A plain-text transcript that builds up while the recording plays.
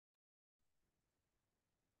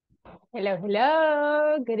Hello,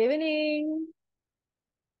 hello. Good evening.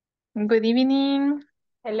 Good evening.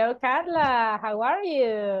 Hello, Carla. How are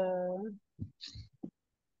you?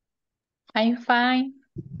 I'm fine.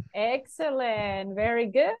 Excellent. Very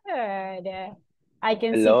good. I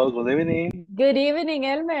can see. Hello, good evening. Good evening,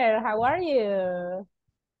 Elmer. How are you?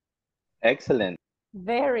 Excellent.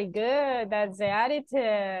 Very good. That's the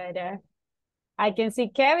attitude. I can see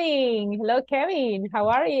Kevin. Hello, Kevin. How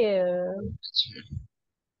are you?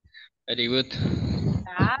 Very good.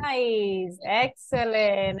 Nice.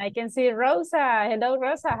 Excellent. I can see Rosa. Hello,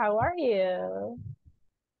 Rosa. How are you?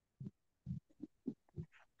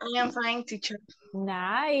 I am fine, teacher.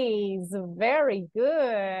 Nice, very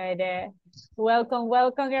good. Welcome,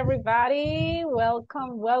 welcome everybody.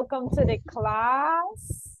 Welcome, welcome to the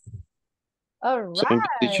class. All Thank you, right.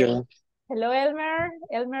 teacher. Hello, Elmer.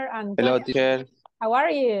 Elmer Hello, Antonio. teacher. How are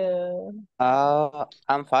you?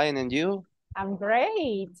 I'm fine, and you? I'm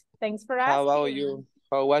great. Thanks for How about asking. you?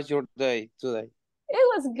 How was your day today? It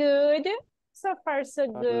was good. So far, so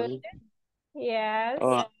good. Really? Yes.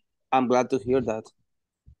 Oh, I'm glad to hear that.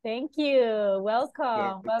 Thank you. Welcome.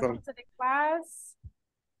 Welcome Welcome. to the class.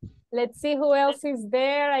 Let's see who else is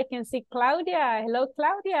there. I can see Claudia. Hello,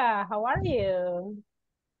 Claudia. How are you?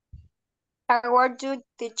 How are you,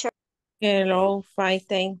 teacher? Hello, fine,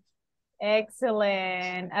 thanks.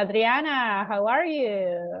 Excellent. Adriana, how are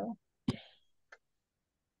you?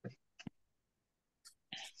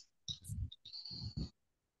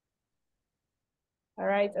 All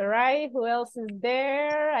right, all right. Who else is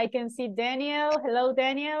there? I can see Daniel. Hello,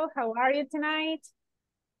 Daniel. How are you tonight?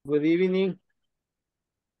 Good evening.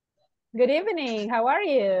 Good evening. How are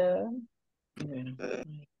you?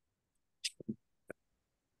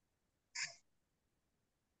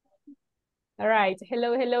 All right.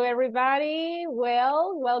 Hello, hello, everybody.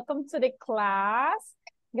 Well, welcome to the class.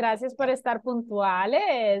 Gracias por estar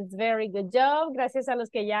puntuales. Very good job. Gracias a los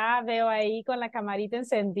que ya veo ahí con la camarita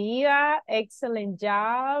encendida. Excellent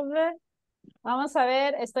job. Vamos a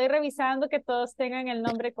ver, estoy revisando que todos tengan el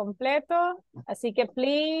nombre completo. Así que,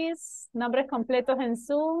 please, nombres completos en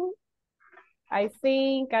Zoom. I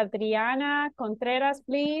think Adriana Contreras,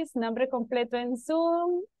 please, nombre completo en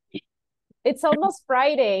Zoom. It's almost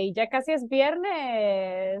Friday, ya casi es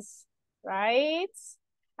viernes, right?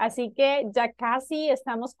 Así que ya casi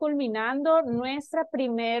estamos culminando nuestra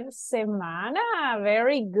primer semana.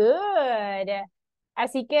 Very good.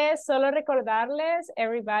 Así que solo recordarles,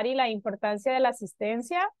 everybody, la importancia de la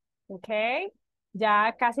asistencia, ¿ok?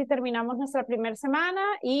 Ya casi terminamos nuestra primera semana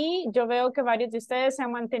y yo veo que varios de ustedes se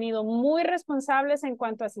han mantenido muy responsables en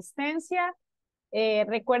cuanto a asistencia.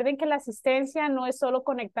 Recuerden que la asistencia no es solo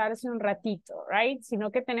conectarse un ratito, right?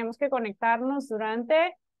 Sino que tenemos que conectarnos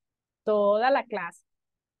durante toda la clase.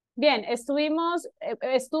 Bien,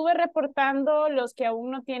 estuve reportando los que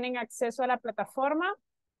aún no tienen acceso a la plataforma.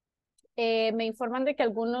 Me informan de que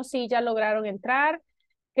algunos sí ya lograron entrar.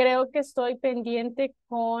 Creo que estoy pendiente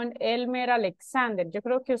con Elmer Alexander. Yo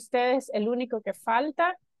creo que usted es el único que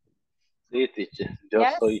falta. Sí, teacher, yo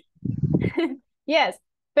Yes. soy. Yes,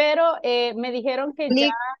 pero me dijeron que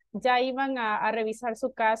ya iban a revisar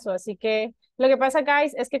su caso, así que lo que pasa,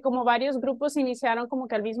 guys, es que como varios grupos iniciaron como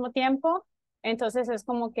que al mismo tiempo, entonces es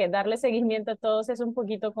como que darle seguimiento a todos es un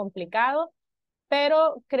poquito complicado,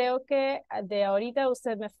 pero creo que de ahorita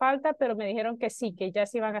usted me falta, pero me dijeron que sí, que ya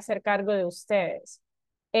se iban a hacer cargo de ustedes.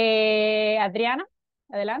 Adriana,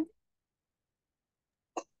 adelante.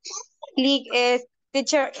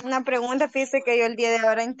 Teacher, una pregunta. Fíjese que yo el día de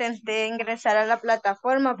ahora intenté ingresar a la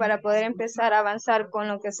plataforma para poder empezar a avanzar con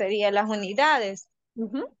lo que serían las unidades.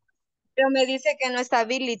 Pero me dice que no está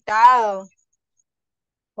habilitado.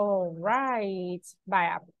 All right.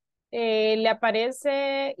 Vaya. ¿Le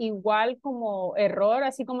aparece igual como error,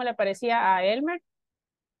 así como le aparecía a Elmer?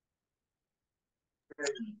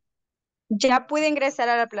 Ya pude ingresar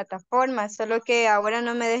a la plataforma, solo que ahora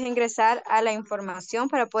no me deja ingresar a la información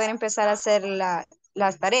para poder empezar a hacer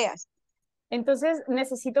las tareas. Entonces,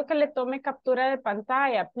 necesito que le tome captura de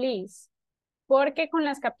pantalla, please. Porque con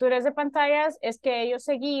las capturas de pantallas es que ellos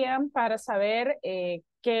se guían para saber qué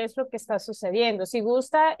es lo que está sucediendo. Si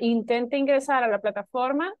gusta, intente ingresar a la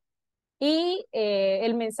plataforma y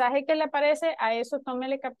el mensaje que le aparece, a eso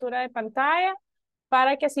tómele captura de pantalla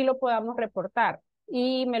para que así lo podamos reportar.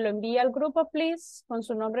 Y me lo envía al grupo, please, con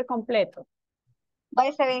su nombre completo.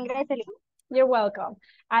 Vaya, está bien, gracias. You're welcome.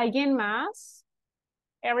 ¿Alguien más?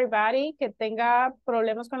 Everybody que tenga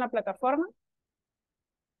problemas con la plataforma.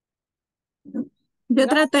 Yo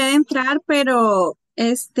traté de entrar, pero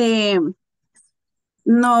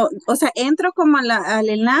no, o sea, entro como al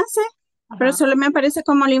enlace, pero solo me aparece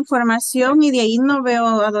como la información y de ahí no veo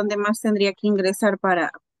a dónde más tendría que ingresar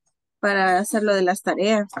para para hacer lo de las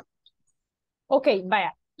tareas. Ok,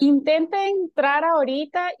 vaya. Intente entrar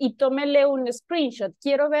ahorita y tómele un screenshot.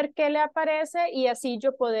 Quiero ver qué le aparece y así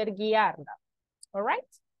yo poder guiarla. All right?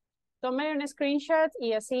 Tómele un screenshot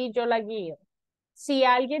y así yo la guío. Si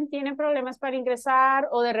alguien tiene problemas para ingresar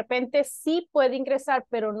o de repente sí puede ingresar,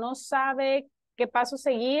 pero no sabe qué paso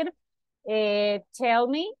seguir, tell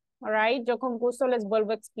me, all right? Yo con gusto les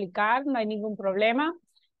vuelvo a explicar, no hay ningún problema.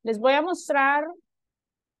 Les voy a mostrar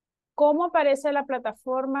cómo aparece la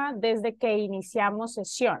plataforma desde que iniciamos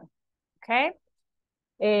sesión, ¿ok?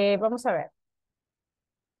 Vamos a ver.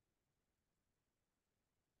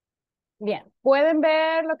 Bien, ¿pueden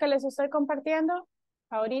ver lo que les estoy compartiendo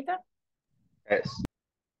ahorita? Yes.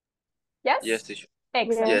 Yes? Yes, teacher.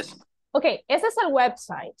 Excellent. Yes. Ok, ese es el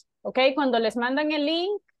website, ok, cuando les mandan el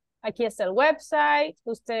link, aquí está el website,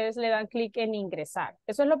 ustedes le dan clic en ingresar.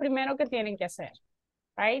 Eso es lo primero que tienen que hacer,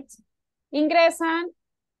 right? Ingresan,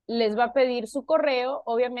 les va a pedir su correo,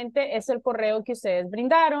 obviamente es el correo que ustedes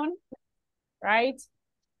brindaron, right?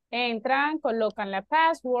 Entran, colocan la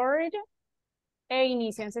password e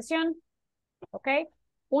inician sesión, ok.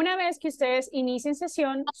 Una vez que ustedes inicien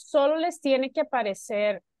sesión, solo les tiene que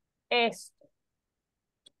aparecer esto,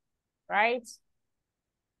 right?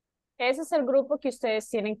 Ese es el grupo que ustedes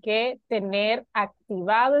tienen que tener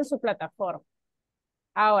activado en su plataforma.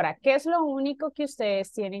 Ahora, ¿qué es lo único que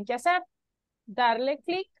ustedes tienen que hacer? Darle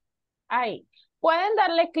clic ahí. Pueden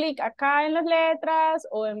darle clic acá en las letras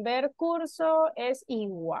o en ver curso, es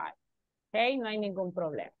igual. ¿Ok? No hay ningún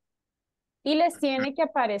problema. Y les tiene que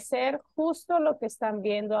aparecer justo lo que están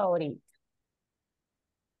viendo ahorita.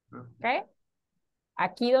 ¿Ok?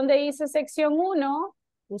 Aquí donde dice sección 1,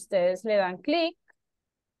 ustedes le dan clic.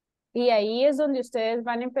 Y ahí es donde ustedes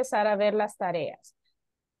van a empezar a ver las tareas.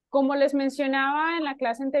 Como les mencionaba en la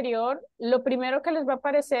clase anterior, lo primero que les va a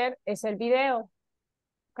aparecer es el video,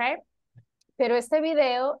 ¿ok? Pero este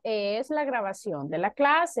video es la grabación de la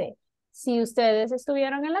clase. Si ustedes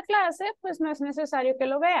estuvieron en la clase, pues no es necesario que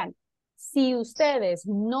lo vean. Si ustedes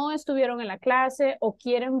no estuvieron en la clase o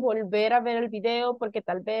quieren volver a ver el video porque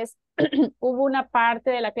tal vez hubo una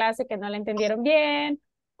parte de la clase que no la entendieron bien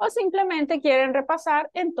o simplemente quieren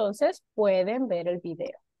repasar, entonces pueden ver el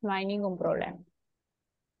video. No hay ningún problema.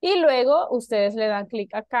 Y luego ustedes le dan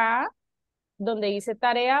clic acá donde dice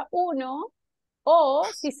tarea 1 o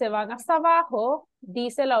si se van hasta abajo,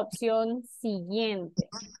 dice la opción siguiente.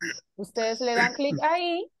 Ustedes le dan clic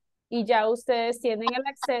ahí y ya ustedes tienen el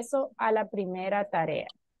acceso a la primera tarea.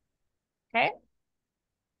 ¿Ok?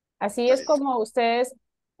 Así es como ustedes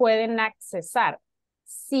pueden accesar.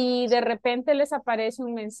 Si de repente les aparece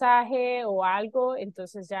un mensaje o algo,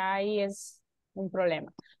 entonces ya ahí es un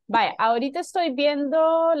problema. Vaya, ahorita estoy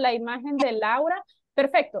viendo la imagen de Laura.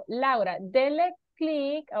 Perfecto, Laura, dele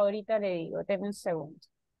clic, ahorita le digo, denme un segundo.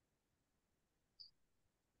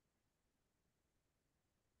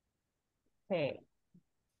 Sí.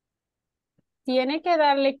 Tiene que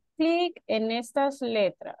darle clic en estas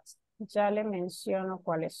letras. Ya le menciono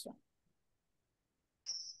cuáles son.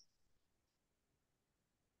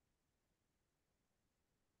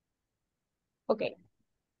 Ok.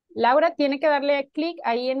 Laura tiene que darle clic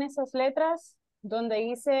ahí en esas letras donde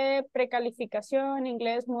dice precalificación,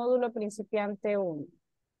 inglés, módulo principiante 1.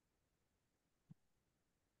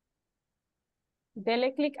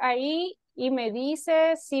 Dele clic ahí y me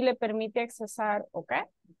dice si le permite accesar, ¿ok?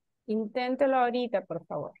 Inténtelo ahorita, por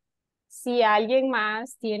favor. Si alguien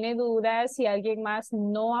más tiene dudas, si alguien más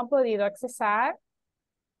no ha podido accesar,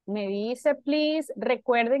 me dice, please.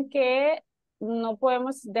 Recuerden que no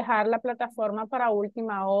podemos dejar la plataforma para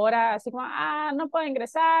última hora, así como, no puedo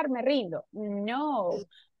ingresar, me rindo. No,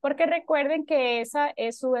 porque recuerden que esa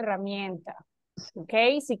es su herramienta,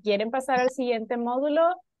 ¿ok? Si quieren pasar al siguiente módulo,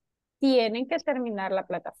 tienen que terminar la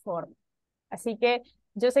plataforma. Así que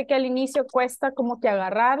yo sé que al inicio cuesta como que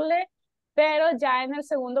agarrarle, pero ya en el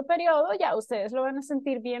segundo periodo ya ustedes lo van a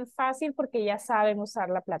sentir bien fácil porque ya saben usar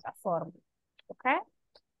la plataforma, ¿ok?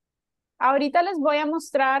 Ahorita les voy a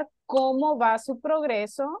mostrar cómo va su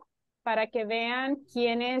progreso para que vean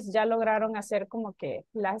quiénes ya lograron hacer como que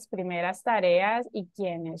las primeras tareas y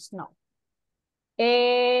quiénes no.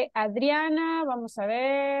 Adriana, vamos a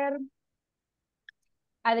ver.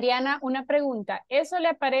 Adriana, una pregunta. ¿Eso le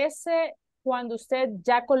aparece cuando usted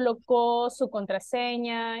ya colocó su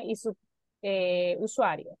contraseña y su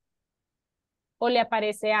usuario? ¿O le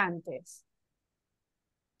aparece antes?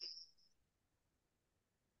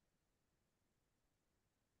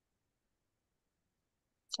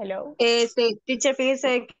 Hello. Teacher,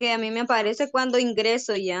 fíjese que a mí me aparece cuando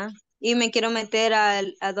ingreso ya y me quiero meter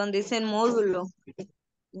a donde dice el módulo.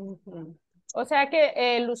 Ujú. O sea que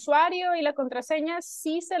el usuario y la contraseña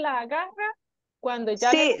sí se la agarra cuando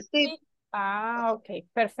ya le... Sí. Ah, ok,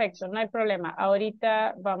 perfecto, no hay problema.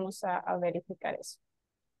 Ahorita vamos a verificar eso.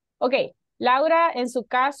 Ok, Laura, en su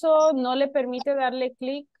caso, ¿no le permite darle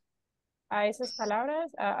clic a esas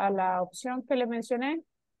palabras, a la opción que le mencioné?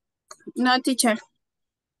 No, teacher.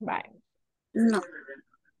 Vale. No.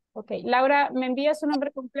 Ok, Laura, ¿me envía su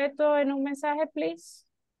nombre completo en un mensaje, please?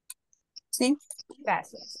 Sí.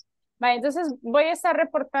 Gracias. Vale, entonces voy a estar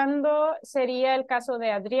reportando, sería el caso de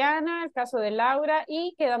Adriana, el caso de Laura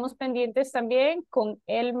y quedamos pendientes también con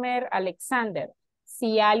Elmer Alexander.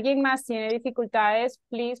 Si alguien más tiene dificultades,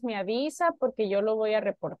 please me avisa porque yo lo voy a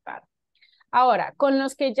reportar. Ahora, con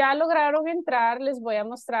los que ya lograron entrar, les voy a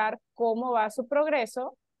mostrar cómo va su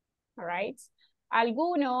progreso. All right.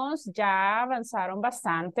 Algunos ya avanzaron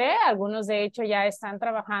bastante, algunos de hecho ya están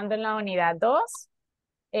trabajando en la unidad 2.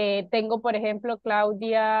 Tengo, por ejemplo,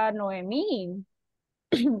 Claudia Noemí.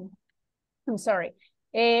 I'm sorry.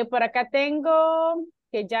 Por acá tengo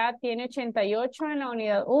que ya tiene 88 en la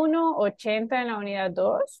unidad 1, 80 en la unidad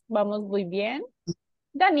 2. Vamos muy bien.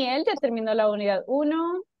 Daniel ya terminó la unidad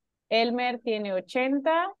 1. Elmer tiene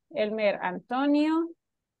 80. Elmer Antonio.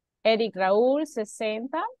 Eric Raúl,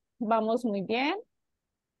 60. Vamos muy bien.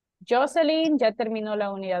 Jocelyn ya terminó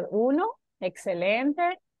la unidad 1.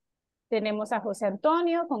 Excelente. Tenemos a José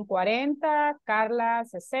Antonio con 40, Carla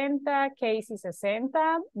 60, Casey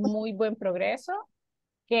 60, muy buen progreso.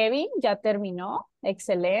 Kevin ya terminó,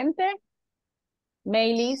 excelente.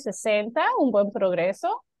 Meili 60, un buen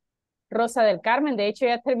progreso. Rosa del Carmen, de hecho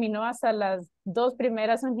ya terminó hasta las 2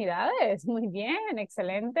 primeras unidades, muy bien,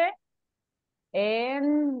 excelente.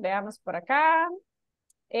 Veamos por acá.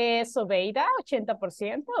 Sobeida,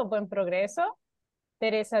 80%, buen progreso.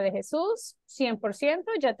 Teresa de Jesús, 100%,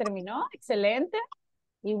 ya terminó, excelente.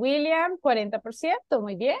 Y William, 40%,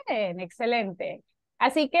 muy bien, excelente.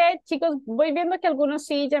 Así que, chicos, voy viendo que algunos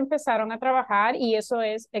sí ya empezaron a trabajar y eso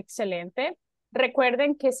es excelente.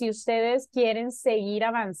 Recuerden que si ustedes quieren seguir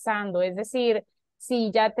avanzando, es decir, si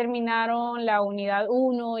ya terminaron la unidad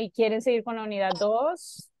 1 y quieren seguir con la unidad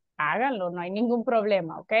 2, háganlo, no hay ningún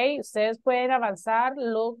problema, ¿ok? Ustedes pueden avanzar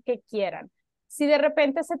lo que quieran. Si de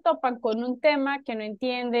repente se topan con un tema que no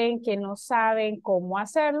entienden, que no saben cómo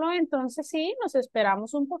hacerlo, entonces sí, nos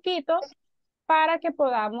esperamos un poquito para que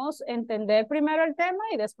podamos entender primero el tema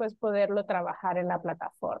y después poderlo trabajar en la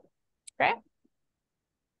plataforma. ¿Ok?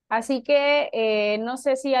 Así que no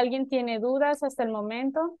sé si alguien tiene dudas hasta el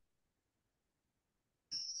momento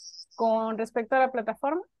con respecto a la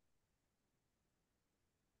plataforma.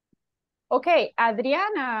 Ok,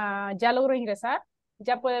 Adriana, ¿ya logró ingresar?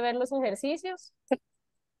 ¿Ya puede ver los ejercicios?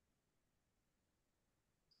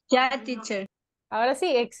 Ya, teacher. Ahora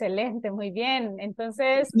sí, excelente, muy bien.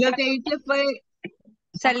 Entonces, Lo que hice fue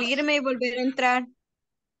salirme y volver a entrar.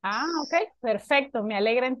 ah, ok, perfecto, me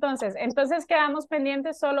alegra entonces. Entonces quedamos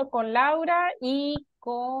pendientes solo con Laura y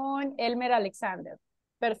con Elmer Alexander.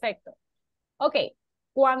 Perfecto. Ok,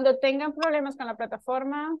 cuando tengan problemas con la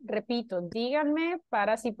plataforma, repito, díganme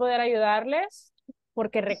para así poder ayudarles,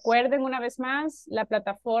 porque recuerden una vez más, la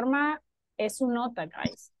plataforma es su nota,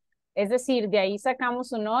 guys. Es decir, de ahí sacamos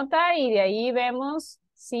su nota y de ahí vemos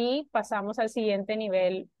si pasamos al siguiente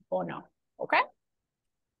nivel o no. ¿Ok?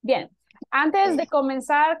 Bien, antes de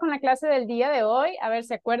comenzar con la clase del día de hoy, a ver,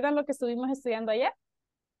 ¿se acuerdan lo que estuvimos estudiando ayer?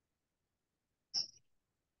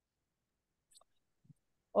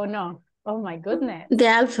 ¿O no? Oh my goodness. The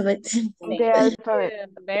alphabet. The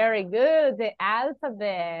alphabet. Very good, the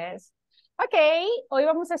alphabet. Ok, hoy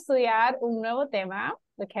vamos a estudiar un nuevo tema,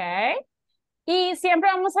 ok. Y siempre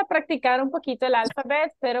vamos a practicar un poquito el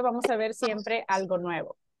alfabeto, pero vamos a ver siempre algo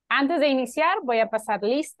nuevo. Antes de iniciar, voy a pasar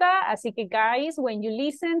lista, así que guys, when you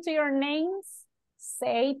listen to your names,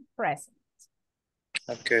 say present.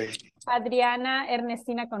 Okay. Adriana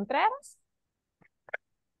Ernestina Contreras.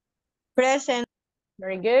 Present.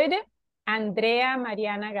 Very good. Andrea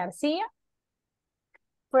Mariana García.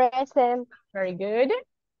 Present. Very good.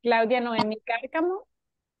 Claudia Noemi Cárcamo.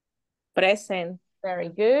 Present. Very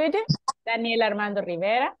good. Daniel Armando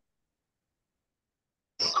Rivera.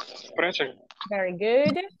 Present. Very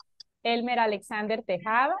good. Elmer Alexander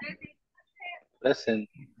Tejada. Present.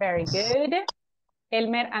 Very good.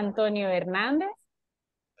 Elmer Antonio Hernández.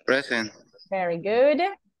 Present. Very good.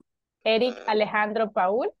 Eric Alejandro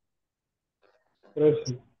Paul.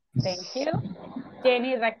 Present. Thank you.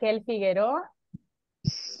 Jenny Raquel Figueroa.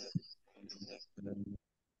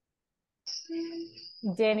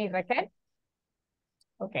 Jenny Raquel.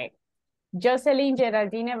 Okay. Jocelyn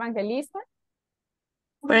Geraldine Evangelista.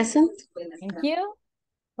 Present. Thank you.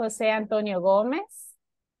 José Antonio Gómez.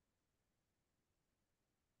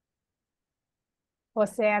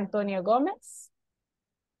 José Antonio Gómez.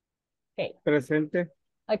 Okay. Presente.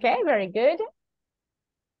 Okay, very good.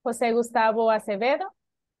 José Gustavo Acevedo.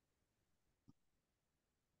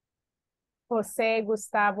 José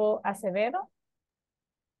Gustavo Acevedo.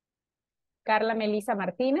 Carla Melissa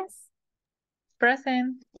Martínez.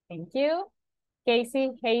 Present. Thank you.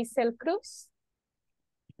 Casey Hazel Cruz.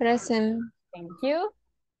 Present. Thank you.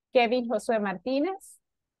 Kevin Josué Martínez.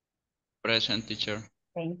 Present, teacher.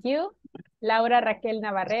 Thank you. Laura Raquel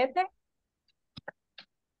Navarrete.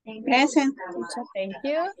 Present. Thank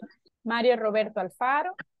you. Mario Roberto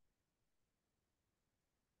Alfaro.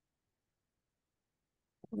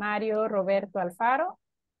 Mario Roberto Alfaro.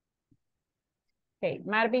 Okay.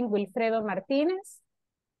 Marvin Wilfredo Martínez.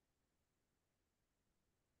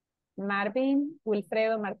 Marvin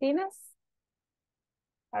Wilfredo Martínez.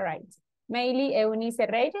 All right. Meili Eunice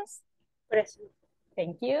Reyes. Present.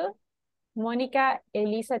 Thank you. Mónica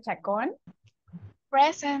Elisa Chacón.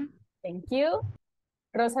 Present. Thank you.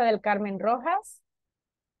 Rosa del Carmen Rojas.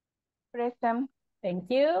 Present. Thank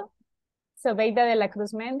you. Sobeida de la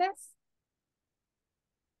Cruz Méndez.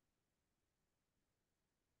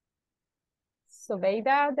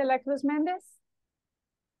 Sobeida de la Cruz Méndez.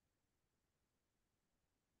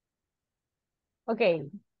 Ok.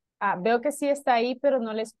 Veo que sí está ahí, pero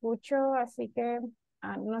no le escucho, así que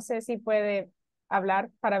no sé si puede hablar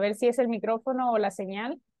para ver si es el micrófono o la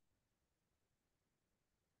señal.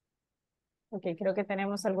 Ok, creo que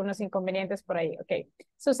tenemos algunos inconvenientes por ahí. Ok.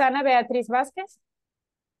 Susana Beatriz Vázquez.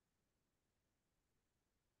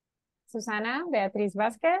 Susana Beatriz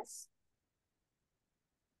Vázquez.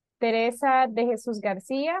 Teresa de Jesús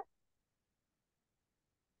García.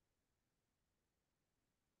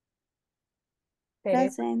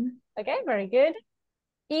 Teresa. Present. Ok, very good.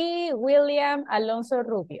 Y William Alonso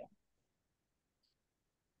Rubio.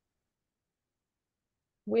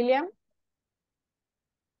 William.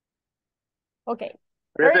 Okay.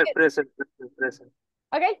 Present.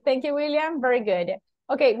 Okay, thank you, William. Very good.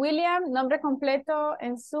 Okay, William, nombre completo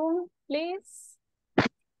en Zoom, please.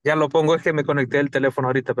 Ya lo pongo, es que me conecté el teléfono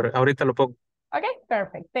ahorita, pero ahorita lo pongo. Okay,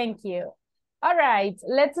 perfect. Thank you. All right,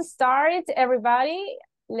 let's start, everybody.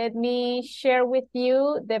 Let me share with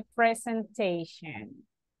you the presentation.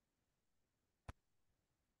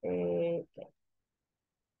 Okay.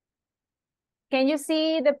 Can you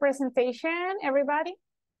see the presentation, everybody?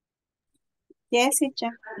 Yes,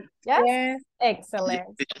 teacher. Yes? Yes.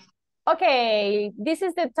 Excellent. Okay, this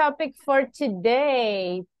is the topic for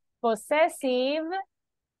today. Possessive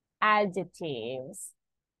adjectives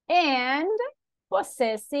and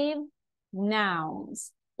possessive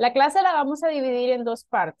nouns. La clase la vamos a dividir en dos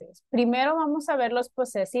partes. Primero vamos a ver los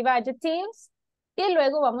possessive adjectives y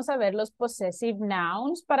luego vamos a ver los possessive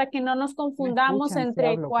nouns para que no nos confundamos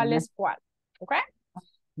entre cuál es cuál. Okay?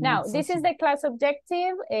 Now, this is the class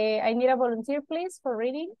objective. I need a volunteer, please, for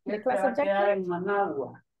reading the class objective. Be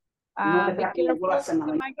careful with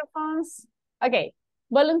the microphones. Okay,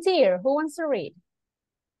 volunteer, who wants to read?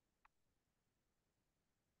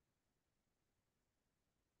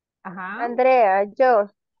 Andrea, yo.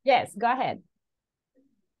 Yes, go ahead.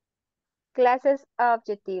 Classes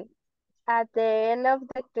objective. At the end of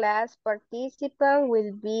the class, participants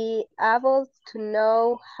will be able to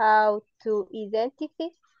know how to identify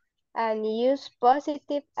and use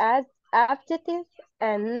positive adjectives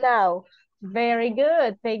and nouns. Very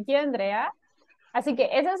good. Thank you, Andrea. Así que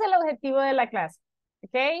ese es el objetivo de la clase.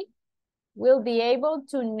 ¿Ok? We'll be able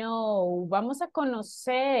to know. Vamos a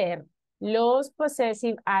conocer los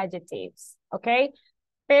possessive adjectives. ¿Ok?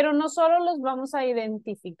 Pero no solo los vamos a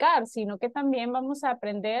identificar, sino que también vamos a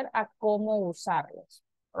aprender a cómo usarlos.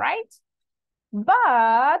 Right?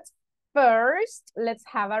 But first, let's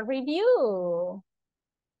have a review.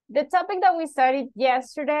 The topic that we studied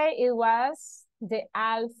yesterday, it was the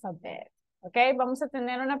alphabet. Okay, vamos a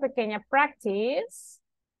tener una pequeña practice.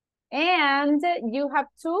 And you have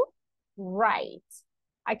to write.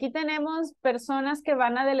 Aquí tenemos personas que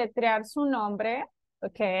van a deletrear su nombre.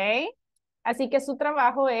 Ok. Así que su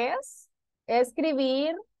trabajo es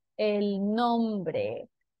escribir el nombre.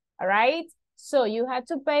 All right. So you have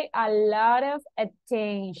to pay a lot of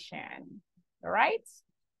attention. All right.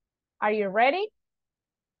 Are you ready?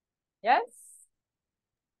 Yes?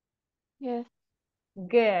 Yes.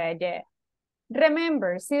 Good.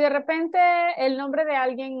 Remember, si de repente el nombre de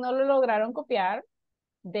alguien no lo lograron copiar,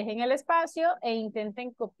 dejen el espacio e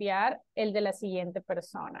intenten copiar el de la siguiente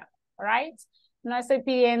persona. All right? No estoy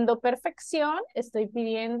pidiendo perfección, estoy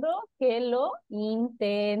pidiendo que lo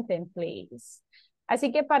intenten, please.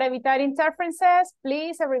 Así que para evitar interferences,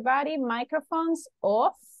 please, everybody, microphones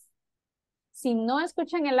off. Si no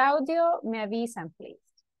escuchan el audio, me avisan, please.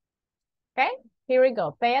 Okay? Here we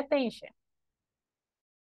go. Pay attention.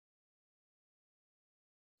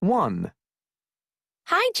 1.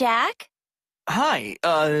 Hi, Jack. Hi,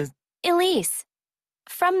 Elise.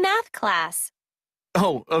 From math class.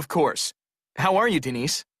 oh, of course. How are you,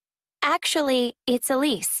 Denise? Actually, it's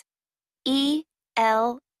Elise.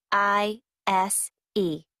 Elise.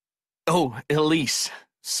 Oh, Elise.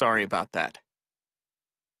 Sorry about that.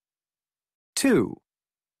 2.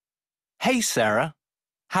 Hey, Sarah.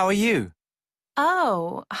 How are you?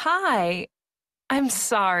 Oh, hi. I'm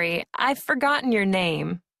sorry. I've forgotten your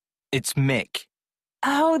name. It's Mick.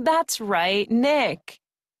 Oh, that's right, Nick.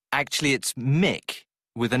 Actually, it's Mick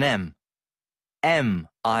with an M.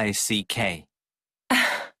 M-I-C-K.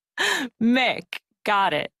 Mick,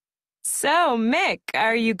 got it. So, Mick,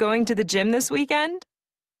 are you going to the gym this weekend?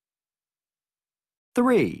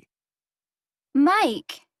 3.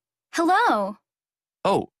 Mike, hello.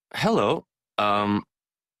 Oh, hello.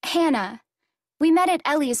 Hannah, we met at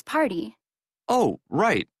Ellie's party. Oh,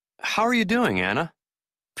 right. How are you doing, Anna?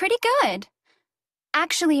 Pretty good.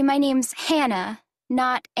 Actually, my name's Hannah,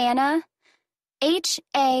 not Anna.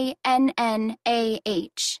 Hannah.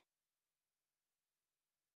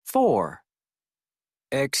 4.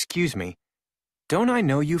 Excuse me. Don't I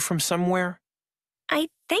know you from somewhere? I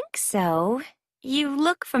think so. You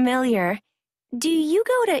look familiar. Do you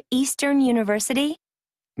go to Eastern University?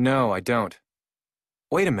 No, I don't.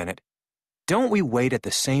 Wait a minute. Don't we wait at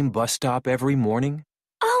the same bus stop every morning?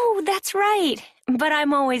 Oh, that's right. But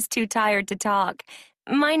I'm always too tired to talk.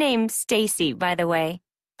 My name's Stacy, by the way.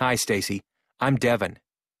 Hi, Stacy. I'm Devin.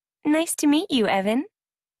 Nice to meet you, Evan.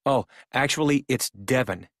 Oh, actually, it's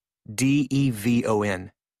Devin.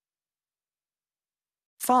 D-E-V-O-N.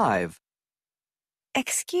 5.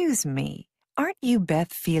 Excuse me, aren't you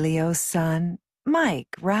Beth Filio's son?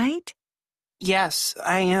 Mike, right? Yes,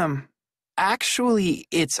 I am. Actually,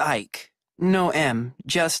 it's Ike. No M,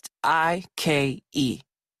 just I-K-E.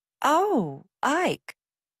 Oh, Ike.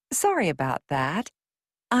 Sorry about that.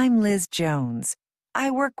 I'm Liz Jones. I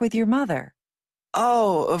work with your mother.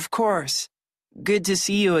 Oh, of course. Good to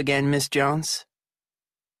see you again, Miss Jones.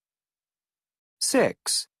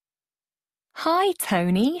 6. Hi,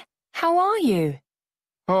 Tony. How are you?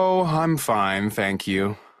 Oh, I'm fine, thank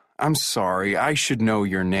you. I'm sorry, I should know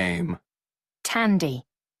your name. Tandy.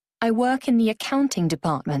 I work in the accounting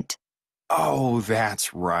department. Oh,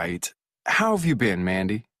 that's right. How have you been,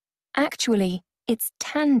 Mandy? Actually, it's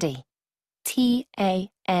Tandy. Tandy.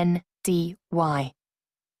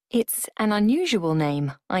 It's an unusual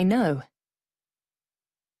name, I know.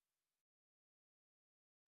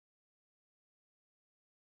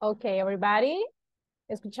 Okay, everybody.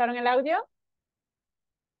 ¿Escucharon el audio?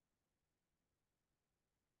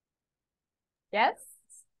 Yes?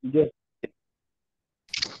 Yes.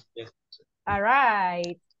 All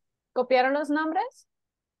right. ¿Copiaron los nombres?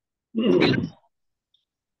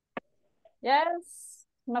 Yes.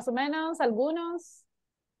 Más o menos, algunos.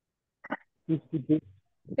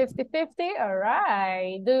 50-50, all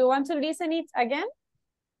right. Do you want to listen it again?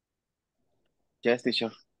 Yes,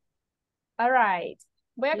 teacher. All right.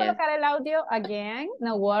 Voy a colocar el audio again.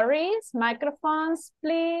 No worries. Microphones,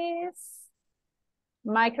 please.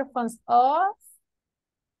 Microphones off.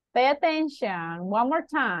 Pay attention. One more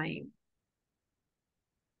time.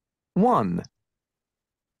 1.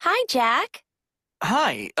 Hi, Jack.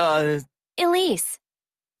 Hi, Elise.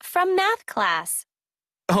 From math class.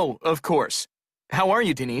 oh, of course. How are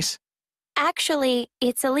you, Denise? Actually,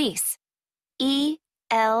 it's Elise.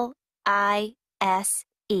 Elise.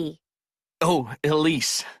 Oh,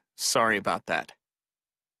 Elise. Sorry about that.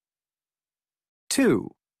 2.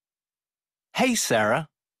 Hey, Sarah.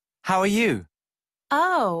 How are you?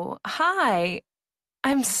 Oh, hi.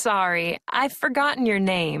 I'm sorry. I've forgotten your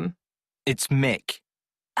name. It's Mick.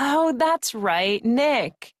 Oh, that's right,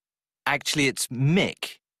 Nick. Actually, it's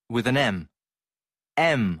Mick with an M.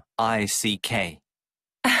 M-I-C-K.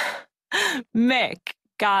 Mick,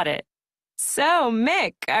 got it. So,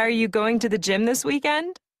 Mick, are you going to the gym this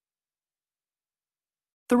weekend?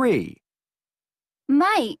 3.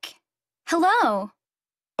 Mike, hello.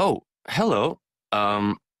 Oh, hello.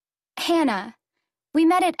 Hannah, we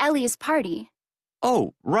met at Ellie's party.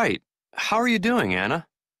 Oh, right. How are you doing, Anna?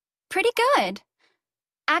 Pretty good.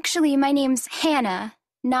 Actually, my name's Hannah,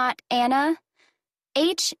 not Anna.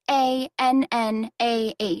 Hannah.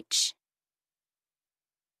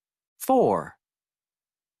 4.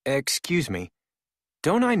 Excuse me.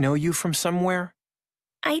 Don't I know you from somewhere?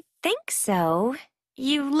 I think so.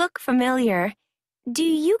 You look familiar. Do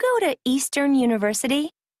you go to Eastern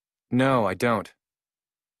University? No, I don't.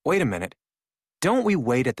 Wait a minute. Don't we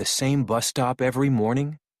wait at the same bus stop every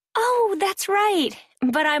morning? Oh, that's right.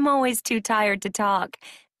 But I'm always too tired to talk.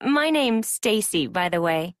 My name's Stacy, by the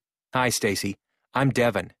way. Hi, Stacy. I'm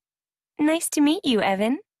Devin. Nice to meet you,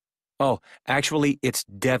 Evan. Oh, actually, it's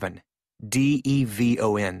Devin.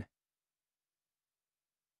 D-E-V-O-N.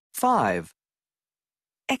 5.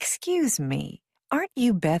 Excuse me, aren't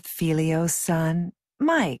you Beth Filio's son?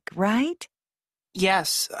 Mike, right?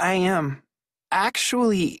 Yes, I am.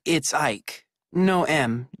 Actually, it's Ike. No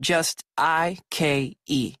M, just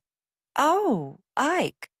I-K-E. Oh,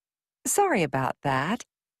 Ike. Sorry about that.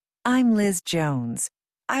 I'm Liz Jones.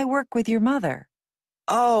 I work with your mother.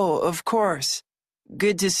 Oh, of course.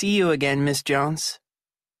 Good to see you again, Miss Jones.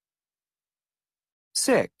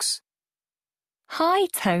 6. Hi,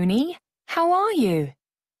 Tony. How are you?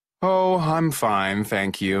 Oh, I'm fine,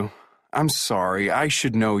 thank you. I'm sorry, I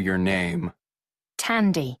should know your name.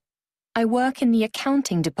 Tandy. I work in the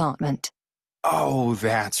accounting department. Oh,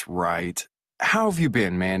 that's right. How have you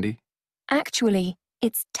been, Mandy? Actually,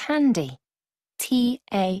 it's Tandy.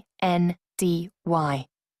 T-A-N-D-Y.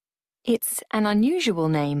 It's an unusual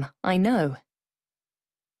name, I know.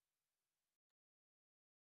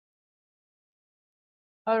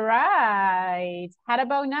 All right. How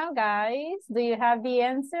about now, guys? Do you have the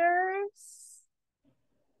answers?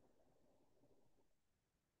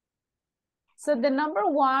 So the number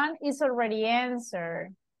 1 is already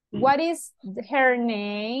answered. What is her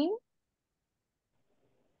name?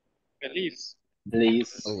 Elise.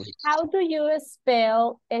 Elise. How do you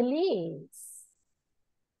spell Elise?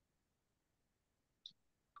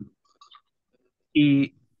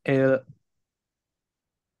 E-L-I-S-E.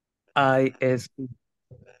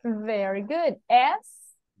 Very good.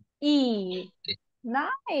 S-E.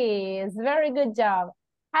 Nice. Very good job.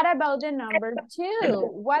 How about the number 2?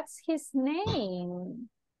 What's his name?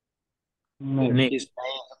 Nick. His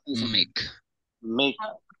name is Mick. Mick.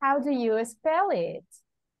 How do you spell it?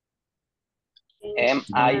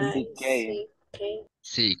 M-I-C-K.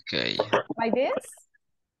 C-K. Like this?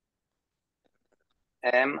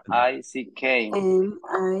 M-I-C-K.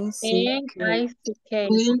 M-I-C-K.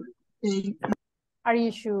 Are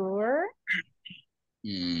you sure?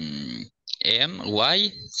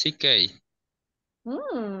 M-Y-C-K.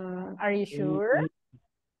 Are you sure?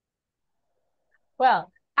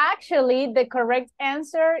 Well, actually, the correct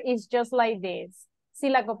answer is just like this. Si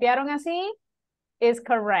la copiaron así, is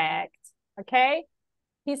correct. Okay?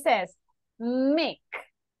 He says, Mick.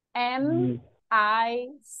 M-I-C-K.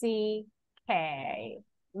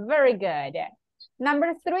 Very good.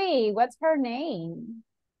 Number 3, what's her name?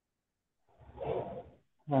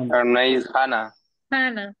 Her name is Hannah.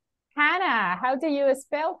 Hannah. Hannah. How do you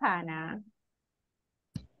spell Hannah?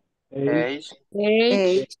 H.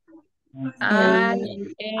 H. I.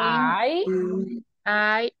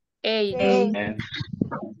 I. A. N.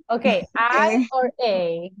 Okay, I or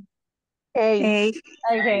A? A.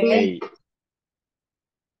 Okay.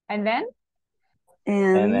 And then?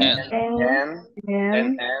 N. N.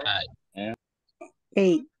 N. N.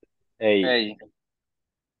 A. A.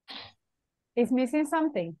 Is missing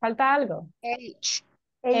something. Falta algo. H.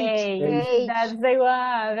 H. That's the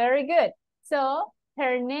one. Very good. So,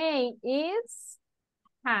 her name is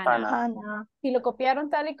Hannah. Si lo copiaron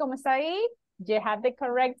tal y como está ahí, you have the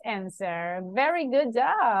correct answer. Very good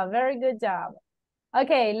job. Very good job.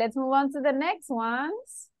 Okay, let's move on to the next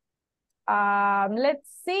ones. Let's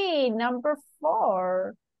see, number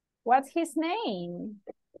 4. What's his name?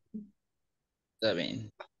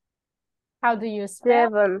 Devin. How do you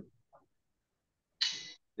spell?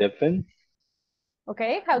 Devin.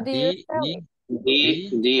 Okay, how do you spell it?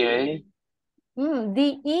 D-A.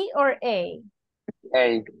 D-E or A?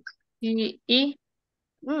 A. E.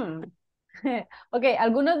 Ok,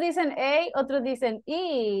 algunos dicen A, otros dicen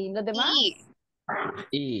I. ¿Los demás?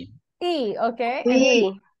 E. I, ok.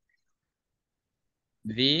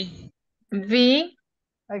 V. V.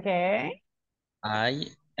 Okay.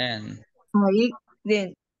 I-N.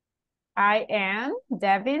 I-N.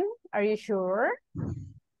 Devin, are you sure?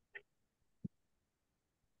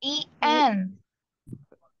 E-N.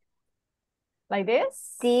 Like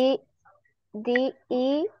this? D-E-V-O-N.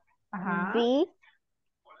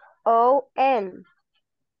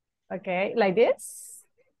 Okay, like this?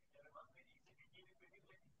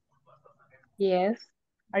 Yes.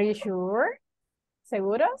 Are you sure?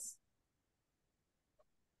 ¿Seguros?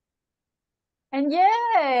 And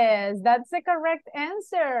yes, that's the correct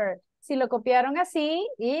answer. Si lo copiaron así,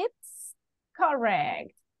 it's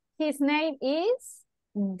correct. His name is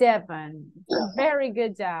Devon. Very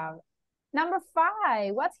good job. Number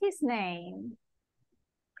 5, what's his name?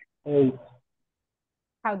 A.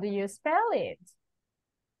 How do you spell it?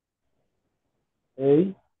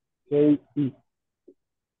 A-K-E.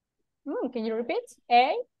 Can you repeat?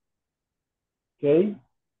 A? K,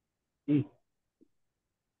 E.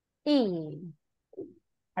 E.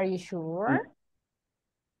 Are you sure?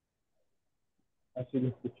 Así lo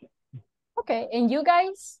escuché. Okay, and you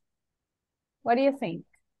guys? What do you think?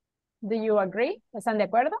 Do you agree? ¿Están de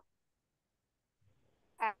acuerdo?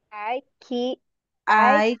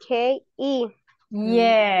 I-K-E.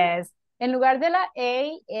 Yes. En lugar de la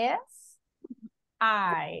A es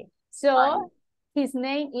I. So, his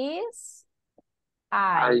name is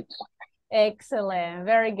I. Excellent.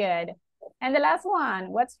 Very good. And the last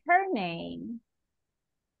one, what's her name?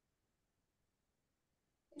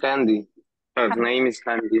 Candy. Her name is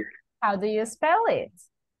Candy. How do you spell it?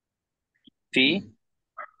 T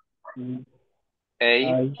A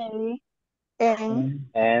N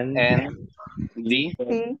D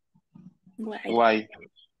Y.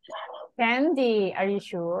 Candy, are you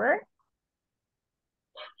sure?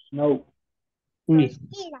 No. E.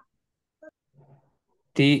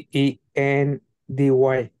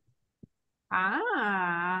 T-E-N-D-Y.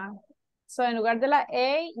 Ah. So, en lugar de la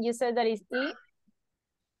A, you said that is E?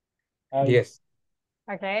 Yes.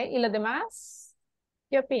 Okay. ¿Y los demás?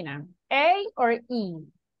 ¿Qué opinan? A or E?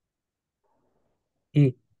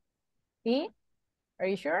 E. E? Are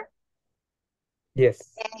you sure?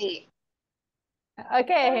 Yes.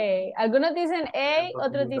 Okay. Algunos dicen A,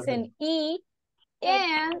 otros dicen E.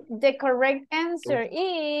 And the correct answer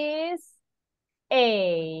is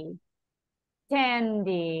A.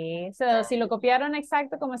 Candy. So, si lo copiaron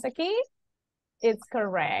exacto como está aquí, it's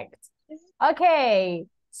correct. Okay.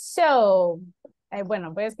 So,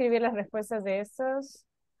 bueno, voy a escribir las respuestas de estos.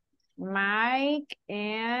 Mike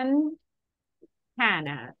and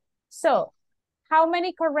Hannah. So, how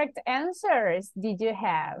many correct answers did you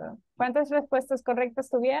have? ¿Cuántas respuestas correctas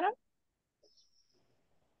tuvieron?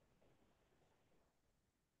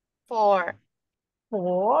 4.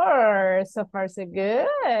 4. So far, so good.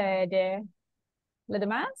 ¿Los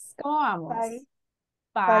demás? ¿Cómo vamos?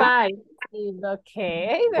 5.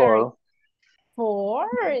 Okay, very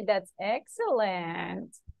 4. That's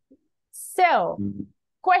excellent. So,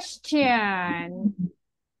 question.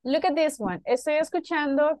 Look at this one. Estoy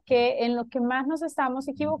escuchando que en lo que más nos estamos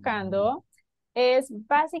equivocando es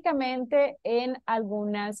básicamente en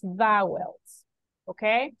algunas vowels.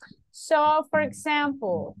 Okay? So, for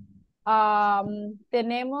example,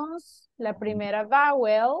 tenemos la primera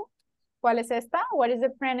vowel. ¿Cuál es esta? What is the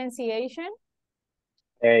pronunciation?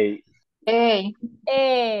 A. A.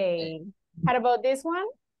 A. How about this one?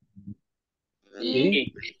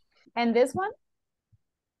 E. And this one?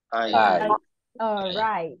 I. All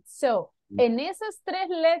right. So, en esas 3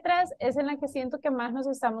 letras es en la que siento que más nos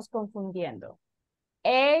estamos confundiendo.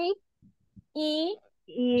 A, E,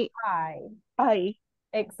 I.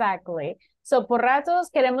 Exactly. So, por ratos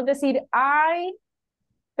queremos decir I,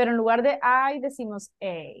 pero en lugar de I decimos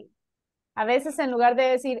A. A veces en lugar de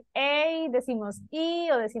decir A, decimos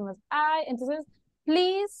E o decimos I. Entonces,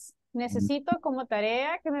 please, necesito como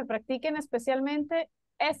tarea que me practiquen especialmente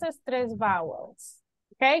esas 3 vowels.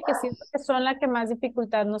 ¿Ok? Que siento que son las que más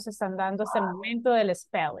dificultad nos están dando hasta el momento del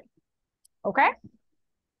spelling. ¿Ok?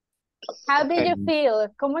 How did you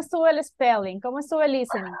feel? ¿Cómo estuvo el spelling? ¿Cómo estuvo el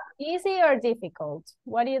listening? Easy or difficult?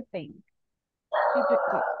 What do you think?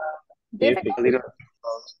 Difficult?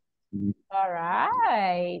 All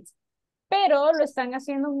right. Pero lo están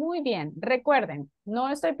haciendo muy bien. Recuerden, no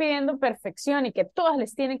estoy pidiendo perfección y que todas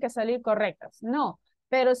les tienen que salir correctas. No,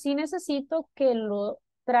 pero sí necesito que lo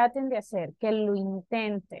traten de hacer, que lo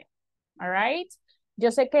intenten. All right.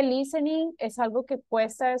 Yo sé que el listening es algo que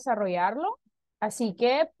cuesta desarrollarlo, así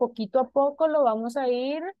que poquito a poco lo vamos a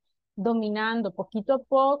ir dominando, poquito a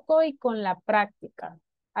poco y con la práctica.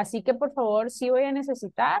 Así que por favor, sí voy a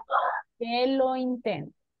necesitar que lo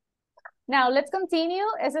intenten. Now, let's continue.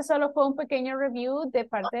 Ese solo fue un pequeño review de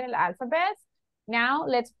parte del alphabet. Now,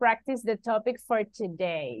 let's practice the topic for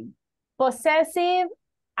today. Possessive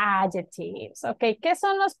adjectives. Ok, ¿qué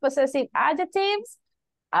son los possessive adjectives?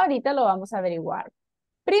 Ahorita lo vamos a averiguar.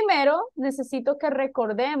 Primero, necesito que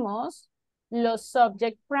recordemos los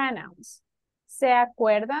subject pronouns. ¿Se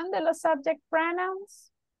acuerdan de los subject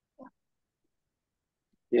pronouns?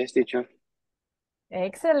 Yes, teacher.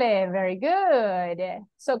 Excellent, very good.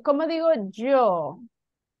 So, ¿cómo digo yo?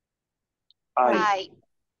 I.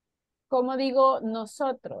 ¿Cómo digo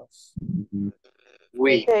nosotros?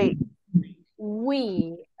 We.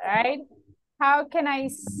 We, right? How can I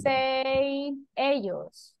say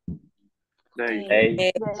ellos?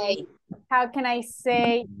 They. How can I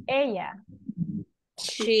say ella?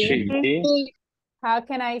 She. How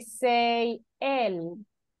can I say él?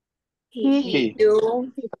 He.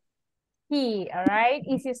 He, all right.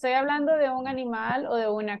 Y si estoy hablando de un animal o de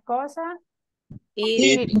una cosa,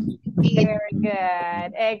 It. very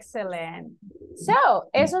good, excellent. So,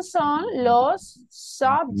 esos son los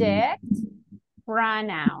subject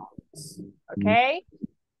pronouns, ¿ok?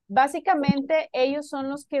 Básicamente, ellos son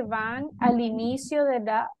los que van al inicio de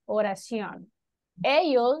la oración.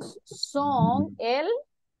 Ellos son el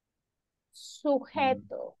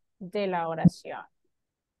sujeto de la oración.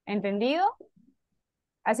 ¿Entendido?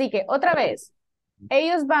 Así que, otra vez,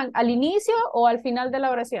 ¿ellos van al inicio o al final de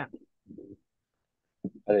la oración?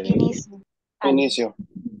 Inicio. Inicio.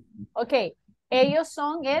 Ok, ellos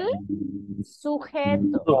son el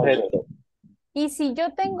sujeto. Sujeto. Y si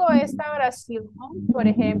yo tengo esta oración, por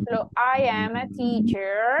ejemplo, I am a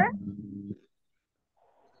teacher,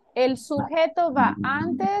 ¿el sujeto va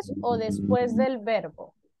antes o después del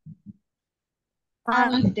verbo?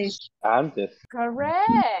 Antes. Antes.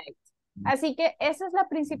 Correct. Así que esa es la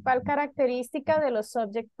principal característica de los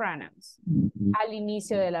subject pronouns. Al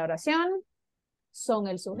inicio de la oración son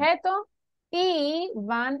el sujeto y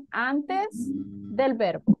van antes del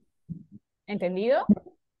verbo. ¿Entendido?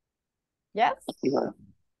 Yes.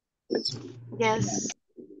 Yes.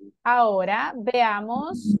 Ahora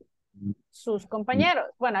veamos sus compañeros.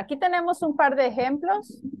 Bueno, aquí tenemos un par de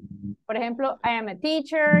ejemplos. Por ejemplo, I am a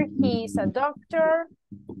teacher, he is a doctor.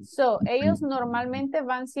 So, ellos normalmente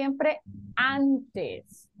van siempre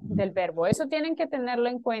antes del verbo. Eso tienen que tenerlo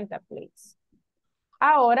en cuenta, please.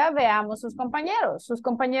 Ahora veamos sus compañeros. Sus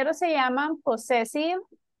compañeros se llaman possessive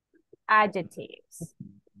adjectives.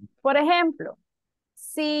 Por ejemplo,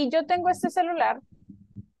 si yo tengo este celular,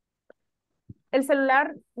 ¿el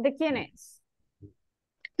celular de quién es?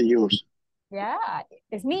 Yours. Ya,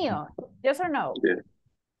 es mío. Yes or no? Yeah.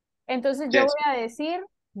 Entonces yo Yes. voy a decir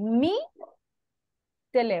mi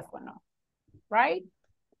teléfono, right?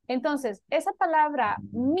 Entonces, esa palabra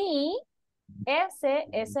mi, ese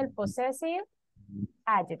es el possessive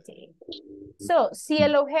adjective. So, si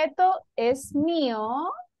el objeto es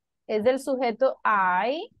mío, es del sujeto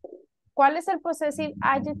I, ¿cuál es el possessive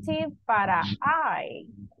adjective para I?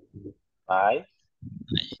 I.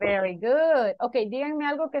 Very good. Ok, díganme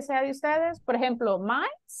algo que sea de ustedes. Por ejemplo, my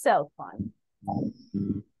cell phone.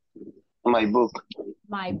 My book.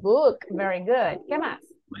 My book. Very good. ¿Qué más?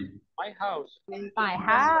 My house. My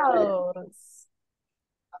house.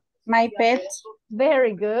 My pet.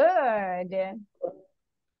 Very good.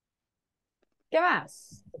 ¿Qué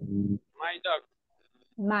más? My dog.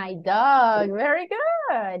 My dog. Very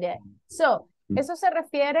good. So, eso se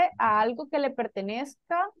refiere a algo que le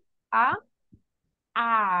pertenezca a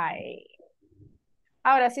I.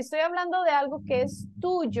 Ahora, si estoy hablando de algo que es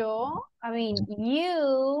tuyo, I mean,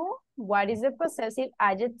 you, what is the possessive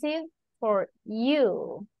adjective for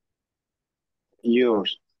you?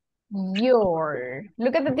 Yours. Your.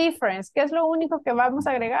 Look at the difference. ¿Qué es lo único que vamos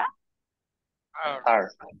a agregar? Are.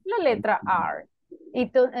 La letra R. Y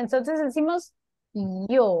entonces decimos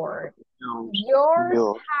your.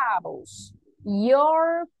 Your house.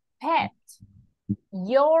 Your pet.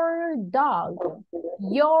 Your dog.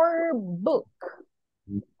 Your book.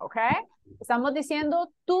 ¿Ok? Estamos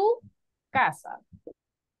diciendo tu casa.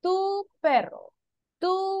 Tu perro.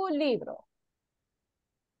 Tu libro.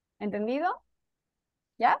 ¿Entendido?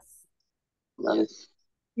 ¿Yes? Yes.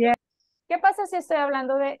 Yeah. ¿Qué pasa si estoy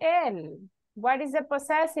hablando de él? What is the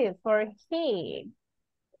possessive for he?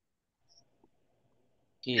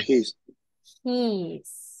 His.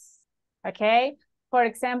 His. Okay. For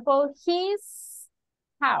example, his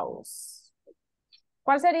house.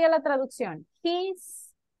 ¿Cuál sería la traducción?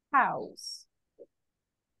 His house.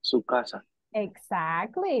 Su casa.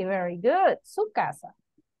 Exactly. Very good. Su casa.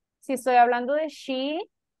 Si estoy hablando de she,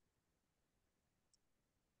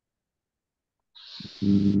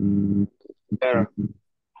 Her.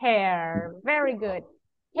 her. Very good.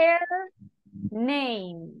 Her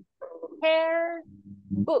name. Her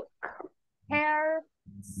book. Her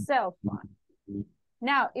cell phone.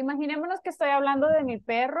 Now, imaginémonos que estoy hablando de mi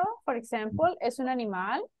perro, for example, es un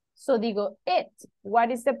animal. So digo it.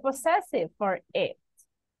 What is the possessive for it?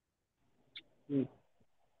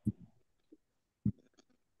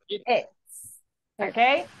 It's.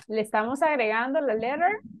 Okay. Le estamos agregando la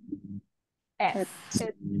letter S.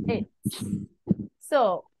 It's.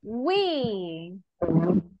 So, we.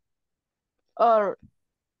 Or.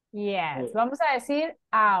 Yes. Vamos a decir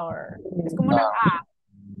our. Es como una A.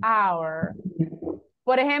 Our.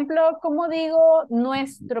 Por ejemplo, ¿cómo digo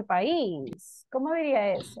nuestro país? ¿Cómo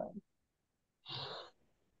diría eso?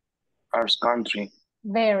 Our country.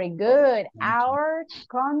 Very good. Our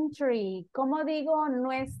country. ¿Cómo digo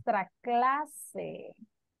nuestra clase?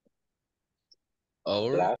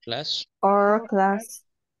 Our class. Or class.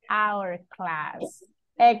 our class.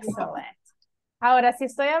 Excellent. Ahora, si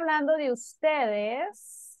estoy hablando de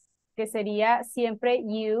ustedes, que sería siempre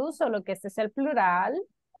you, solo que este es el plural.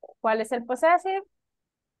 ¿Cuál es el possessive?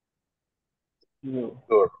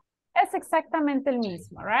 Your. Es exactamente el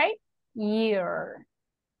mismo, right? Your.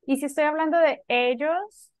 Y si estoy hablando de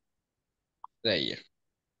ellos, There.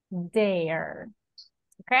 their.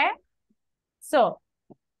 Okay? So,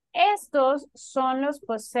 estos son los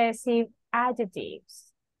possessive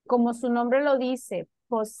adjectives. Como su nombre lo dice,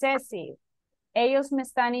 possessive. Ellos me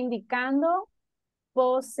están indicando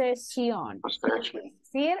posesión. Es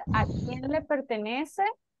decir, a quién le pertenece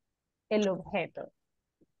el objeto.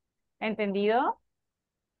 ¿Entendido?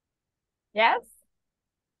 Yes?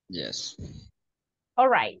 Yes. All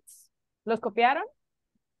right. ¿Los copiaron?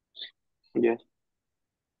 Yes.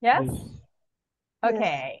 Yes? Ok.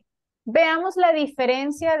 Veamos la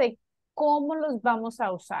diferencia de cómo los vamos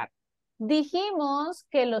a usar. Dijimos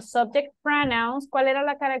que los subject pronouns, ¿cuál era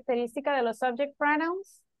la característica de los subject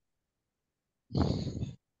pronouns?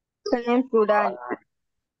 Son en plural.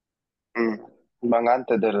 Van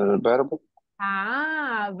antes del verbo.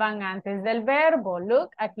 Ah, van antes del verbo.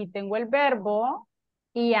 Look, aquí tengo el verbo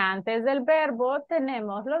y antes del verbo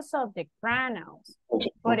tenemos los subject pronouns.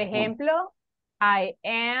 Por ejemplo, I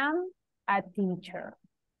am a teacher.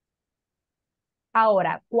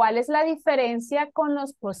 Ahora, ¿cuál es la diferencia con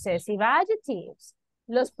los possessive adjectives?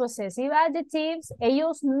 Los possessive adjectives,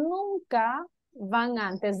 ellos nunca van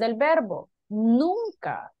antes del verbo.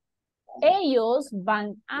 Nunca. Ellos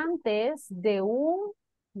van antes de un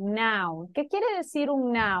noun. ¿Qué quiere decir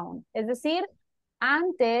un noun? Es decir,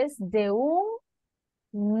 antes de un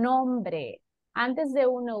nombre, antes de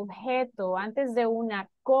un objeto, antes de una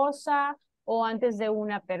cosa o antes de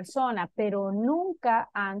una persona, pero nunca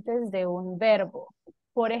antes de un verbo.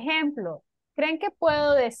 Por ejemplo, ¿creen que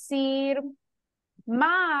puedo decir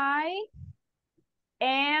my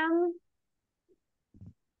am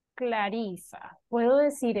Clarisa? ¿Puedo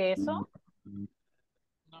decir eso?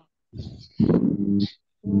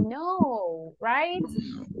 No, right?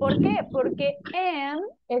 ¿Por qué? Porque am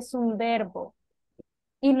es un verbo.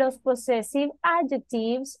 Y los possessive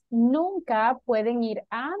adjectives nunca pueden ir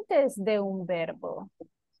antes de un verbo.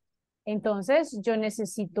 Entonces, yo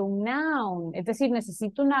necesito un noun, es decir,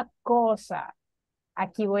 necesito una cosa.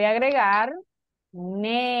 Aquí voy a agregar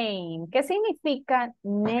name. ¿Qué significa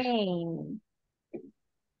name?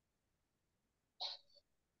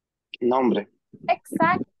 Nombre.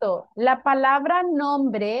 Exacto. La palabra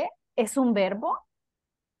nombre es un verbo.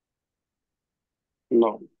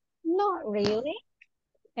 No. No, really.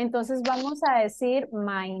 Entonces vamos a decir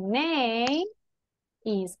my name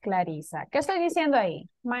is Clarisa. ¿Qué estoy diciendo ahí?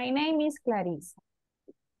 My name is Clarisa.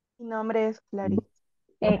 Mi nombre es Clarisa.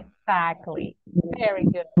 Exactly. Very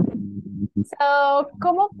good. So,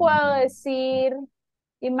 ¿cómo puedo decir?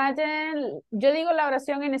 Imagine, yo digo la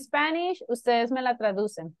oración en Spanish, ustedes me la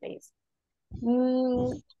traducen, please.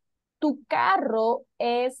 Tu carro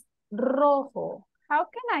es rojo. How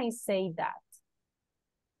can I say that?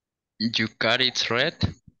 Your car is red.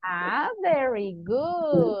 Ah, very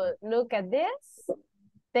good. Look at this.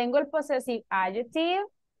 Tengo el possessive adjective,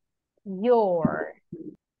 your.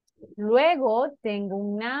 Luego tengo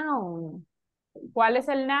un noun. ¿Cuál es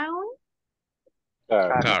el noun?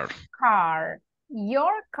 Car. Car.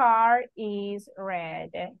 Your car is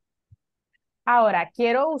red. Ahora,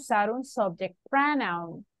 quiero usar un subject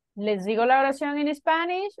pronoun. Les digo la oración en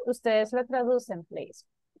Spanish, ustedes la traducen, please.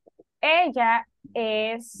 Ella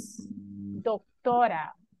es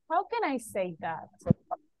doctora. How can I say that?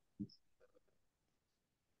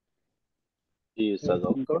 He is a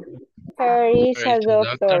doctor. Her is a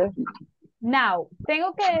doctor. Now,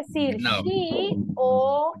 tengo que decir No. she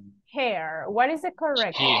o her. What is the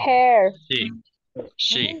correct? Her.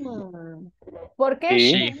 She. ¿Por qué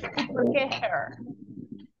She. she y por qué her?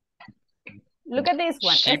 Look at this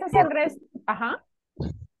one. She Ese es el resto. Ajá.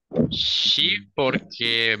 She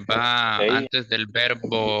porque va Ella. antes del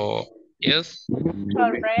verbo is.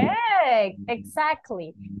 Correct.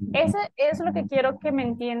 Exactly. Eso es lo que quiero que me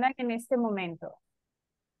entiendan en este momento.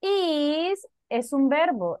 Is es un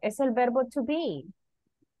verbo. Es el verbo to be.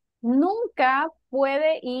 Nunca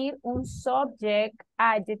puede ir un subject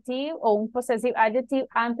adjective o un possessive adjective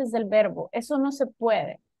antes del verbo. Eso no se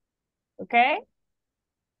puede. ¿Ok?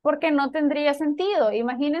 Porque no tendría sentido.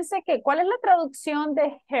 Imagínense que, ¿cuál es la traducción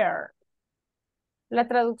de her? La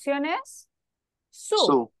traducción es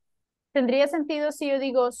su. ¿Tendría sentido si yo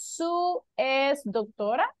digo Sue es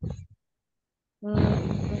doctora?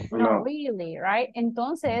 No, really, right?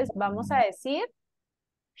 Entonces, vamos a decir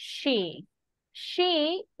she.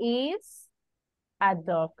 She is a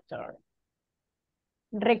doctor.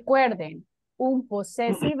 Recuerden, un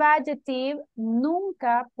possessive adjective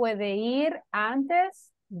nunca puede ir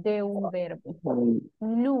antes de un verbo.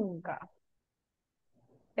 Nunca.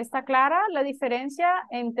 ¿Está clara la diferencia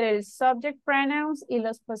entre el subject pronouns y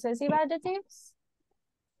los possessive adjectives?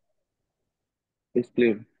 It's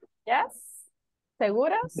clear. Yes.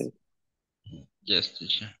 ¿Seguros? Yes,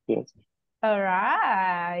 teacher. Yes. All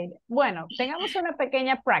right. Bueno, tengamos una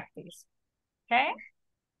pequeña practice. ¿Ok?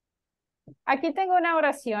 Aquí tengo unas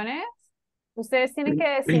oraciones. Ustedes tienen que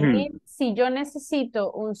decidir si yo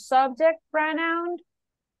necesito un subject pronoun,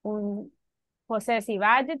 un possessive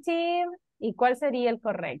adjective y cuál sería el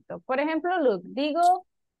correcto. Por ejemplo, look, digo,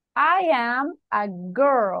 I am a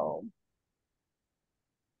girl.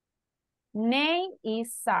 Name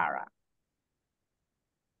is Sarah.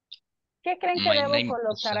 ¿Qué creen que My debo name is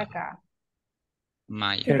colocar Sarah. acá?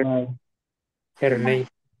 My. Her name.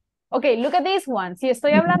 Ok, look at this one. Si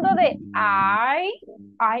estoy hablando de I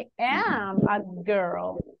am a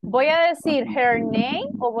girl. ¿Voy a decir her name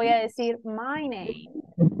o voy a decir my name?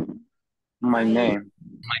 My name.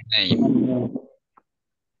 My name.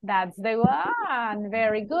 That's the one.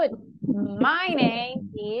 Very good. My name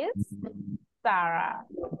is Sarah.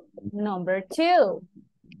 Number 2.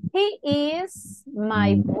 He is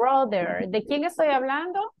my brother. ¿De quién estoy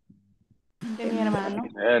hablando? De mi hermano.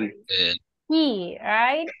 Él. He,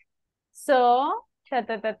 right? So,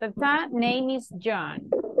 name is John.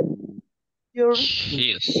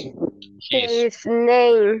 His. His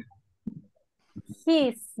name.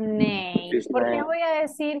 His name. His ¿Por qué name. voy a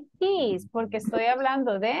decir his? Porque estoy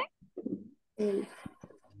hablando de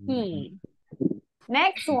he.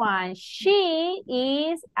 Next one. She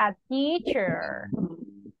is a teacher.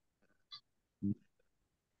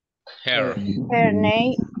 Her. Her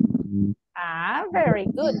name. Ah, very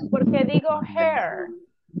good. ¿Por qué digo her?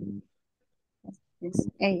 Es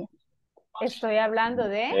ella. Estoy hablando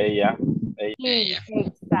de Ella. he.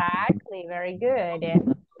 Exactly. Very good.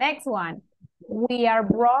 Next one. We are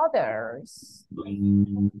brothers.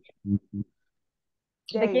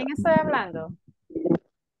 ¿De quién estoy hablando?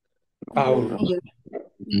 Our.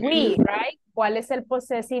 We, right? ¿Cuál es el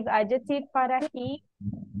possessive adjective para he?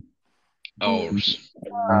 Ours.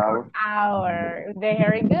 Our.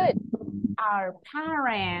 Very good. Our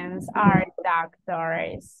parents are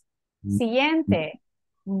doctors. Siguiente.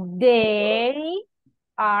 They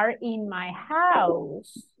are in my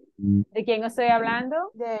house. ¿De quién estoy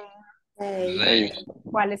hablando? They.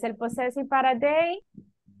 ¿Cuál es el possessive para they?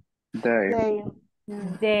 They.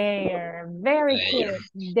 Their. Very good.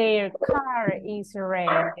 Their car is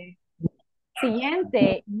red.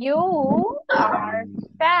 Siguiente. You are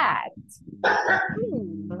fat.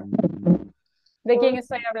 ¿De quién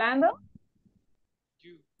estoy hablando?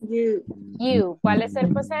 You. ¿Cuál es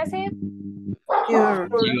el possessive? Your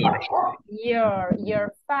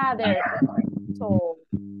father is tall.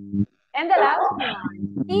 And the last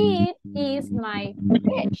one. It is my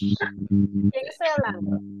fish. ¿Quién estoy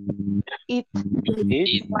hablando? It.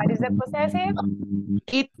 What is the possessive?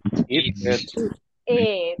 It.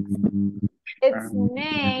 Its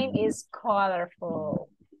name is colorful.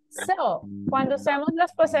 So, cuando usemos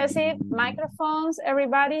los possessive microphones,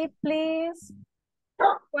 everybody, please.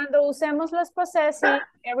 Cuando usemos los possessive,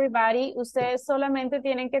 everybody, ustedes solamente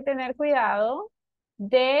tienen que tener cuidado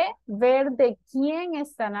de ver de quién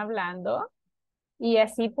están hablando y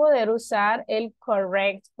así poder usar el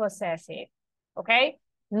correct possessive. ¿Ok?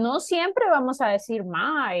 No siempre vamos a decir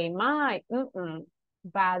my.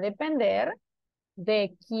 Va a depender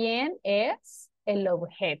de quién es el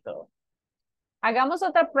objeto. Hagamos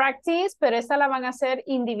otra practice, pero esta la van a hacer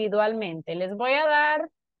individualmente. Les voy a dar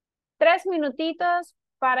 3 minutitos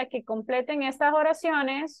para que completen estas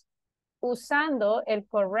oraciones usando el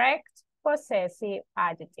correct possessive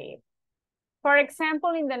adjective. For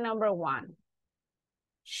example, in the number 1.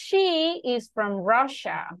 She is from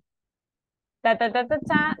Russia.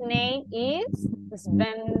 Name is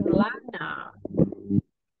Svetlana.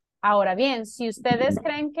 Ahora bien, si ustedes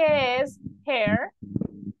creen que es her,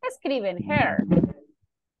 escriben her.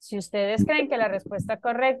 Si ustedes creen que la respuesta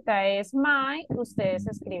correcta es my, ustedes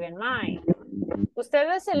escriben my.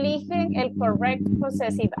 Ustedes eligen el correct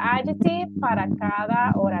possessive adjective para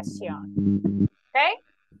cada oración. ¿Ok?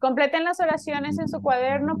 Completen las oraciones en su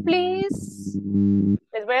cuaderno, please.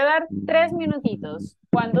 Les voy a dar 3 minutitos.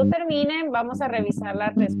 Cuando terminen, vamos a revisar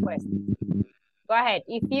las respuestas. Go ahead.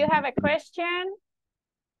 If you have a question,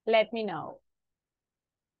 let me know.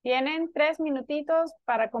 Tienen 3 minutitos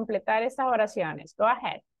para completar estas oraciones. Go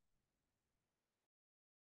ahead.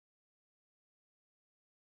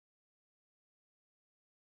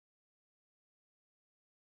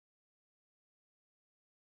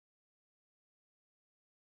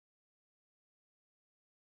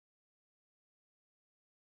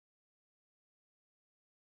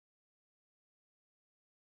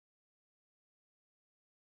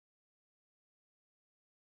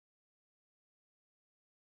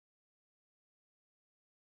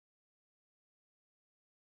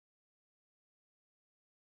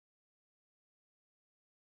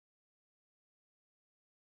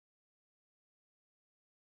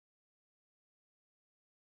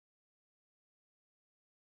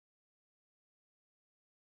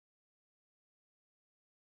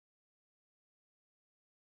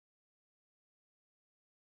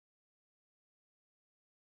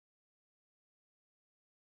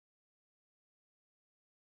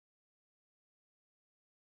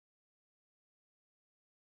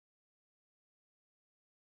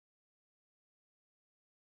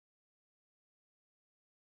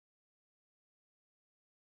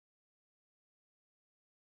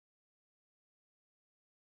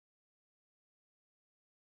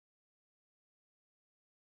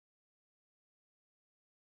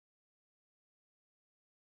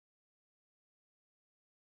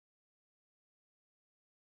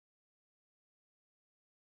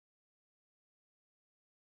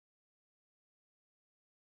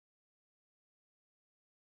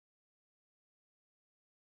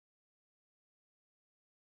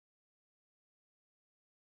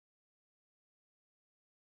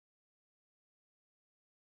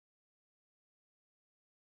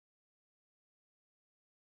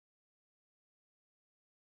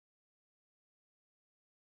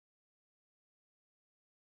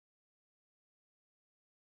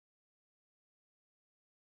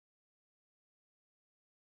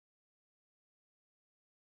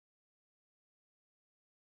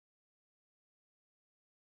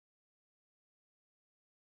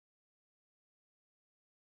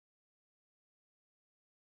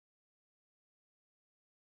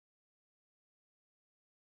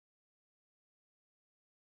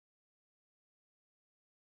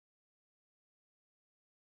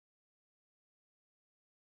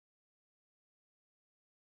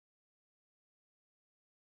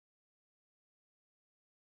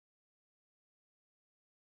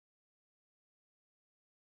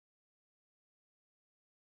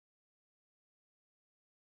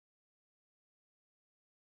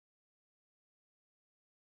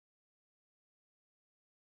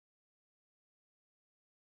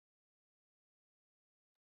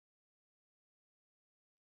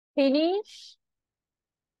 Finish?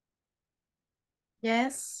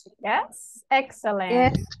 Yes. Yes? Excellent.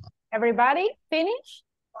 Yes. Everybody, finish?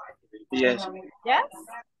 Yes. Yes?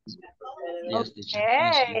 Yes, teacher.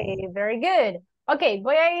 Okay, very good. Okay,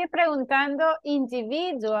 voy a ir preguntando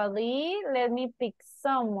individually. Let me pick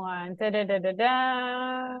someone.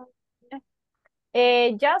 Da-da-da-da-da.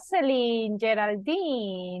 Jocelyn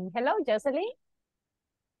Geraldine. Hello, Jocelyn.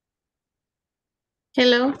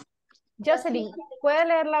 Hello. Jocelyn, ¿puede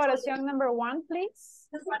leer la oración number 1, please?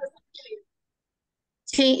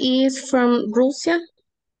 She is from Russia.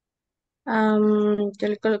 Yo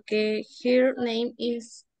le coloqué, her name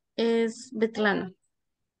is Svetlana.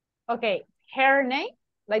 Okay, her name,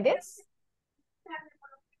 like this?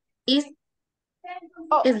 Is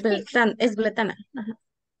Oh, Svetlana. Ajá.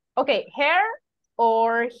 okay, her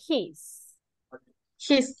or his?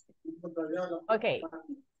 His. Okay.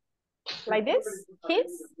 Like this?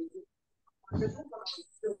 His?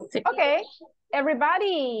 Sí. Okay.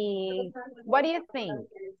 Everybody, what do you think?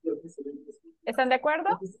 ¿Están de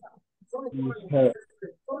acuerdo?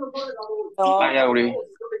 I agree.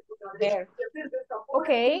 Ok,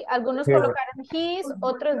 algunos colocaron his,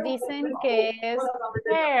 otros dicen que es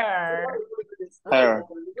her. Her.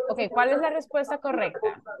 Ok, ¿cuál es la respuesta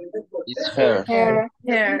correcta? It's her.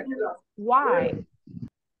 Her. Why?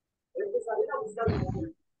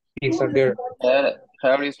 He's a girl.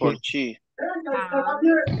 Her is for she. Ah.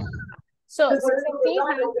 So, si se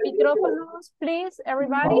fijan, micrófonos, please,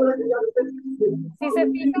 everybody. Si se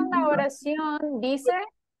fijan, la oración dice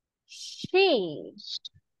she.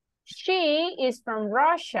 She is from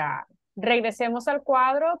Russia. Regresemos al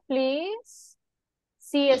cuadro, please.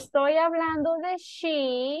 Si estoy hablando de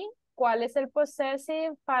she, ¿cuál es el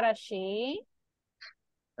possessive para she?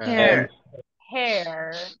 Her.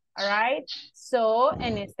 Her. All right. So,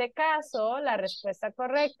 en este caso, la respuesta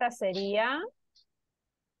correcta sería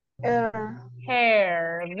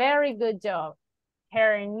her. Very good job.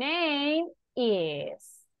 Her name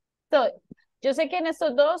is. So, yo sé que en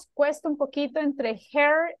estos dos cuesta un poquito entre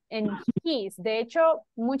her y his. De hecho,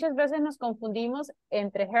 muchas veces nos confundimos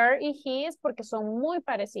entre her y his porque son muy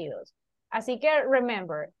parecidos. Así que,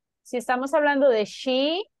 remember, si estamos hablando de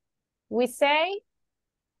she, we say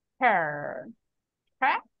her.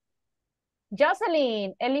 Okay?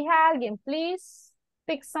 Jocelyn, elija a alguien, please.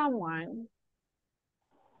 Pick someone.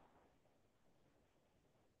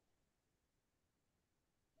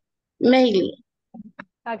 Maybe.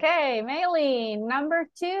 Okay, Maylin, number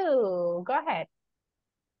 2. Go ahead.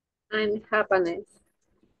 I'm Japanese.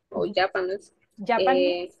 Or Japanese.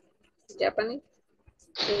 Japanese. Japanese.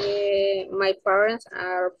 My parents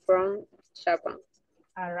are from Japan.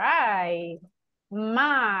 All right.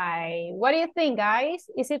 What do you think, guys?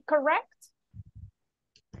 Is it correct?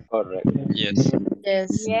 Correct. Yes.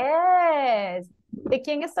 Yes. Yes. ¿De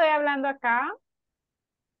quién estoy hablando acá?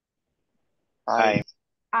 I.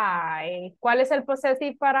 I. ¿Cuál es el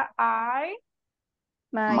possessive para I?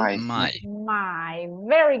 My. My.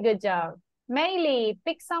 Very good job. Maylee,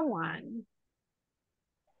 pick someone.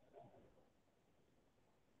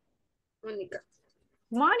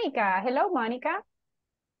 Monica. Hello, Monica.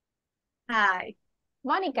 Hi.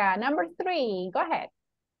 Monica, number 3. Go ahead.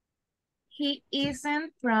 He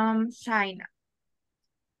isn't from China.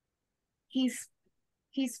 His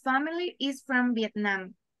family is from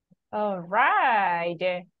Vietnam. All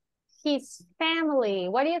right. His family.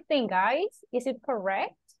 What do you think, guys? Is it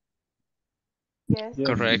correct? Yes.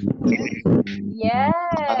 Correct. Yes.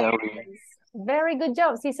 Very good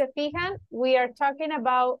job. Si se fijan, we are talking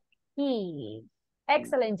about he.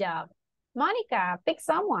 Excellent job. Monica, pick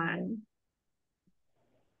someone.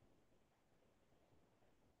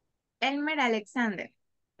 Elmer Alexander.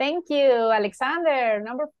 Thank you, Alexander.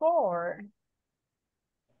 Number 4.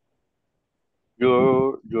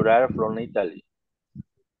 You are from Italy.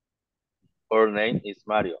 Her name is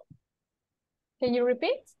Mario. Can you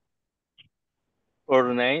repeat?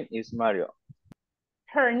 Her name is Mario.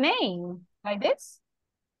 Her name, like this?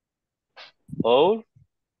 Oh?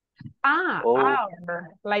 Our,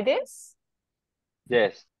 like this?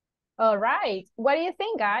 Yes. All right. What do you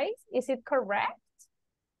think, guys? Is it correct?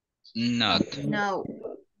 Not. No.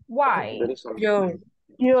 Why? Your.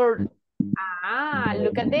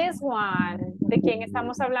 Look at this one. ¿De quién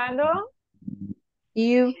estamos hablando?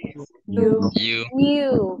 You.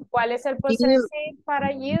 You. ¿Cuál es el possessive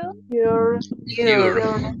para you? Your. Yes.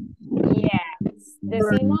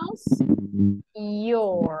 Decimos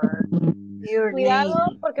your.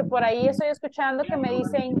 Cuidado porque por ahí estoy escuchando que me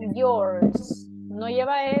dicen yours. No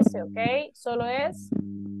lleva S, ¿ok? Solo es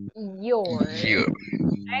yours.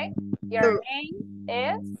 Okay? Your name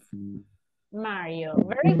is Mario.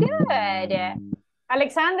 Very good.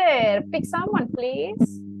 Alexander, pick someone,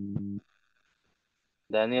 please.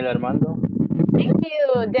 Daniel Armando. Thank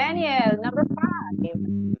you, Daniel, number 5.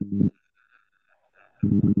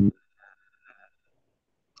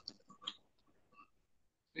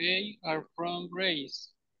 They are from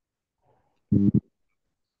Greece.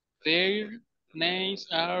 Their names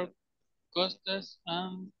are Costas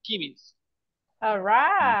and Kimis. All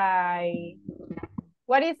right.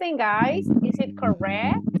 What do you think, guys? Is it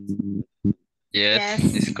correct? Yes,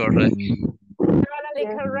 it's correct. Totally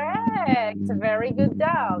correct. Very good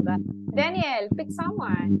job. Daniel, pick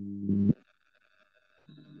someone.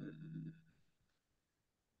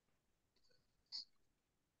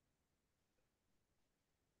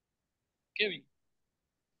 Kevin.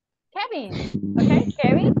 Kevin. Okay,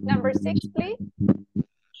 Kevin, number 6, please.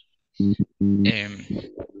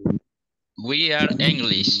 We are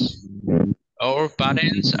English. Our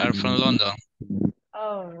parents are from London.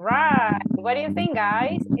 All right. What do you think,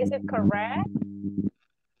 guys? Is it correct?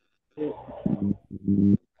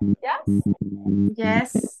 Yes?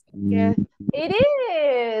 Yes. Yes. It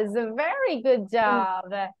is. Very good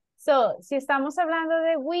job. So, si estamos hablando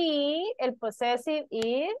de we, el possessive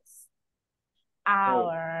is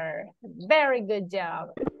our. Very good job.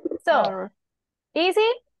 So,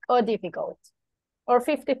 easy or difficult? Or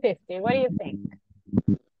 50-50? What do you think?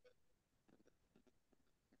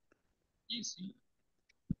 Easy.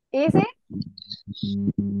 Easy?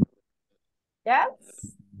 Yes?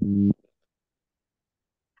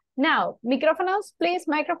 Now, microphones, please,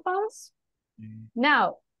 microphones.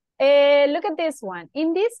 Now, look at this one.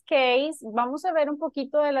 In this case, vamos a ver un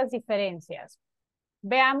poquito de las diferencias.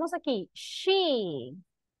 Veamos aquí. She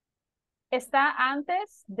está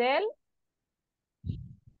antes del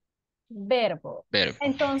verbo.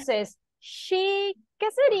 Entonces, she,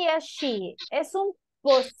 ¿qué sería she? ¿Es un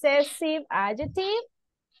possessive adjective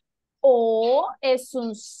o es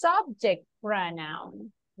un subject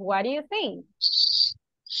pronoun? What do you think?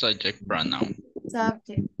 Subject pronoun.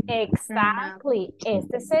 Subject. Exactly.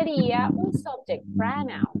 Este sería un subject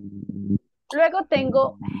pronoun. Luego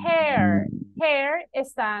tengo her. Her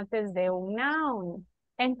está antes de un noun.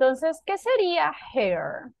 Entonces, ¿qué sería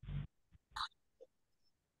her?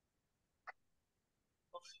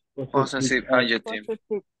 Possessive adjective.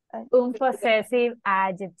 Un possessive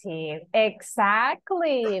adjective.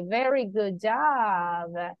 Exactly. Very good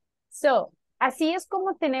job. So, así es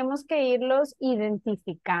como tenemos que irlos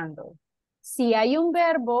identificando. Si hay un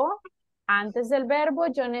verbo, antes del verbo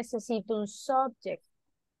yo necesito un subject.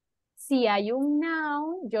 Si hay un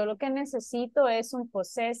noun, yo lo que necesito es un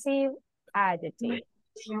possessive adjective.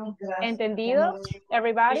 ¿Entendido?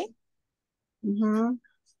 Everybody?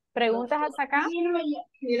 ¿Preguntas hasta acá?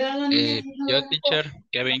 Yo, teacher,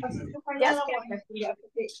 Kevin.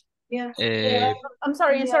 I'm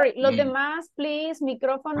sorry. Los demás, please,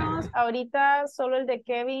 micrófonos. Ahorita solo el de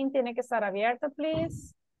Kevin tiene que estar abierto,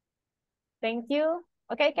 please. Thank you.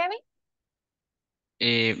 Okay, Kevin?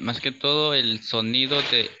 Más que todo el sonido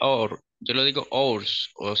de or. Yo lo digo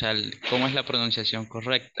ours, o sea, ¿cómo es la pronunciación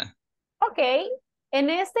correcta? Ok. En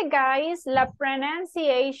este, guys, la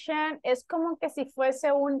pronunciation es como que si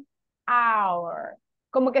fuese un our.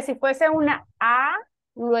 Como que si fuese una A,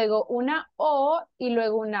 luego una O y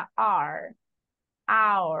luego una R.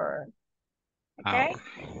 Our. Ok.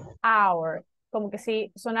 Our. Como que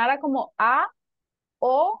si sonara como A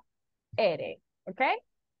o R. Ok.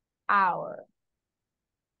 Our.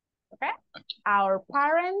 Okay? Our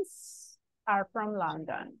parents are from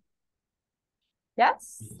London.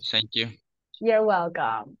 Yes? Thank you. You're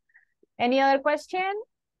welcome. Any other question?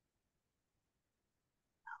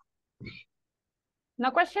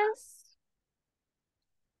 No questions?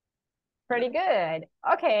 Pretty good.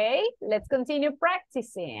 Okay, let's continue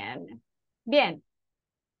practicing. Bien,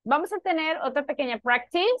 vamos a tener otra pequeña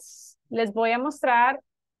practice. Les voy a mostrar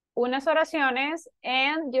unas oraciones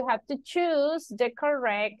and you have to choose the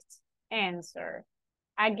correct answer.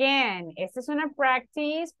 Again, esta es una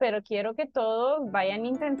practice, pero quiero que todos vayan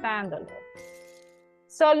intentándolo.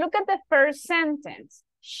 So look at the first sentence.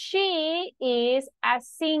 She is a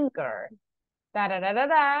singer.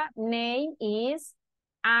 Name is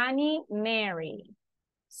Annie Mary.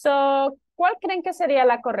 So, ¿cuál creen que sería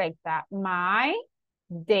la correcta? My,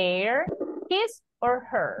 their, his, or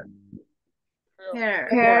her?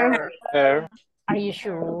 Her. Are you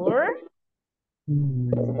sure?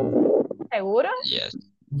 ¿Seguro? Yes.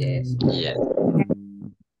 Yes. Yes.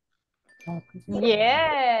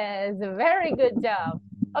 Yes, very good job.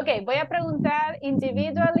 Ok, voy a preguntar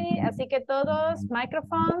individually, así que todos,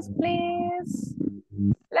 microphones, please.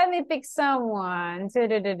 Let me pick someone.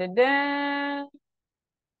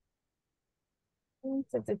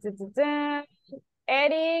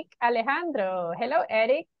 Eric Alejandro. Hello,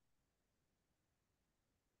 Eric.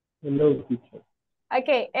 Hello, teacher.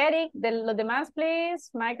 Okay, Eric, los demás, please.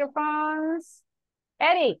 Microphones.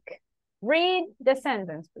 Eric, read the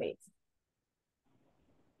sentence, please.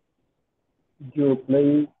 You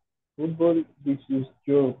play football. This is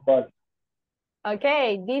your bag.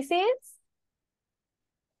 Okay, this is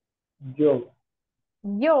Your.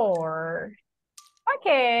 your.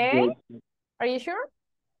 Okay. Yes. Are you sure?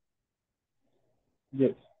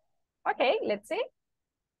 Yes. Okay, let's see.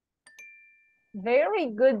 Very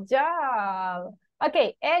good job.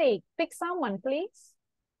 Okay, Eric, pick someone, please.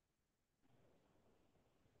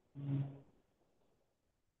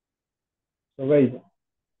 Sobeida.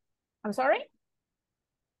 I'm sorry?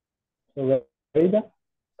 Sobeida.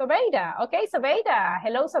 Sobeida. Okay, Sobeida.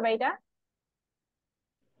 Hello, Sobeida.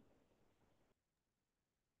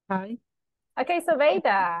 Hi. Okay,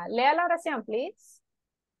 Sobeida, lea la oración, please.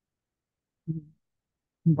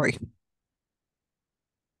 Voy.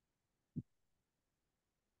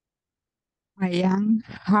 I am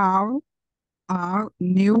how are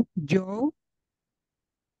new job.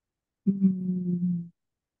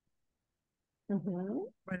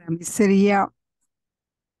 Para mí sería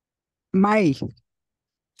my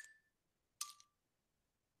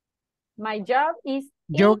job is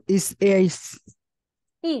job is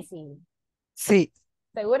easy. Sí.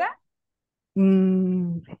 ¿Segura?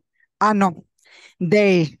 No.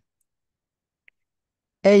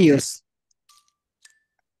 Ellos.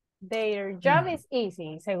 Their job is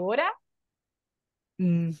easy. ¿Segura?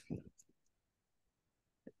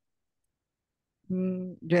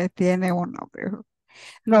 Ya tiene uno, pero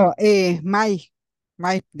no,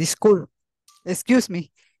 disculpe. Excuse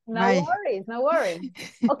me. No worries, no worries.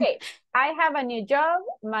 Okay, I have a new job.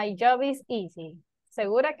 My job is easy.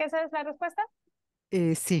 ¿Segura que esa es la respuesta?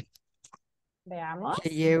 Sí. Veamos. Que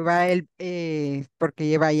lleva porque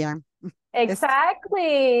lleva ya.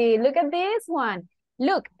 Exactly. Look at this one.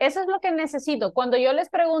 Look, eso es lo que necesito. Cuando yo les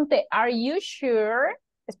pregunte, are you sure?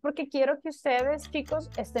 Es porque quiero que ustedes, chicos,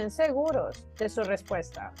 estén seguros de su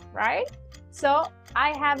respuesta, right? So,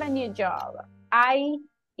 I have a new job. I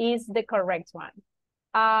is the correct one.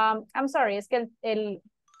 I'm sorry, es que el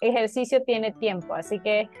ejercicio tiene tiempo, así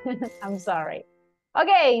que I'm sorry.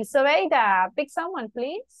 Okay, Sobeida, pick someone,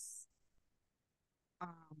 please.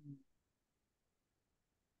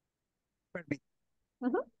 Perfect.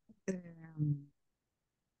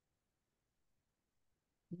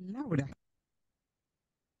 Laura.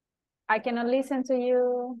 I cannot listen to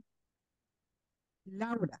you.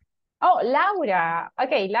 Laura. Oh, Laura.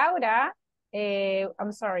 Okay, Laura.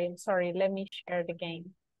 I'm sorry. Let me share the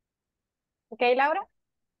game. Okay, Laura?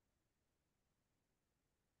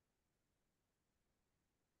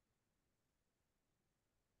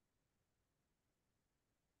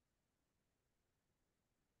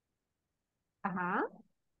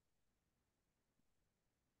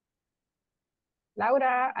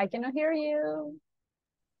 Laura, I cannot hear you.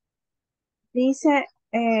 Dice,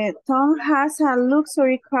 Tom has a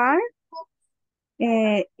luxury car.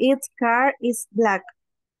 Its car is black.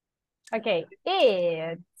 Okay,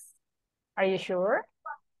 are you sure?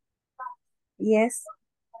 Yes.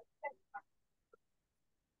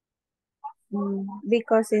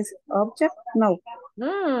 Because it's object? No.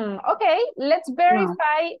 Okay, let's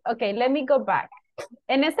verify. No. Okay, let me go back.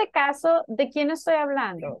 En este caso, ¿de quién estoy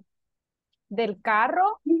hablando? ¿Del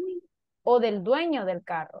carro o del dueño del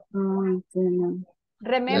carro?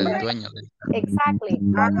 Remember, El dueño del carro. Exactly.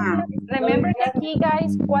 Remember que aquí,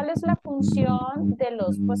 guys, ¿cuál es la función de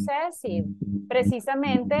los possessive?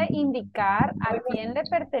 Precisamente indicar a quién le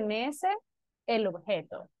pertenece el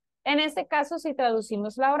objeto. En este caso, si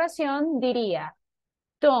traducimos la oración, diría,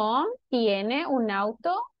 Tom tiene un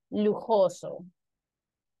auto lujoso.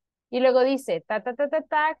 Y luego dice,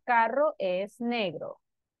 carro es negro.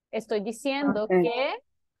 Estoy diciendo que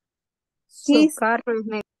su carro es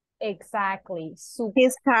negro. Exactly.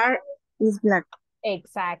 His car is black.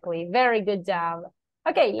 Exactly. Very good job.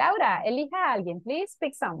 Okay, Laura, elija a alguien. Please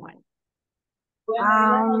pick someone.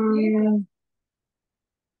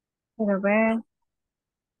 Quiero ver.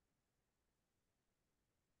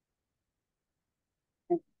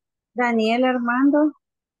 Daniel Armando.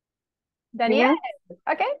 Daniel.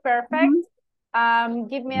 Okay, perfect.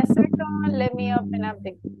 Give me a second. Let me open up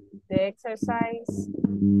the exercise.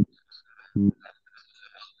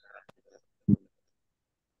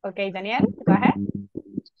 Okay, Daniel, go ahead.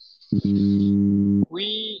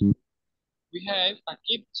 We have a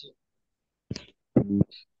kitchen.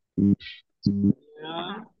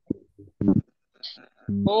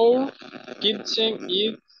 Our kitchen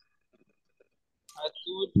is a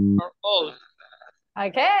 2-year-old.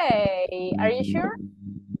 Okay, are you sure?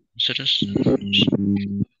 Nosotros.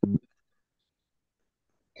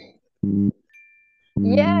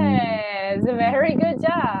 Yes, very good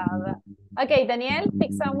job. Okay, Daniel,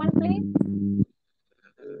 pick someone, please.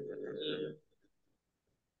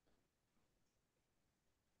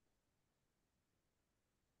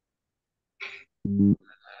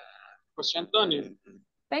 José Antonio.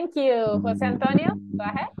 Thank you, Jose Antonio. Go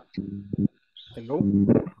ahead. Hello.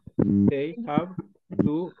 They have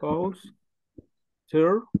two house.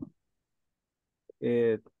 Third.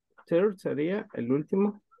 Third sería el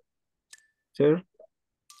último. Third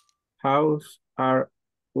house are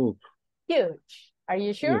up. Huge. Are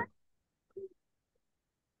you sure?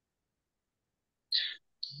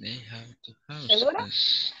 They have two ¿Segura?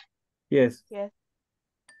 houses. Yes. Yes.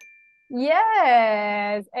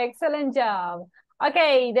 Yes, excellent job.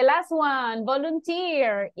 Okay, the last one,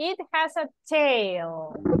 volunteer. It has a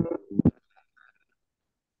tail.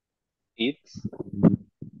 It's.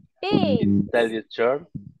 It. Tell you short.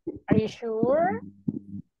 Are you sure?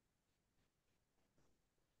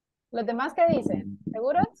 ¿Los demás qué dicen?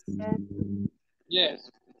 ¿Seguros?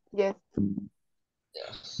 Yes. Yes.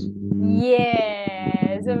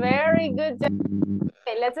 Yes, very good job.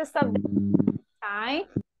 Okay, let's stop the time.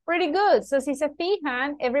 Pretty good. So, si se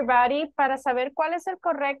fijan, everybody, para saber cuál es el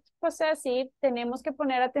correct possessive, tenemos que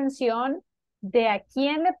poner atención de a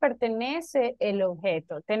quién le pertenece el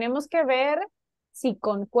objeto. Tenemos que ver si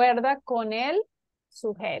concuerda con el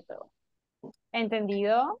sujeto.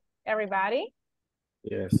 ¿Entendido, everybody?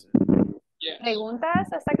 Yes. Yes.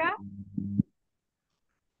 ¿Preguntas hasta acá?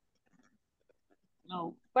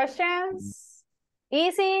 No. Questions?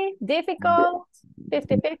 Easy? Difficult?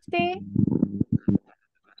 50-50?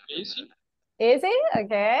 Easy. Easy?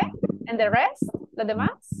 Okay. And the rest? ¿Los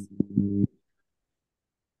demás?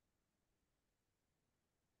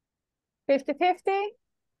 50-50?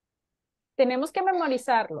 Tenemos que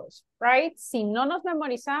memorizarlos, right? Si no nos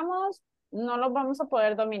memorizamos, no los vamos a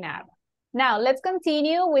poder dominar. Now, let's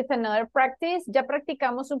continue with another practice. Ya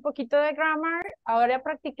practicamos un poquito de grammar. Ahora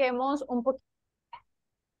practiquemos un poquito.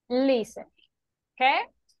 Listen. Okay?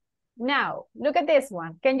 Now, look at this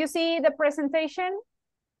one. Can you see the presentation,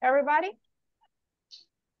 everybody?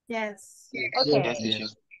 Yes. Okay.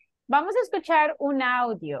 Yes. Vamos a escuchar un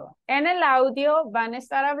audio. En el audio van a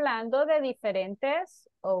estar hablando de diferentes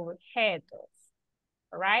objetos,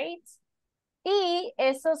 right? Y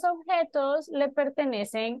esos objetos le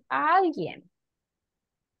pertenecen a alguien.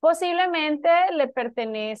 Posiblemente le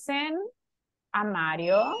pertenecen a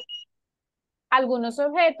Mario. Algunos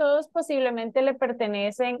objetos posiblemente le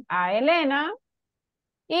pertenecen a Elena.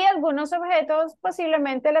 Y algunos objetos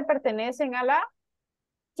posiblemente le pertenecen a la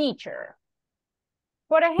teacher.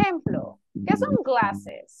 Por ejemplo, ¿qué son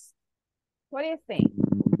glasses? What do you think?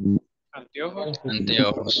 Anteojos.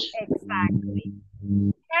 Anteojos. Exactly.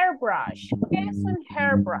 Hairbrush. ¿Qué es un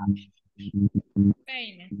hairbrush?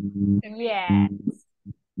 Peine. Yes.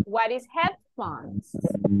 What is headphones?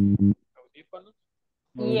 Audífonos.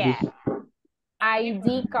 Yes.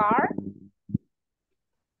 ID card?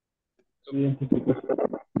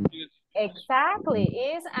 Exactly.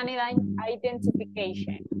 Is an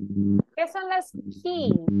identification. ¿Qué son las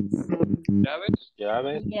keys? Llaves.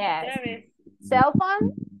 Llaves. Yes. Llaves. Cell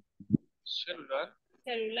phone? Celular.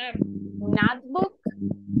 Celular. Notebook?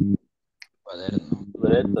 Cuaderno.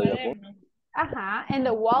 Libreto y apunte. Cuaderno. Ajá. And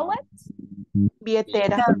the wallet?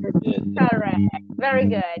 Billetera. Correct. Very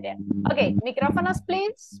good. Okay, micrófonos,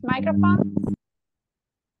 please. Microphones.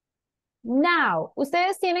 Now,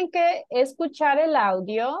 ustedes tienen que escuchar el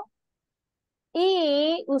audio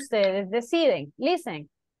y ustedes deciden. Listen,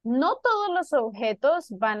 no todos los objetos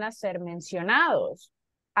van a ser mencionados.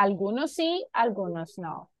 Algunos sí, algunos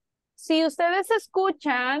no. Si ustedes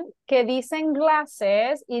escuchan que dicen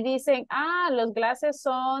glasses y dicen, los glasses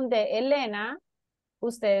son de Elena,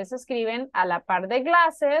 ustedes escriben a la par de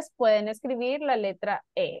glasses, pueden escribir la letra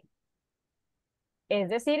E. Es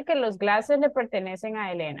decir, que los glasses le pertenecen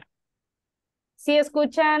a Elena. Si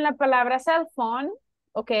escuchan la palabra cell phone,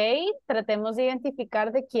 ok, tratemos de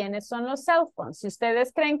identificar de quiénes son los cell phones. Si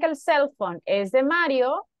ustedes creen que el cell phone es de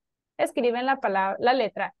Mario, escriben la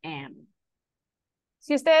letra M.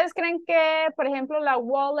 Si ustedes creen que, por ejemplo, la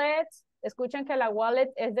wallet, escuchan que la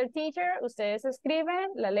wallet es del teacher, ustedes escriben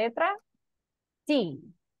la letra T.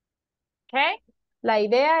 ¿Ok? La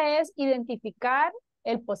idea es identificar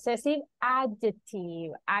el possessive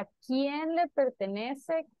adjective. ¿A quién le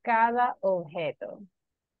pertenece cada objeto?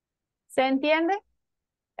 ¿Se entiende?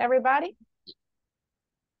 Everybody?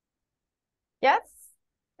 Yes?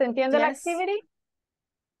 ¿Se entiende la Yes. activity?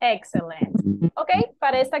 Excellent. Ok,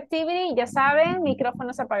 para esta activity, ya saben,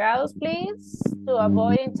 micrófonos apagados, please, to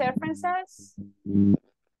avoid interferences.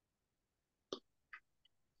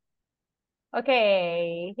 Ok,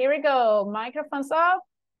 here we go. Microphones off.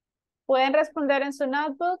 Pueden responder en su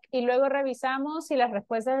notebook y luego revisamos si las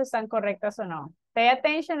respuestas están correctas o no. Pay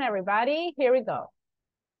attention, everybody. Here we go.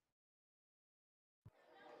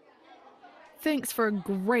 Thanks for a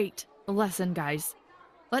great lesson, guys.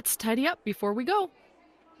 Let's tidy up before we go.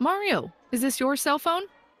 Mario, is this your cell phone?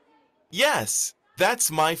 Yes, that's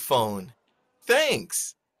my phone.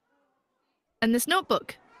 Thanks. And this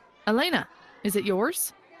notebook? Elena, is it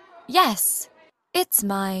yours? Yes, it's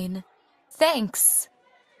mine. Thanks.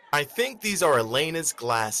 I think these are Elena's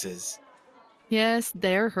glasses. Yes,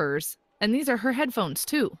 they're hers. And these are her headphones,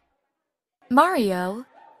 too. Mario,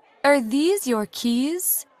 are these your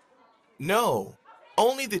keys? No,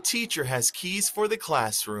 only the teacher has keys for the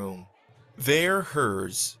classroom. They're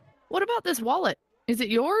hers. What about this wallet? Is it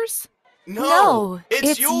yours? No,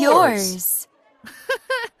 it's yours.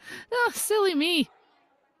 Oh, silly me.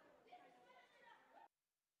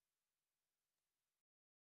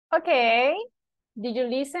 Okay. Did you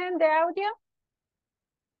listen the audio?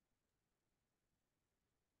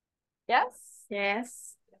 Yes?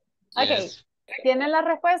 Yes. Okay. Yes. ¿Tienen las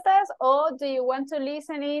respuestas o do you want to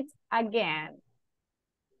listen it again?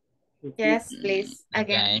 Yes, please.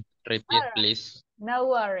 Again. Okay. Repeat, Alright. please. No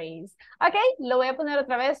worries. Okay, lo voy a poner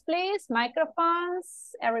otra vez, please.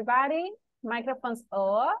 Microphones, everybody. Microphones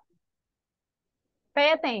off.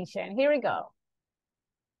 Pay attention. Here we go.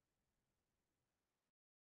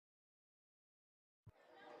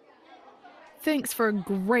 Thanks for a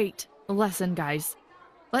great lesson, guys.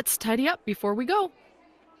 Let's tidy up before we go.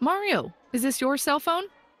 Mario, is this your cell phone?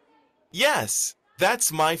 Yes,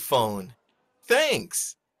 that's my phone.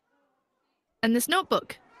 Thanks. And this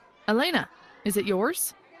notebook? Elena, is it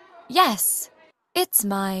yours? Yes, it's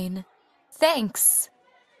mine. Thanks.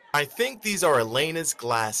 I think these are Elena's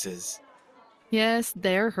glasses. Yes,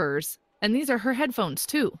 they're hers. And these are her headphones,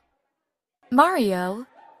 too. Mario,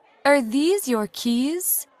 are these your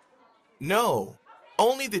keys? No,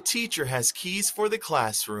 only the teacher has keys for the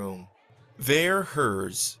classroom. They're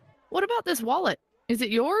hers. What about this wallet? Is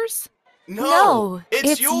it yours? No,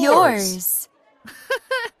 it's yours.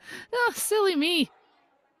 Oh, silly me.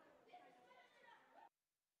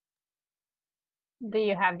 Do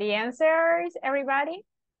you have the answers, everybody?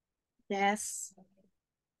 Yes.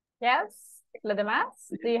 Yes? ¿Los demás?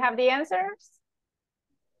 Do you have the answers?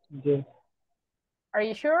 Yes. Are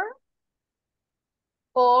you sure?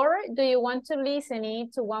 Or do you want to listen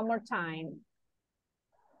it to one more time?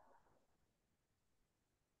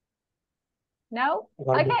 No?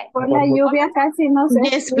 Okay. Por la lluvia casi no se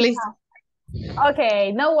Yes, please.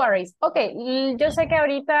 Ok, no worries. Ok, yo sé que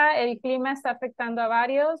ahorita el clima está afectando a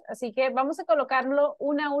varios, así que vamos a colocarlo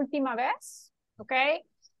una última vez, ok.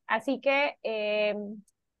 Así que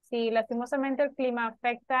si lastimosamente el clima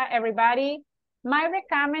afecta a everybody, my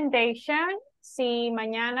recommendation, si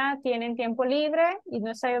mañana tienen tiempo libre y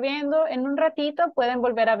no está lloviendo, en un ratito pueden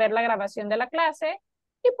volver a ver la grabación de la clase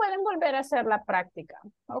y pueden volver a hacer la práctica,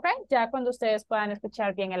 ok. Ya cuando ustedes puedan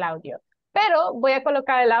escuchar bien el audio. Pero voy a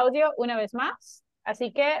colocar el audio una vez más.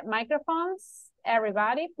 Así que, microphones,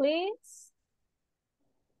 everybody, please.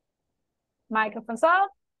 Microphones off.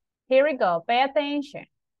 Here we go. Pay attention.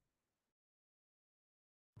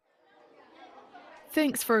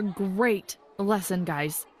 Thanks for a great lesson,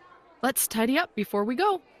 guys. Let's tidy up before we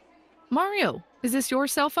go. Mario, is this your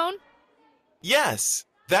cell phone? Yes,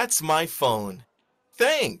 that's my phone.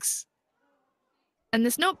 Thanks. And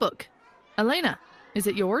this notebook? Elena, is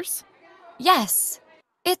it yours? Yes,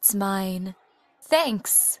 it's mine.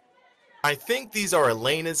 Thanks. I think these are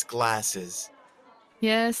Elena's glasses.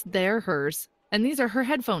 Yes, they're hers. And these are her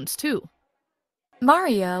headphones, too.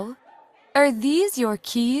 Mario, are these your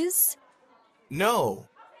keys? No,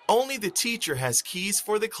 only the teacher has keys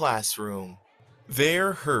for the classroom.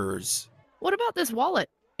 They're hers. What about this wallet?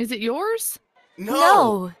 Is it yours?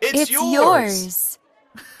 No, it's yours.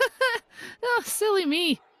 Oh, silly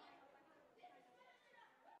me.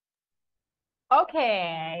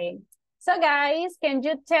 Okay. So guys, can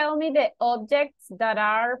you tell me the objects that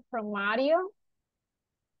are from Mario?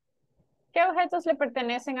 ¿Qué objetos le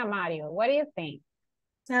pertenecen a Mario? What do you think?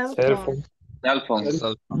 Cell Cell phone. phone.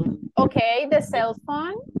 Cell phone. Okay, the cell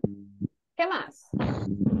phone. ¿Qué más?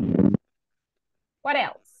 What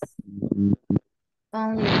else?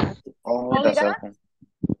 Only that. Only the cell that? phone.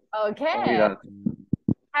 Okay. Only that.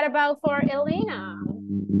 How about for Elena?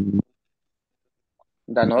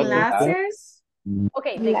 The notebook. Glasses.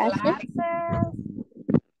 Okay, the Glasses. glasses.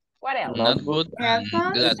 What What else? Notebook and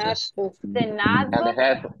Headphones. glasses. The And notebook the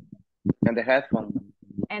headphone.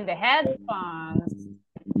 and the headphones.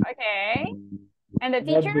 Okay. And the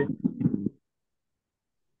teacher?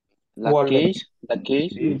 The keys. The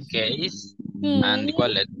keys. Case Keys and the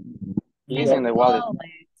wallet. Keys and and the the wallet. wallet.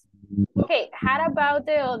 Okay, how about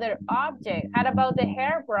the other object? How about the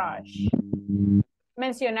hairbrush?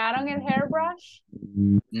 ¿Mencionaron el hairbrush?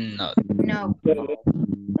 No. No.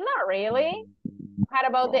 Not really. How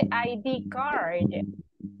about the ID card?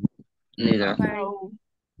 Neither. No.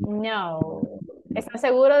 No. ¿Están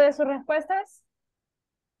seguros de sus respuestas?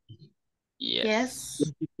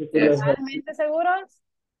 Yes. ¿Totalmente seguros?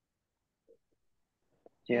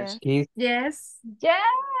 Yes. Yes.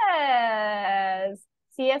 Yes.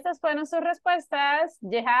 Si estas fueron sus respuestas,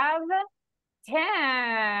 you have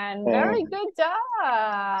 10. Very good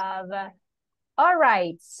job. All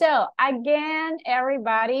right. So, again,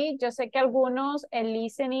 everybody, yo sé que a algunos el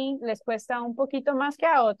listening les cuesta un poquito más que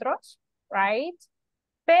a otros, right?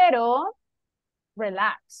 Pero,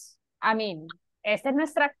 relax. I mean, esta es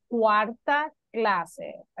nuestra cuarta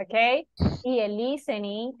clase, ¿ok? Y el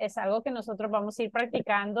listening es algo que nosotros vamos a ir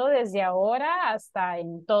practicando desde ahora hasta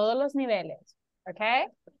en todos los niveles, ¿ok?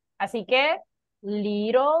 Así que,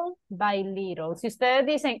 little by little. Si ustedes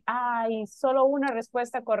dicen, ay, solo una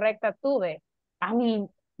respuesta correcta tuve, I mean,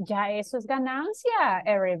 ya eso es ganancia,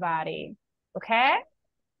 everybody, ¿ok?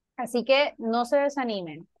 Así que no se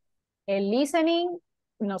desanimen. El listening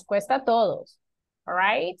nos cuesta a todos, all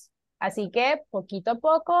right? Así que poquito a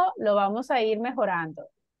poco lo vamos a ir mejorando,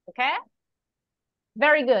 ¿ok?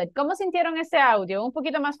 Very good. ¿Cómo sintieron este audio? ¿Un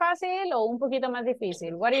poquito más fácil o un poquito más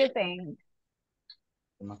difícil? What do you think?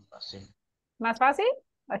 Más fácil. ¿Más fácil?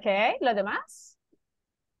 Ok. ¿Los demás?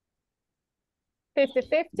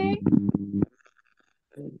 50-50?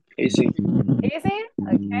 Easy. Easy?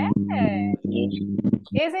 Okay.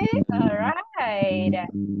 Easy? All right.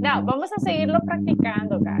 Now, vamos a seguirlo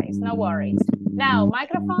practicando, guys. No worries. Now,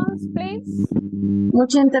 microphones, please.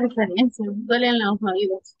 Mucha interferencia. Duelen los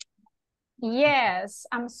oídos. Yes,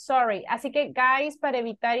 I'm sorry. Así que, guys, para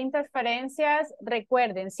evitar interferencias,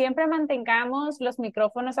 recuerden, siempre mantengamos los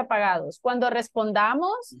micrófonos apagados. Cuando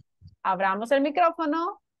respondamos, abramos el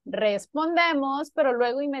micrófono, respondemos, pero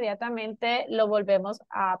luego inmediatamente lo volvemos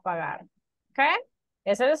a apagar. ¿Ok?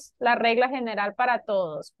 Esa es la regla general para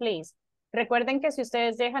todos, please. Recuerden que si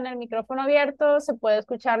ustedes dejan el micrófono abierto, se puede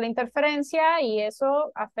escuchar la interferencia y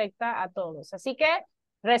eso afecta a todos. Así que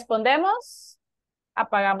respondemos,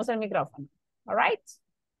 apagamos el micrófono. All right?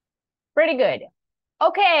 Pretty good.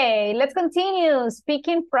 Okay, let's continue.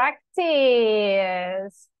 Speaking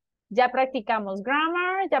practice. Ya practicamos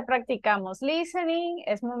grammar, ya practicamos listening.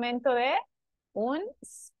 Es momento de un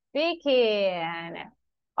speaking.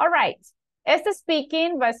 All right. Este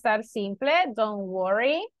speaking va a estar simple. Don't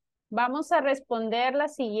worry. Vamos a responder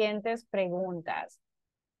las siguientes preguntas.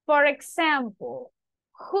 For example,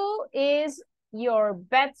 who is your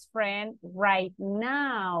best friend right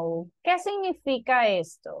now? ¿Qué significa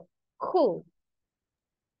esto? Who.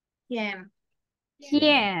 ¿Quién?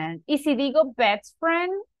 ¿Quién? Y si digo best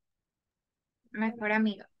friend, Mejor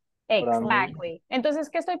amigo. exactly. Entonces,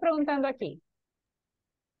 ¿qué estoy preguntando aquí?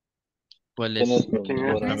 ¿Cuál es tu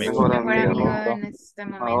mejor amigo? Mejor amigo en este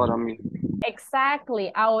momento. Ahora mismo. Exactly.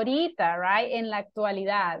 Ahorita, right? En la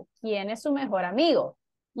actualidad. ¿Quién es su mejor amigo?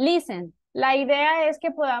 Listen, la idea es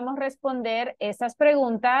que podamos responder estas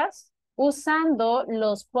preguntas usando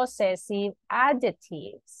los possessive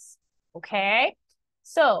adjectives. Okay?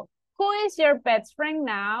 So, who is your best friend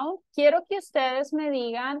now? Quiero que ustedes me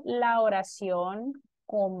digan la oración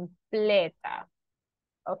completa.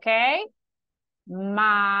 Okay?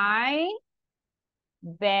 My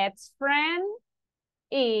best friend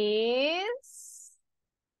is...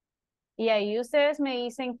 Y ahí ustedes me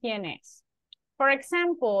dicen quién es. For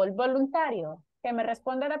example, voluntario, que me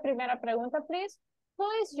responda la primera pregunta, please. Who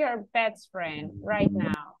is your best friend right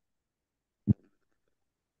now?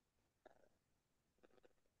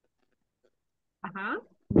 Ajá.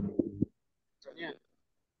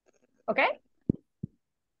 ¿Ok?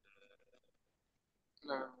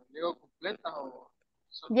 ¿La digo completa o...?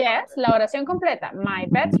 Yes, la oración completa. My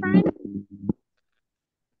best friend.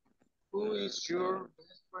 Who is your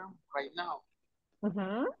best friend right now?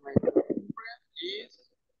 Uh-huh. My best friend is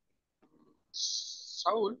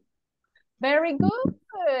Saul. Very good.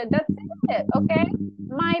 That's it. Okay.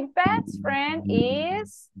 My best friend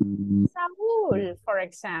is Saúl, for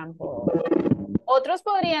example. Otros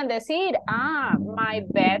podrían decir, my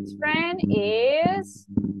best friend is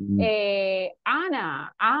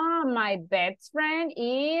Ana. My best friend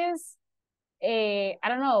is, I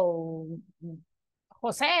don't know,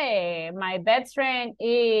 José. My best friend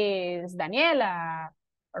is Daniela.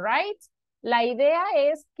 All right? La idea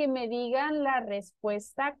es que me digan la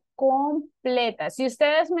respuesta completa. Si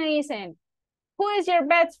ustedes me dicen, who is your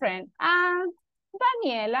best friend? Ah,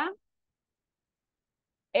 Daniela.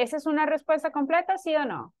 ¿Esa es una respuesta completa, sí o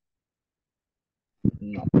no?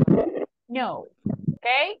 No. No. ¿Ok?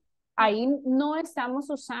 Ahí no estamos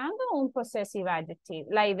usando un possessive adjective.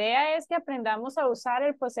 La idea es que aprendamos a usar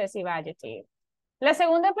el possessive adjective. La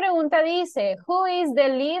segunda pregunta dice, who is the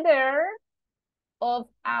leader of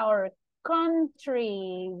our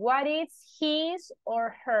country? What is his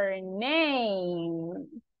or her name?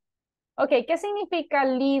 Ok, ¿qué significa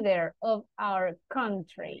leader of our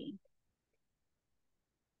country?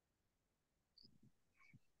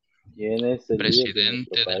 ¿Quién es el líder de Presidente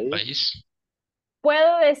nuestro del país? país.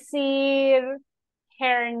 ¿Puedo decir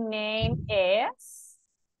her name is?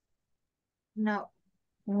 No.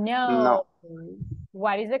 No.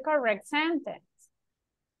 What is the correct sentence?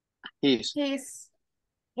 His.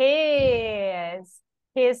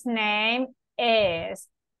 His name is.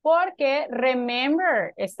 Porque,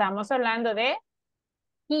 remember, estamos hablando de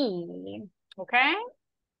he. Okay?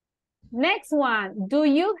 Next one. Do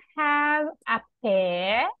you have a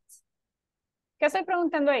pet? ¿Qué estoy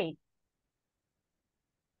preguntando ahí?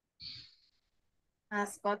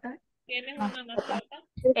 Mascota. ¿Tienes una mascota?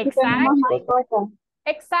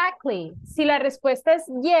 Exactly. Si la respuesta es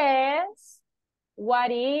yes, what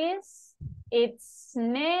is its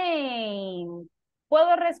name?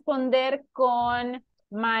 ¿Puedo responder con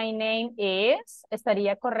my name is?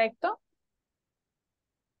 ¿Estaría correcto?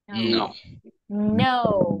 No.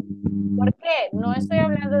 No. ¿Por qué? No estoy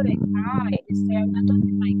hablando de I, estoy hablando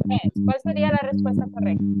de my pet. ¿Cuál sería la respuesta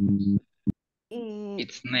correcta?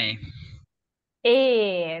 Its name.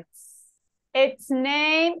 Its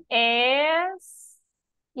name is,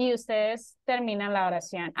 y ustedes terminan la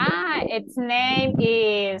oración. Ah, its name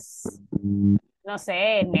is, no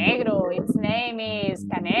sé, negro. Its name is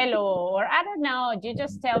Canelo, or I don't know. You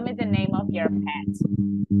just tell me the name of your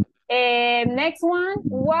pet. Next one,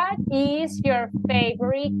 what is your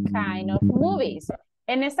favorite kind of movies?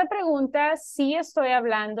 En esta pregunta sí estoy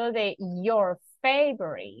hablando de your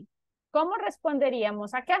favorite. ¿Cómo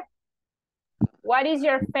responderíamos acá? What is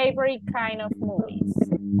your favorite kind of movies?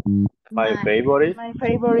 My favorite.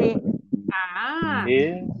 Ah,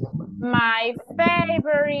 is my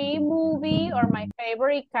favorite movie or my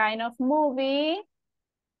favorite kind of movie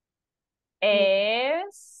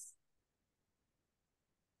es...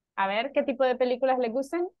 A ver, ¿qué tipo de películas les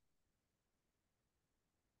gustan?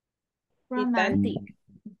 Romantic.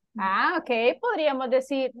 Ah, ok. Podríamos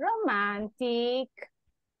decir romantic,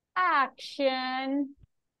 action,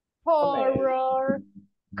 horror,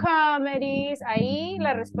 comedies. Ahí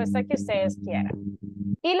la respuesta que ustedes quieran.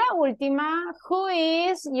 Y la última, who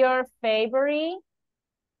is your favorite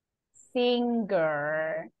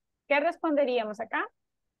singer? ¿Qué responderíamos acá?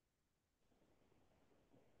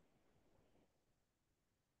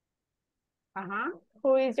 Ajá.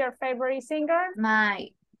 Who is your favorite singer?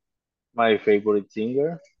 My favorite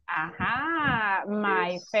singer. Ajá.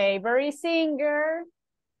 My favorite singer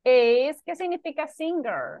is, ¿qué significa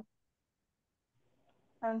singer?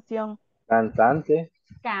 Canción. Cantante.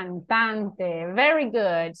 Cantante. Very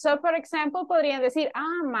good. So, for example, podrían decir,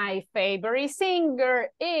 my favorite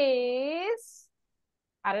singer is,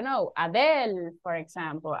 I don't know, Adele, for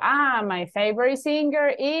example. My favorite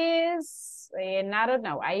singer is, I don't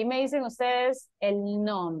know. Ahí me dicen ustedes el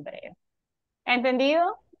nombre.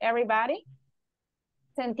 ¿Entendido, everybody?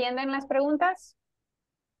 ¿Se entienden las preguntas?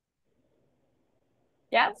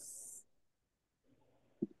 Yes?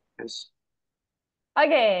 Yes.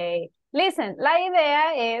 Okay. Listen, la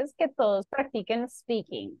idea es que todos practiquen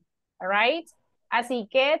speaking, all right? Así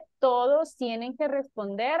que todos tienen que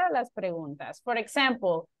responder a las preguntas. Por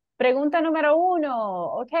ejemplo, pregunta número 1,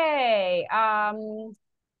 ok,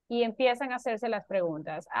 y empiezan a hacerse las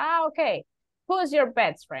preguntas. Ok, who's your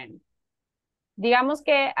best friend? Digamos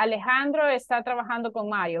que Alejandro está trabajando con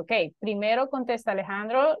Mario, ok, primero contesta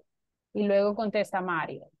Alejandro y luego contesta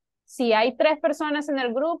Mario. Si hay 3 personas en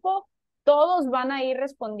el grupo, todos van a ir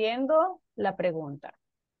respondiendo la pregunta.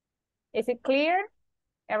 Is it clear,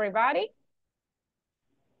 everybody?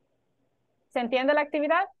 ¿Se entiende la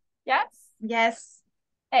actividad? Yes? Yes.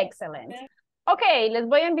 Excellent. Ok, les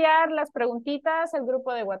voy a enviar las preguntitas al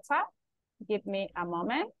grupo de WhatsApp. Give me a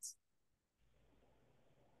moment.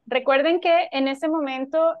 Recuerden que en este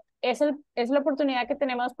momento es la oportunidad que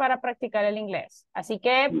tenemos para practicar el inglés. Así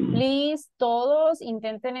que, please, todos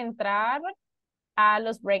intenten entrar a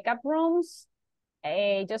los breakout rooms.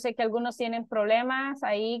 Yo sé que algunos tienen problemas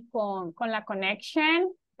ahí con la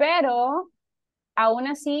connection, pero Aún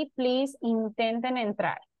así, please, intenten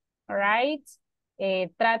entrar. All right?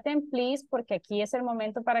 Traten, please, porque aquí es el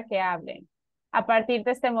momento para que hablen. A partir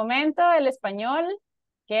de este momento, el español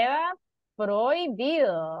queda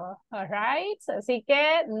prohibido. All right? Así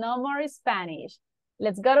que no more Spanish.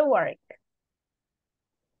 Let's go to work.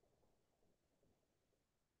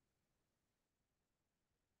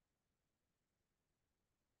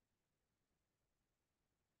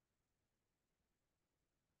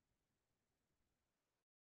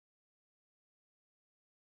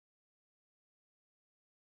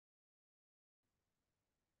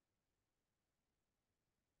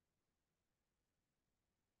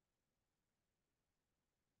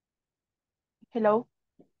 Hello.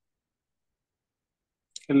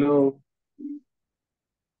 Hello.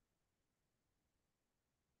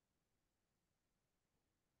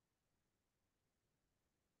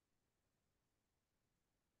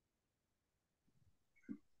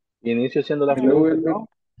 Inicio haciendo las Hello, preguntas, Elmer. ¿no?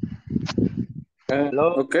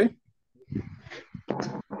 Hello. Okay.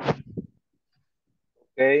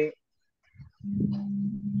 Okay.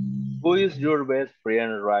 Who is your best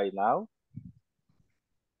friend right now?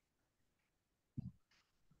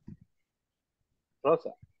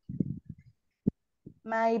 Rosa.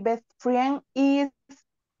 My best friend is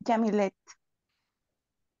Jamilet.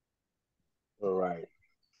 All right.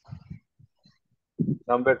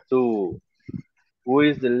 Number 2. Who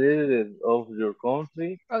is the leader of your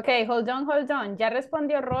country? Ok, hold on, hold on. Ya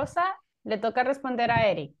respondió Rosa, le toca responder a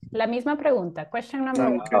Eric. La misma pregunta, question number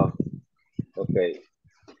one. Ah, okay.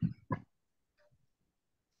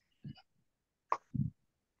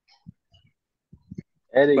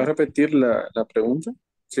 Eric. ¿Va a repetir la pregunta?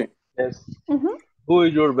 Sí. Yes. Who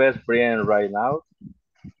is your best friend right now?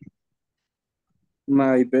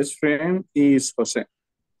 My best friend is José.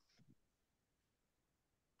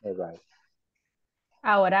 All right.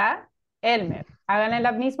 Ahora, Elmer. Háganle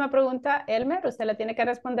la misma pregunta, Elmer, usted la tiene que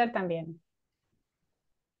responder también.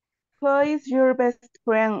 Who is your best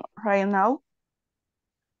friend right now?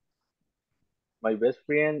 My best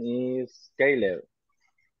friend is Caleb.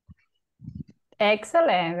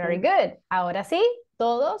 Excellent, very good. Ahora sí,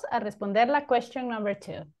 todos a responder la question number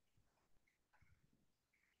 2.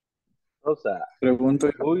 Rosa. Pregunto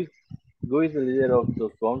yo. Who is the leader of your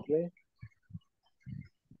country?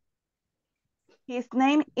 His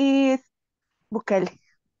name is Bukele.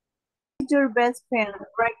 Who is your best friend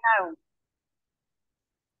right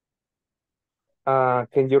now?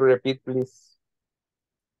 Can you repeat, please?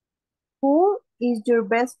 Who is your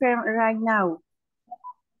best friend right now?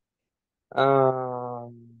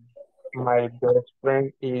 My best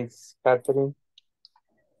friend is Catherine.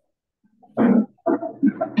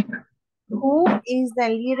 Who is the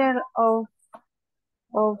leader of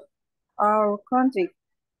our country?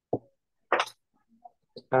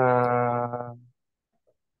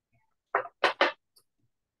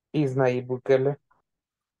 Is Nayib Bukele.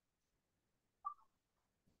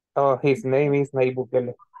 Oh, his name is Nayib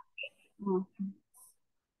Bukele.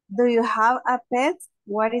 Do you have a pet?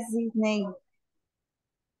 What is his name?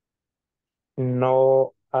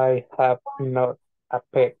 No, I have not a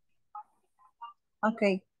pet.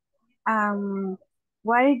 Okay.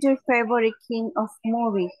 What is your favorite kind of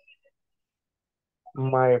movie?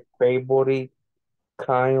 My favorite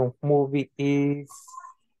kind of movie is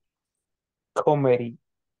comedy.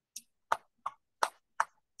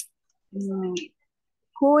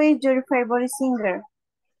 Who is your favorite singer?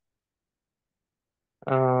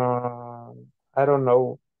 I don't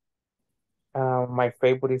know. My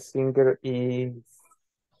favorite singer is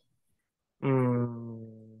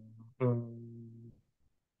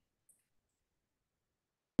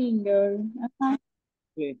Singer.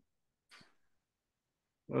 sí.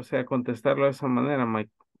 O sea, contestarlo de esa manera, my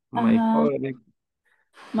Ajá. favorite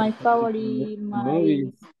My favorite,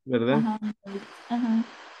 movie, ¿verdad? Ajá.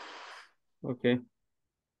 Okay.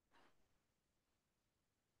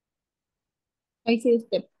 Ahí sí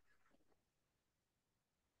usted.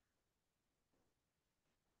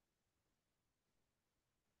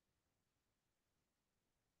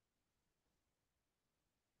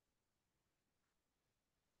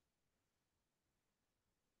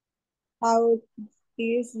 How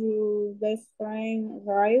is your best friend,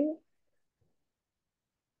 right?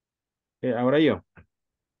 Ahora yo.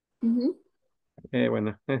 Ujú.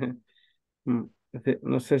 Bueno.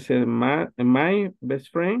 No sé si es my best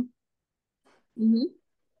friend. Ujú.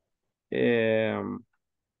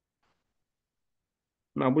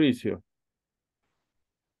 Mauricio.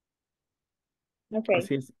 Okay.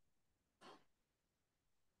 Así es.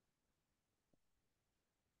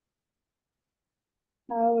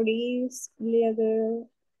 How is leader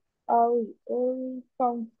of our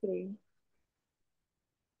country?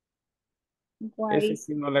 What Ese is?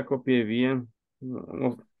 sí no la copié bien.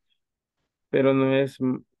 Pero no es,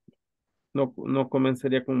 no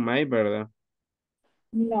comenzaría con my, ¿verdad?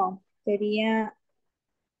 No, sería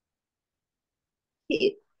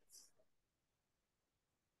his.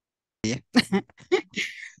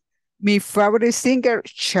 Mi favorite singer,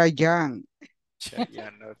 Chayanne.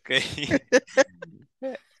 Chayanne, ok.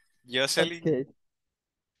 Jocelyn. Ok.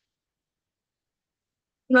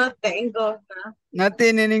 No tengo. No. No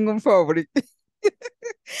tiene ningún favorito.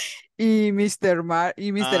 Y Mr.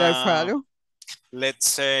 Alfaro. Let's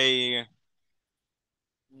say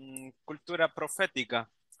cultura profética.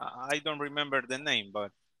 I don't remember the name,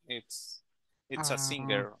 but it's a Ah,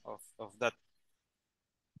 singer of that.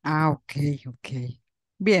 ok, ok.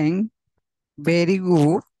 Bien. Very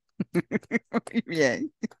good. Muy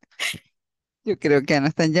bien. Yo creo que ya nos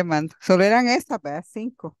están llamando. Solo eran estas, ¿verdad?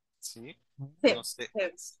 5. Sí, Sí, no sé.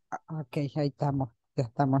 sí. Ok, ahí estamos. Ya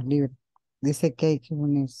estamos libres. Dice que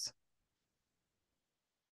es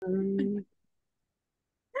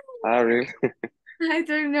Really? I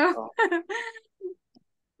don't know.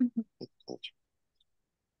 Oh,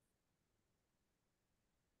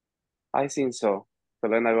 I think so.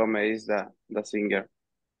 Selena Gomez is the singer.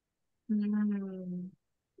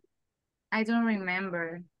 I don't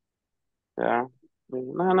remember. Yeah.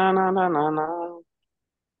 Na na na na na na.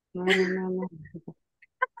 Na, na, na, na.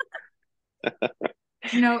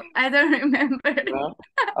 No, I don't remember. No?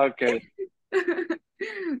 Okay.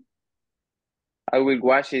 I will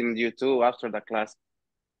watch in YouTube after the class.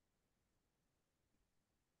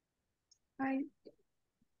 I-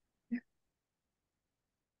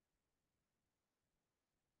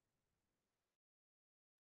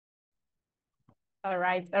 All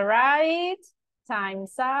right, all right.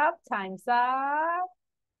 Time's up, time's up.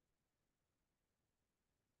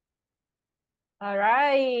 All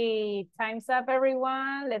right, time's up,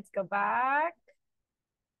 everyone. Let's go back.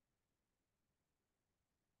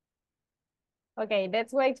 Okay,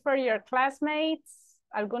 let's wait for your classmates.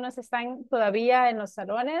 Algunos están todavía en los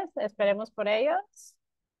salones. Esperemos por ellos.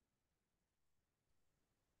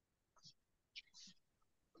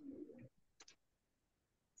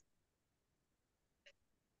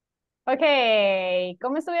 Okay,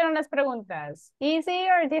 ¿cómo estuvieron las preguntas? Easy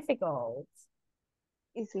or difficult?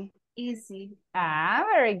 Easy. Easy. Ah,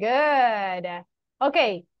 very good.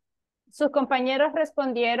 Okay, sus compañeros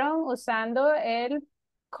respondieron usando el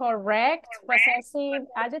correct possessive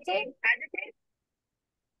adjective.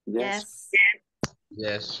 Yes.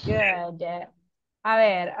 Yes. Good. A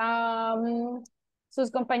ver, sus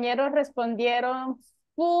compañeros respondieron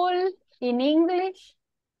full in English.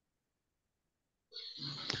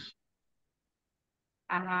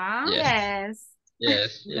 Ajá. Yes.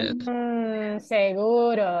 Yes. Yes, yes.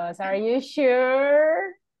 Seguros. Are you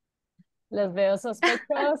sure? Los veo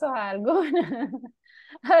sospechosos algunos.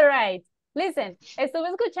 All right. Listen, estuve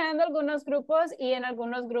escuchando algunos grupos y en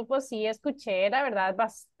algunos grupos sí escuché, la verdad,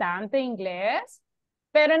 bastante inglés,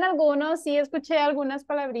 pero en algunos sí escuché algunas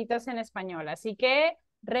palabritas en español. Así que,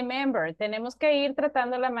 remember, tenemos que ir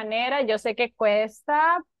tratando la manera. Yo sé que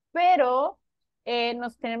cuesta, pero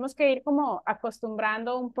nos tenemos que ir como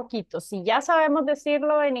acostumbrando un poquito. Si ya sabemos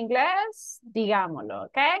decirlo en inglés, digámoslo,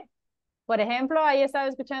 ¿ok? Por ejemplo, ahí estaba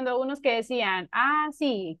escuchando unos que decían, ah,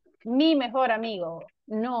 sí, mi mejor amigo.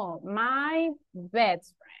 No, my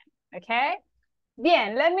best friend. ¿Ok?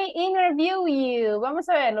 Bien, let me interview you. Vamos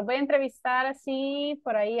a ver, los voy a entrevistar así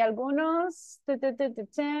por ahí algunos.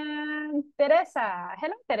 Teresa.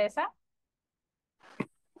 Hello, Teresa.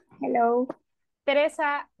 Hello.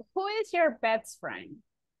 Teresa, who is your best friend?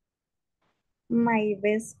 My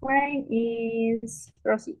best friend is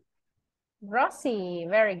Rosie. Rosie,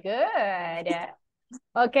 very good.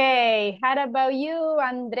 Okay, how about you,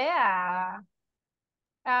 Andrea?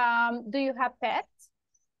 Do you have pets?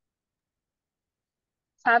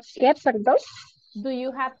 ¿Qué, perdón? Do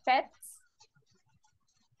you have pets?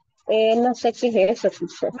 No sé qué es eso,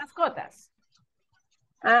 teacher. Mascotas.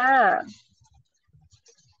 Ah,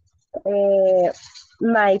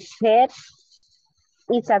 my pet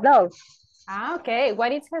is a dog. Ah, okay.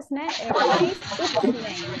 What is his name? What is its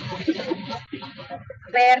name?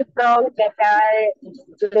 Perdón, que acaba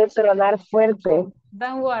de tronar fuerte.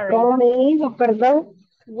 Don't worry. ¿Cómo me dijo, perdón?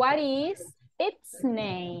 What is its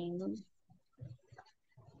name?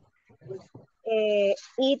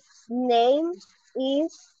 Its name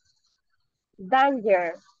is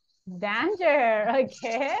Danger. Danger.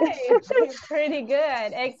 Okay. Pretty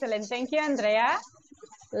good. Excellent. Thank you, Andrea.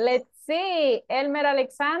 Let's see. Elmer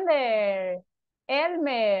Alexander.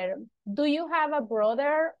 Elmer, do you have a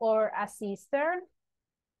brother or a sister?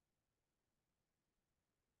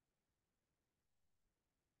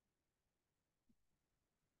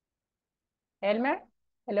 Elmer,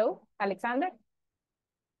 hello, Alexander.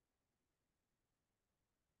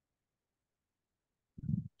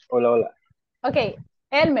 Hola, hola. Okay,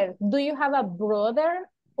 Elmer, do you have a brother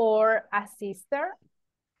or a sister?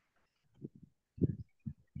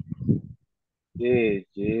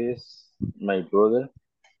 Yes, my brother.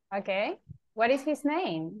 Okay, what is his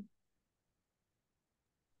name?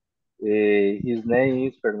 His name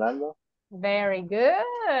is Fernando. Very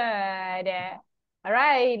good. All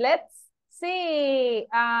right, let's see.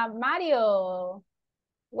 Mario,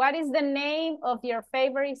 what is the name of your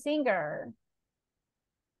favorite singer?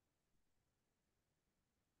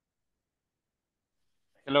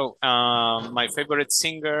 Hello. My favorite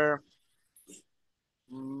singer,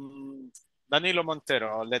 Danilo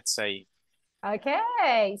Montero, let's say.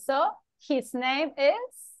 Okay, so his name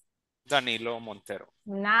is? Danilo Montero.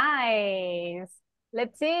 Nice.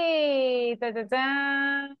 Let's see.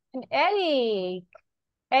 Ta-ta-ta. Eric.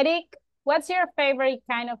 Eric, what's your favorite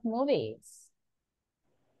kind of movies?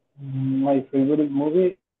 My favorite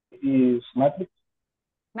movie is Matrix.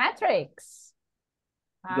 Matrix.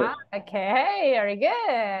 Yes. Okay, very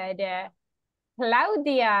good.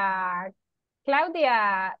 Claudia.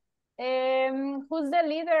 Claudia, who's the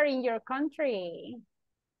leader in your country?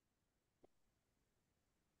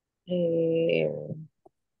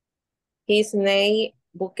 His name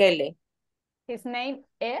Bukele. His name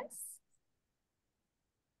is?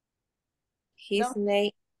 His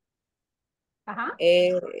name Uh-huh.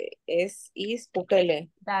 is Bukele.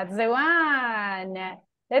 That's the one.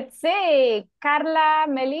 Let's see. Carla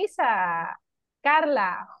Melissa.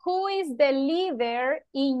 Carla, who is the leader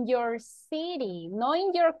in your city? Not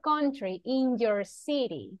in your country, in your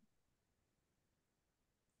city.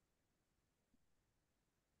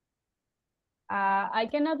 I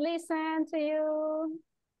cannot listen to you.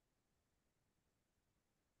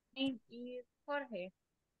 Name is Jorge.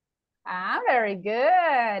 Very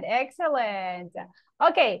good. Excellent.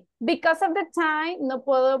 Ok, because of the time, no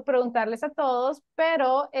puedo preguntarles a todos,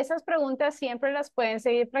 pero esas preguntas siempre las pueden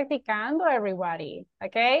seguir practicando, everybody.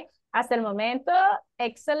 Ok, hasta el momento,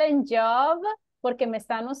 excellent job, porque me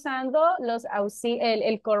están usando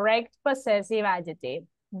el correct possessive adjective.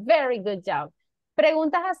 Very good job.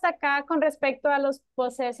 ¿Preguntas hasta acá con respecto a los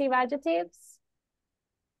possessive adjectives?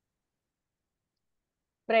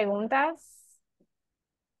 ¿Preguntas?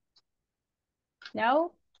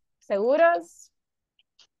 ¿No? ¿Seguros?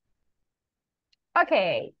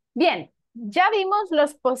 Ok, bien. Ya vimos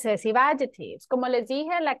los possessive adjectives. Como les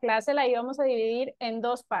dije, la clase la íbamos a dividir en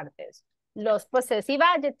dos partes. Los possessive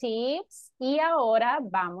adjectives y ahora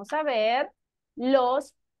vamos a ver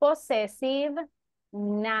los possessive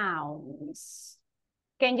nouns.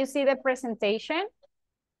 Can you see the presentation?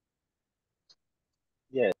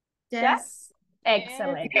 Yes. Yes.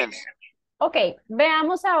 Excellent. Yes. Ok,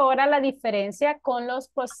 veamos ahora la diferencia con los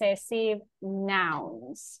possessive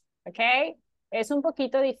nouns. Ok, es un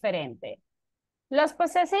poquito diferente. Los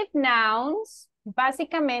possessive nouns,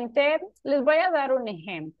 básicamente, les voy a dar un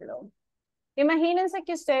ejemplo. Imagínense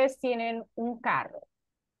que ustedes tienen un carro,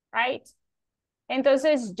 right?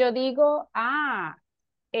 Entonces yo digo,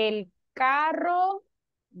 el carro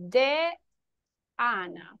de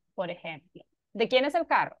Ana, por ejemplo. ¿De quién es el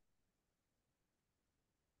carro?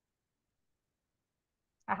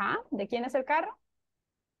 Ajá, ¿de quién es el carro?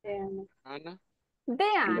 Ana. De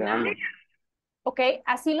Ana. Ana. Ok,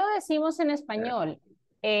 así lo decimos en español.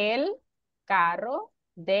 El carro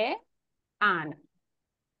de Ana.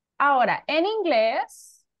 Ahora, en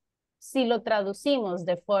inglés, si lo traducimos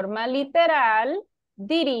de forma literal,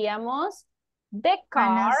 diríamos the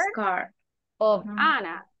car of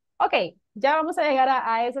Anna. Ok, ya vamos a llegar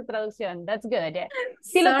a esa traducción. That's good.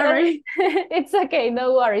 Si Sorry. It's okay,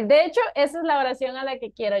 no worries. De hecho, esa es la oración a la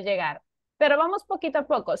que quiero llegar. Pero vamos poquito a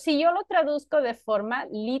poco. Si yo lo traduzco de forma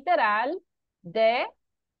literal, de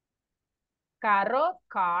carro,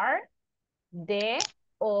 car, de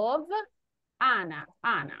of Ana,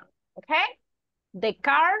 Ana. ¿Ok? The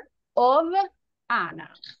car of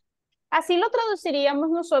Anna. Así lo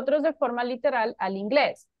traduciríamos nosotros de forma literal al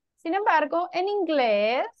inglés. Sin embargo, en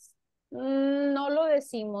inglés no lo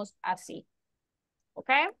decimos así.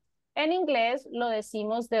 ¿Ok? En inglés lo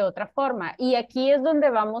decimos de otra forma. Y aquí es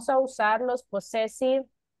donde vamos a usar los possessive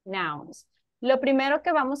nouns. Lo primero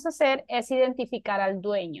que vamos a hacer es identificar al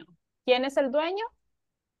dueño. ¿Quién es el dueño?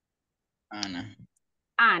 Ana.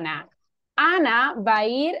 Ana. Ana va a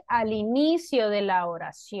ir al inicio de la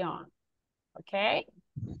oración. ¿Ok?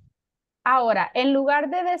 Ahora, en lugar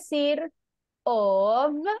de decir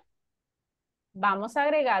of, vamos a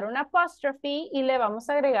agregar un apóstrofe y le vamos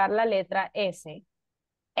a agregar la letra S.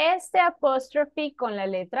 Este apóstrofe con la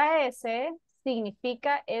letra S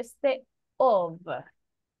significa este of.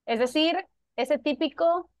 Es decir, ese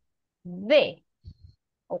típico de.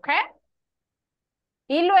 ¿Ok?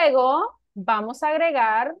 Y luego vamos a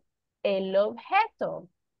agregar el objeto.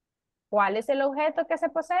 ¿Cuál es el objeto que se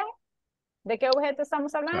posee? ¿De qué objeto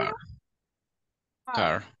estamos hablando?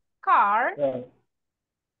 Car. Car.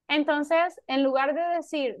 Entonces, en lugar de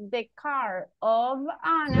decir the car of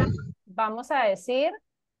Anna, vamos a decir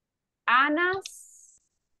Anna's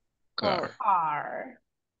car.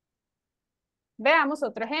 Veamos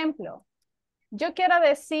otro ejemplo. Yo quiero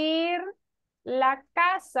decir la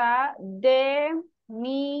casa de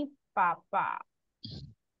mi papá.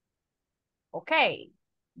 Ok,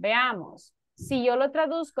 veamos. Si yo lo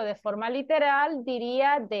traduzco de forma literal,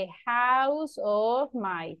 diría the house of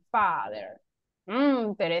my father.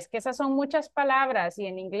 Pero es que esas son muchas palabras y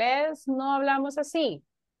en inglés no hablamos así.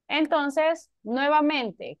 Entonces,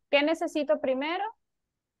 nuevamente, ¿qué necesito primero?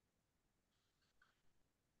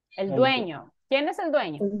 El dueño. ¿Quién es el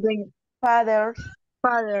dueño? El dueño. Father.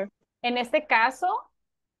 Father. En este caso,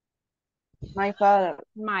 My father.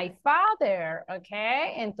 my father. Ok,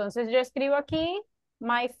 entonces yo escribo aquí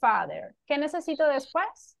my father. ¿Qué necesito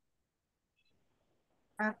después?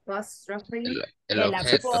 Apostrophe. El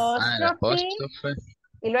objeto. El apóstrofe. apóstrofe.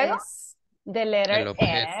 Y luego, S. the letter El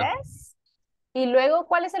objeto. S. Y luego,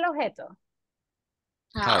 ¿cuál es el objeto?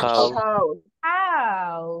 House.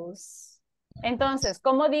 House. Entonces,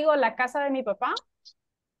 ¿cómo digo la casa de mi papá?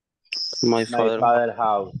 My My father. father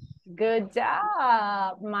house. Good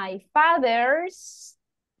job. My father's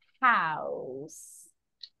house.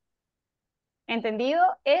 ¿Entendido?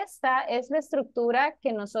 Esta es la estructura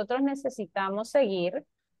que nosotros necesitamos seguir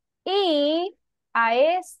y a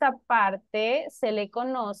esta parte se le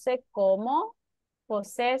conoce como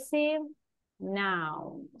possessive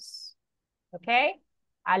nouns. ¿Ok?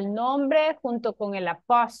 Al nombre junto con el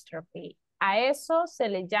apóstrofe. A eso se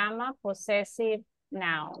le llama possessive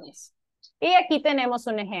nouns. Y aquí tenemos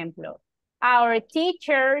un ejemplo. Our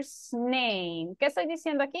teacher's name. ¿Qué estoy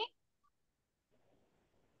diciendo aquí?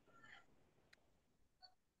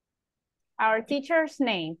 Our teacher's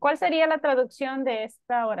name. ¿Cuál sería la traducción de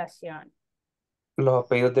esta oración? Los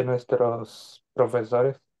apellidos de nuestros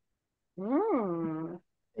profesores.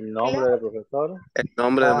 El nombre del profesor. El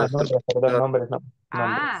nombre de nuestro Nombres, perdón, nombres, no.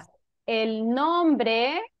 Ah, el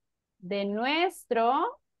nombre de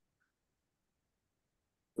nuestro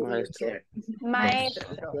maestro.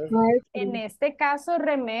 maestro. En este caso,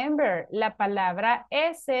 remember, la palabra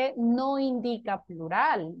ese no indica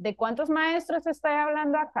plural. ¿De cuántos maestros estoy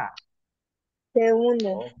hablando acá? De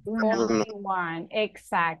uno. Only one,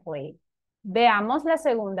 exactly. Veamos la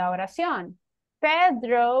segunda oración.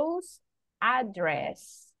 Pedro's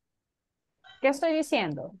address. ¿Qué estoy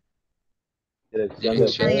diciendo? Dirección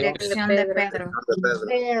La dirección de Pedro.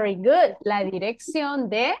 Very good. La dirección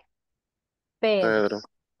de Pedro.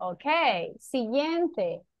 Ok,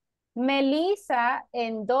 siguiente. Melissa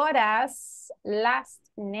and Dora's last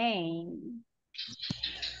name.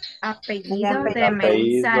 Apellido de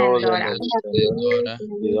Melissa en Dora.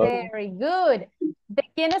 Very good.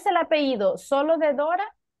 ¿De quién es el apellido? ¿Solo de Dora?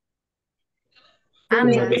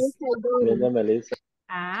 Ambas. De Melissa.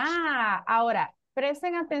 Ah, ahora,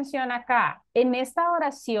 presten atención acá. En esta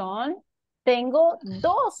oración tengo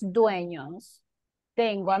dos dueños.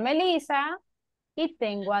 Tengo a Melissa y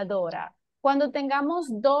tengo a Dora. Cuando tengamos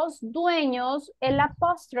dos dueños, el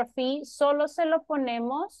apóstrofe solo se lo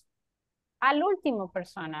ponemos al último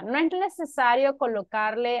persona. No es necesario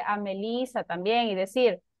colocarle a Melissa también y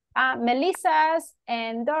decir, Melissa's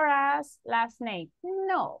and Dora's last name.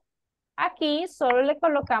 No. Aquí solo le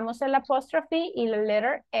colocamos el apóstrofe y la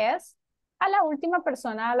letter S a la última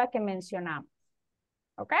persona a la que mencionamos.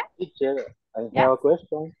 ¿Ok? Teacher, I have a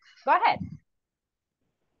question. Go ahead.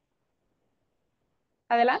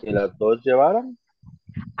 Adelante. ¿Si las dos llevaran?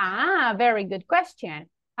 Very good question.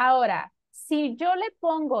 Ahora, si yo le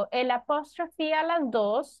pongo el apóstrofe a las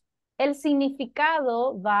dos, el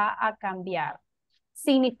significado va a cambiar.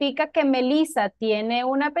 Significa que Melissa tiene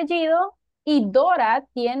un apellido y Dora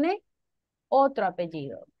tiene otro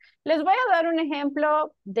apellido. Les voy a dar un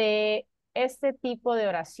ejemplo de este tipo de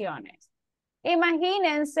oraciones.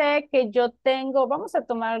 Imagínense que yo tengo, vamos a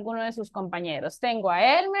tomar alguno de sus compañeros. Tengo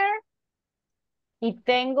a Elmer y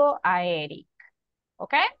tengo a Eric.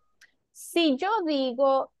 ¿Ok? Si yo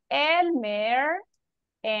digo Elmer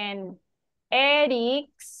en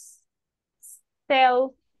Eric's cell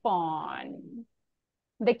phone,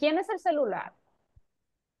 ¿de quién es el celular?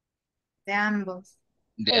 De ambos.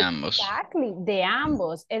 De ambos. Exactly, de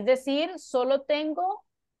ambos. Es decir, solo tengo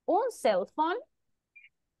un cell phone,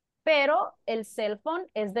 pero el cell phone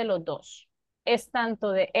es de los dos. Es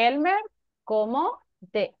tanto de Elmer como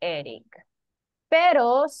de Eric.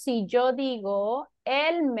 Pero si yo digo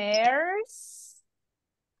Elmer's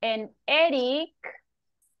and Eric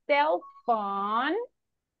cell phone,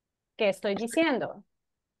 ¿qué estoy diciendo?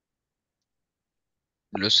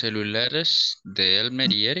 Los celulares de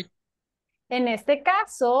Elmer y Eric. En este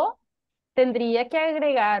caso, tendría que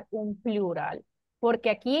agregar un plural, porque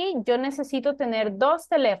aquí yo necesito tener dos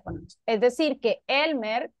teléfonos. Es decir, que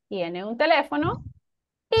Elmer tiene un teléfono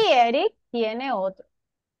y Eric tiene otro.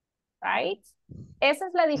 Right? Esa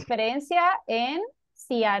es la diferencia en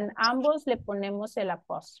si a ambos le ponemos el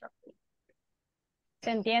apóstrofe.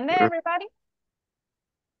 ¿Se entiende, everybody?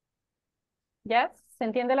 Yes? ¿Se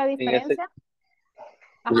entiende la diferencia?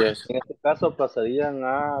 Yes. En este caso pasarían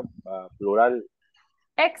a plural.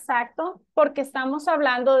 Exacto, porque estamos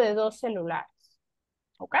hablando de dos celulares.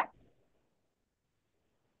 ¿Ok?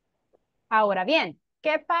 Ahora bien,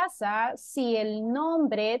 ¿qué pasa si el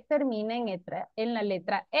nombre termina en la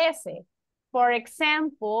letra S? Por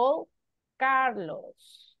ejemplo,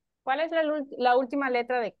 Carlos. ¿Cuál es la última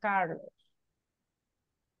letra de Carlos?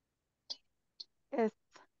 Es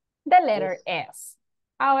The letter S.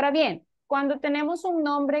 Ahora bien, cuando tenemos un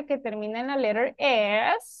nombre que termina en la letter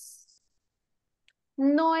S,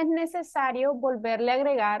 no es necesario volverle a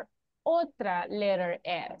agregar otra letter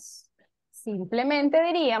S. Simplemente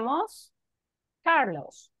diríamos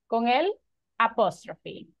Carlos con el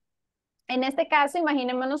apóstrofe. En este caso,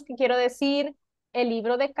 imaginémonos que quiero decir el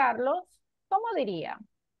libro de Carlos. ¿Cómo diría?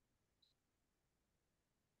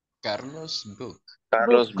 Carlos Book.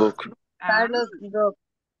 Carlos Book. Carlos Book.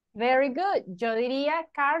 Very good. Yo diría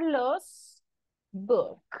Carlos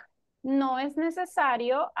Book. No es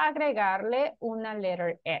necesario agregarle una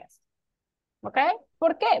letter S. ¿Ok?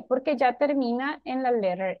 ¿Por qué? Porque ya termina en la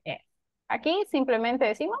letter S. Aquí simplemente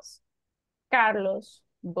decimos Carlos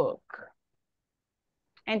Book.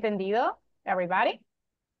 ¿Entendido? Everybody?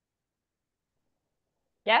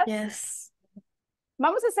 Yes? Yes.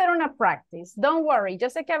 Vamos a hacer una practice. Don't worry. Yo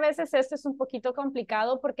sé que a veces esto es un poquito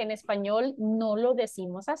complicado porque en español no lo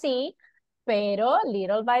decimos así, pero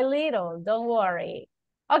little by little, don't worry.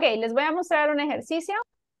 Ok, les voy a mostrar un ejercicio,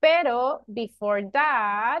 pero before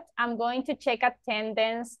that, I'm going to check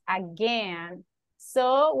attendance again.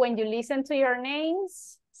 So when you listen to your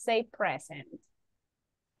names, say present.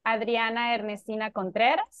 Adriana Ernestina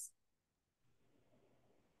Contreras.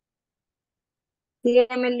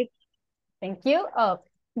 Dígame. Thank you. Oh,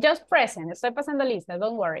 just present. Estoy pasando lista.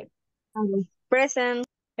 Don't worry. Present.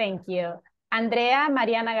 Thank you. Andrea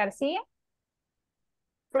Mariana García.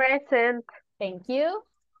 present. Thank you.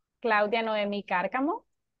 Claudia Noemi Cárcamo.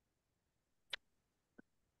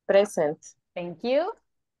 Present. Thank you.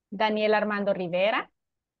 Daniel Armando Rivera.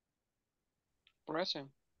 Present.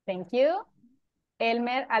 Thank you.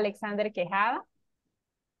 Elmer Alexander Quejada.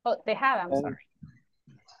 Oh, Tejada, I'm sorry.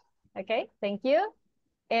 Okay, thank you.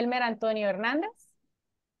 Elmer Antonio Hernández.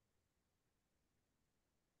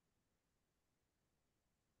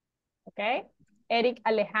 Okay. Eric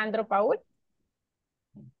Alejandro Paul.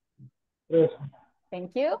 Present.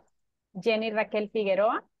 Thank you. Jenny Raquel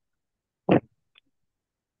Figueroa.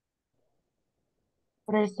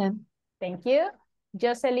 Present. Thank you.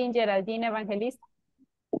 Jocelyn Geraldine Evangelista.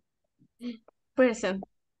 Present.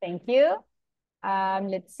 Thank you.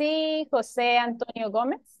 Let's see. José Antonio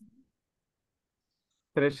Gómez.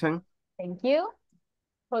 Present. Thank you.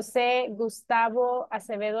 José Gustavo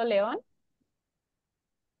Acevedo León.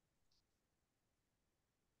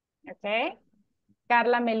 Okay.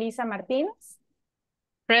 Carla Melisa Martínez.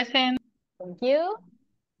 Present. Thank you.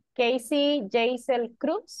 Casey Jaisel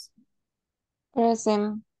Cruz.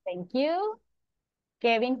 Present. Thank you.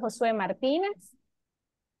 Kevin Josué Martínez.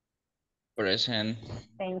 Present.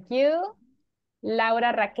 Thank you.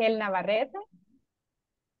 Laura Raquel Navarrete.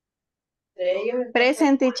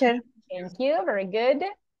 Present, teacher. Thank you. Very good.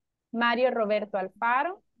 Mario Roberto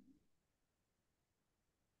Alfaro.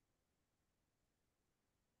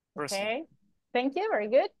 Present. Okay. Thank you. Very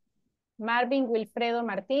good. Marvin Wilfredo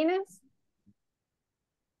Martínez.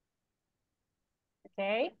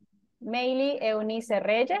 Okay. Meili Eunice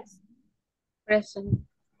Reyes. Present.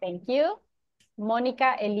 Thank you.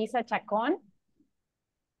 Mónica Elisa Chacón.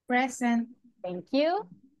 Present. Thank you.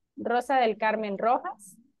 Rosa del Carmen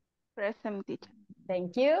Rojas. Present, teacher.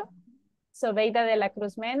 Thank you. Sobeida de la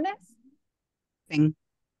Cruz Méndez. Present.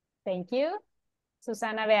 Thank you.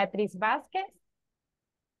 Susana Beatriz Vázquez.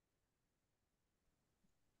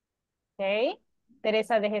 Okay.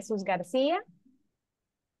 Teresa de Jesús García.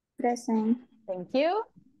 Present. Thank you.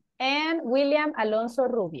 And William Alonso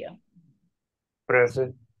Rubio.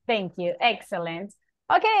 Present. Thank you. Excellent.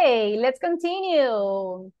 Okay, let's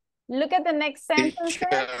continue. Look at the next sentences.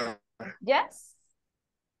 Yes?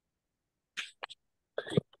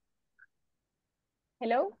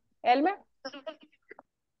 Hello, Elmer?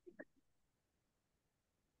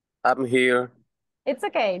 I'm here. It's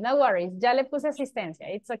okay, no worries. Ya le puse asistencia.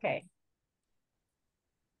 It's okay.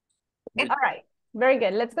 All right, very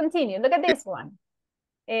good. Let's continue. Look at this one.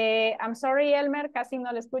 I'm sorry, Elmer, casi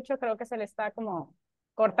no le escucho. Creo que se le está como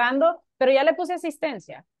cortando, pero ya le puse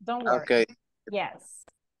asistencia. Don't worry. Okay. Yes.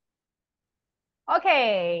 Ok.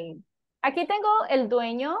 Aquí tengo el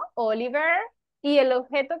dueño, Oliver, y el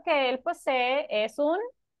objeto que él posee es un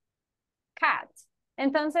cat.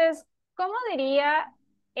 Entonces, ¿cómo diría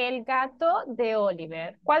el gato de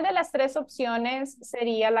Oliver? ¿Cuál de las tres opciones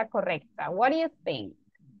sería la correcta? What do you think?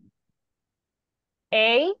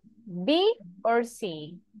 A, B, or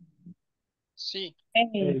C? Sí.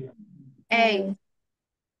 A.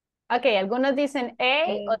 Ok, algunos dicen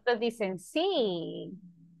A, otros dicen C.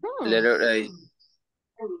 Letter A.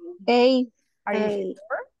 A. Are you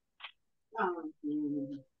sure?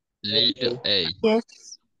 Little A.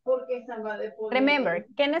 Yes. Remember,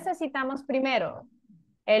 ¿qué necesitamos primero?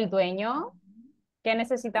 El dueño. ¿Qué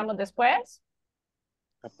necesitamos después?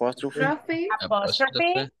 Apostrophe.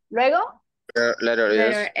 Apostrophe. Luego. Letter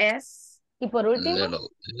S. S. Y por último. Little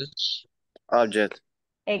S. Object.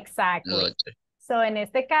 Exactly. Logic. So en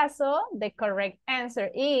este caso, the correct answer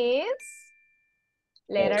is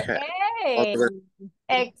letter A.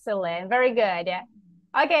 Excellent. Very good.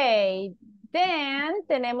 Okay. Then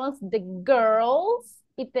tenemos the girls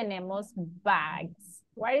y tenemos bags.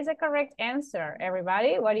 What is the correct answer,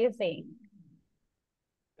 everybody? What do you think?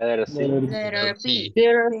 Letter C. Letter B.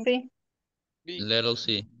 Letter C. Little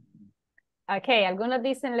C. Okay, algunos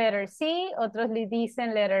dicen letter C, otros le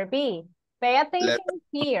dicen letter B. Pay attention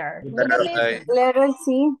here. Look at this. Letter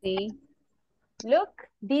C. Look,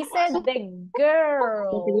 dice the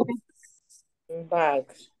girls.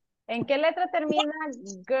 Bags. ¿En qué letra termina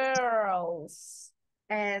girls?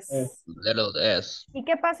 S. Little S. ¿Y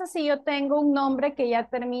qué pasa si yo tengo un nombre que ya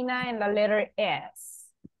termina en la letter S?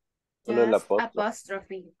 Solo el Just apóstrofe.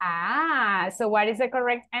 apostrophe. Ah, so what is the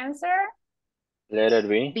correct answer? Letter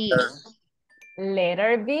B. B.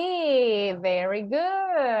 Letter B. Very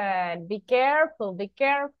good. Be careful, be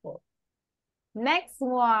careful. Next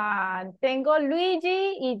one. Tengo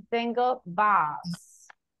Luigi y tengo Buzz.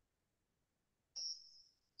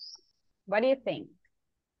 What do you think?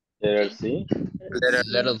 Letter C.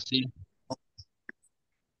 Little C.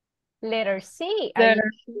 Letter C. Are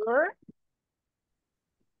you sure?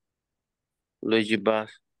 Luigi Bus.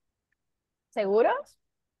 ¿Seguros?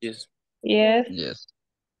 Yes. Yes. Yes.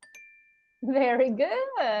 Very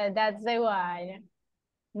good. That's the one.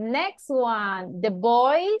 Next one. The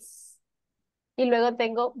boys. Y luego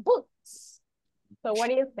tengo books. So what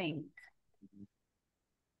do you think?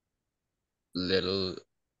 Little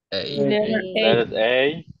A. Letter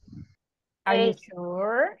A. Are you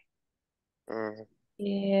sure?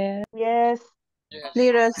 Yes. Yes.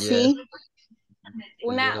 Letter C.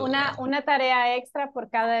 Yes. Una tarea extra por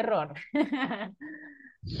cada error.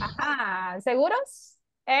 Ajá. ¿Seguros?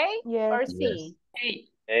 A or C?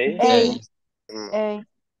 A. A.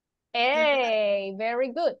 A.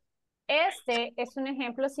 Very good. Este es un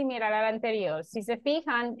ejemplo similar al anterior. Si se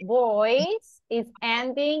fijan, boys is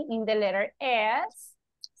ending in the letter S.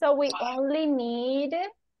 So we only need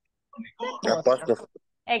Apostrophe.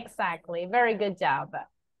 Exactly. Very good job.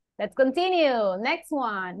 Let's continue. Next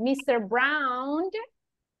one. Mr. Brown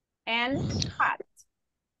and Pat.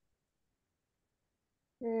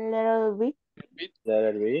 Letter B.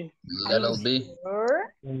 Letter B. Little B.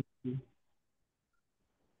 Sure?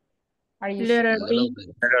 Are you Letter sure? B.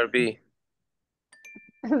 Letter B.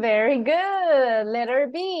 Very good. Letter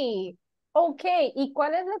B. Ok. ¿Y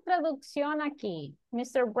cuál es la traducción aquí?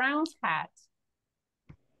 Mr. Brown's hat.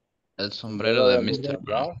 El sombrero de Mr.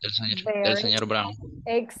 Brown. El señor Brown.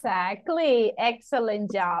 Exactly. Excellent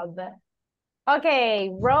job. Okay,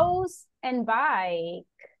 Rose and Bike.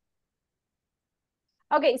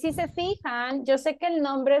 Ok, si se fijan, yo sé que el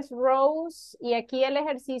nombre es Rose y aquí el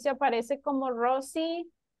ejercicio aparece como Rosie.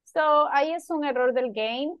 So, ahí es un error del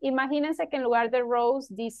game. Imagínense que en lugar de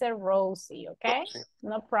Rose dice Rosie, ¿ok?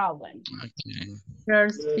 No problem.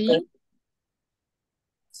 C.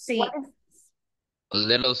 C.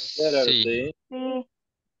 Little C. C.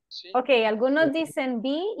 Ok, algunos dicen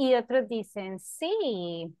B y otros dicen C.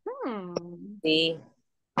 Sí.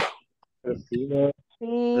 Letter C.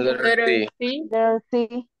 Letter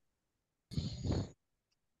C.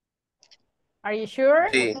 Are you sure?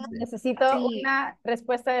 Sí. Necesito Sí. una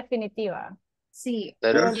respuesta definitiva. C.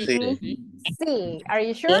 Letter C. Sí. Are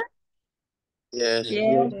you sure? Yes.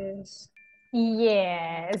 Yes.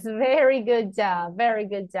 Yes. Very good job. Very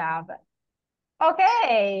good job.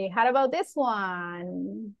 Okay. How about this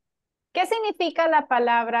one? ¿Qué significa la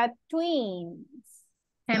palabra twins?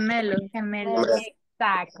 Gemelos.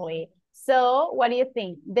 Exactly. So, what do you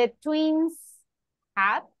think? The twins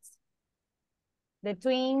hats? The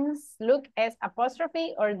twins look as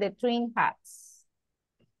apostrophe or the twin hats?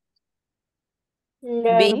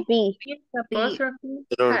 Letter B. Apostrophe.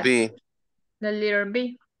 Letter B. The letter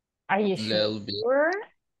B. Are you Little bit. sure?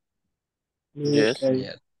 Yes.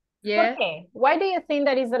 Yeah. Yes. Okay. Why do you think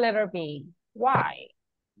that is the letter B? Why?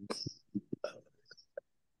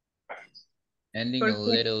 Ending a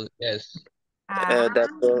little S.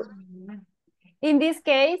 In this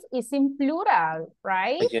case, it's in plural,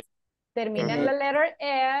 right? Okay. Termina en la letter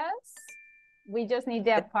S. We just need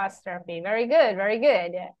the apostrophe. Very good, very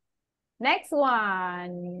good. Next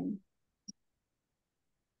one.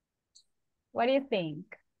 What do you think?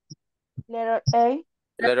 Letter A.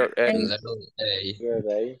 Letter A. Little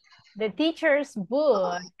A. The teacher's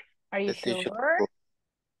book. Are you The teacher's sure? book.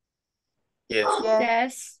 Yes.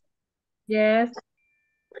 Yes. Yes.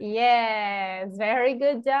 Yes, very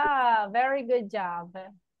good job. Very good job.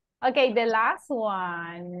 Okay, the last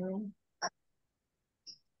one.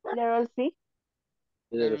 Letter C.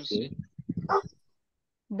 Letter C.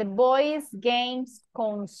 The boys' games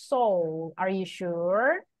console. Are you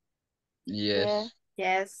sure? Yes.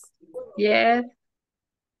 Yes. Yes.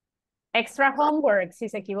 Extra homework si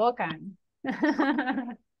se equivocan.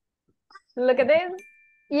 Look at this.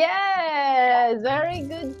 Yes, very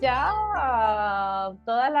good job.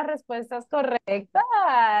 Todas las respuestas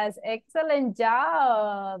correctas. Excellent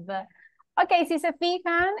job. Ok, si se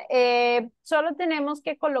fijan, solo tenemos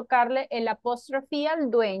que colocarle el apóstrofe al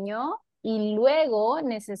dueño y luego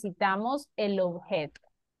necesitamos el objeto.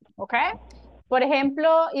 ¿Ok? Por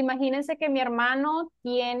ejemplo, imagínense que mi hermano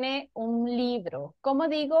tiene un libro. ¿Cómo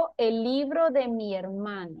digo el libro de mi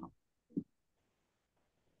hermano?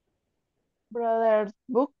 Brother's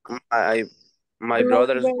book. My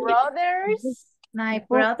brother's book. My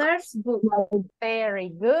brother's book. Very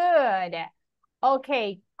good. Ok,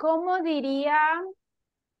 ¿cómo diría?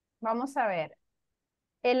 Vamos a ver.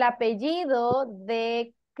 El apellido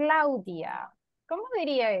de Claudia. ¿Cómo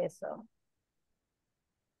diría eso?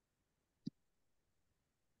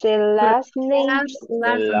 The last name.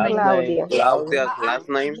 Claudia. Claudia's last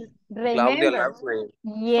name. Claudia's Remember. last name.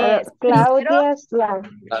 Yes. Claudia's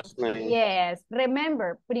Last name. Yes.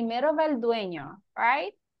 Remember, primero va el dueño,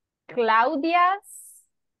 right? Claudia's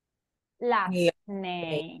last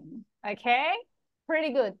name. Okay?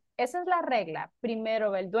 Pretty good. Esa es la regla. Primero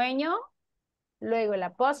va el dueño, luego el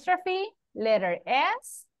apóstrofe, letter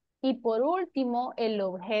S, y por último el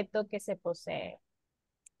objeto que se posee.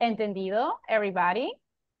 ¿Entendido, everybody?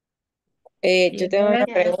 Yo tengo una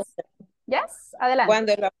pregunta. Yes, adelante.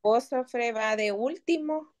 Cuando el apóstrofe va de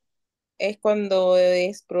último, es cuando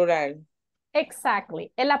es plural.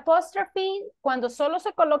 Exactly. El apóstrofe, cuando solo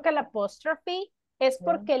se coloca el apóstrofe, es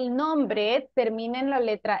porque el nombre termina en la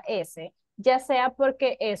letra S, ya sea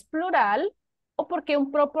porque es plural o porque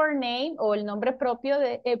un proper name o el nombre propio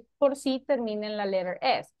de, por sí termina en la letra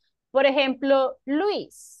S. Por ejemplo,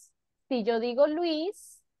 Luis. Si yo digo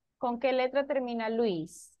Luis, ¿con qué letra termina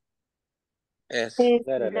Luis? S.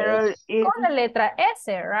 Con la letra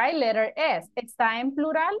S, right? Letter S. ¿Está en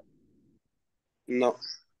plural? No.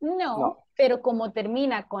 No, pero como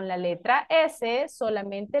termina con la letra S,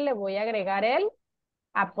 solamente le voy a agregar el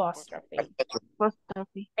apóstrofe.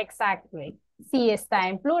 Exactly. Si está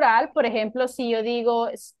en plural, por ejemplo, si yo digo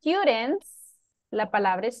students, la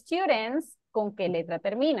palabra students, ¿con qué letra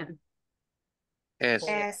termina?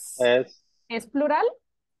 S. ¿Es plural?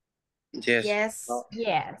 Yes.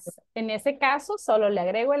 Yes. En ese caso, solo le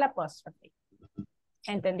agrego el apóstrofe.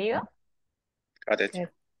 ¿Entendido? Got it.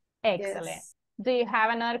 Excellent. Do you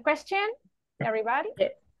have another question, everybody?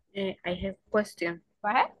 I have a question. Go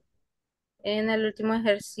ahead. En el último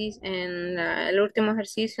ejercicio, el último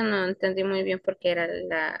ejercicio no entendí muy bien por qué era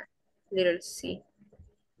la little C.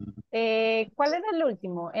 ¿Cuál era el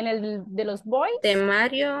último? ¿En el de los boys? De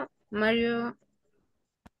Mario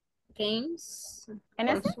Games. ¿En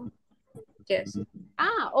este? Yes.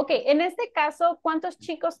 Ah, ok. En este caso, ¿cuántos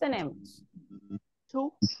chicos tenemos?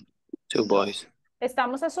 Two boys.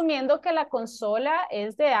 Estamos asumiendo que la consola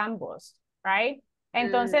es de ambos, right?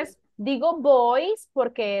 Entonces, digo boys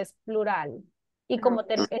porque es plural. Y como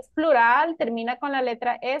es plural, termina con la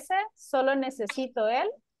letra S, solo necesito el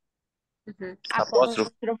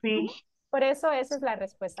apóstrofe. Por eso esa es la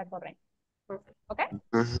respuesta correcta. ¿Ok?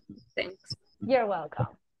 Thanks. You're welcome.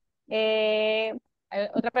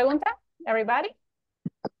 ¿Otra pregunta? Everybody?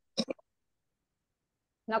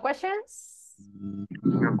 No questions?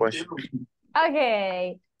 No question.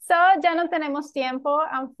 Okay, So, ya no tenemos tiempo,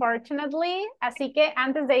 unfortunately. Así que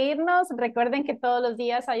antes de irnos, recuerden que todos los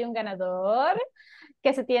días hay un ganador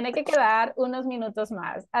que se tiene que quedar unos minutos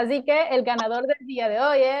más. Así que el ganador del día de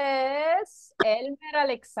hoy es Elmer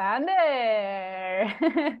Alexander.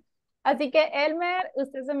 Así que Elmer,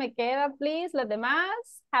 usted se me queda, please. Los demás,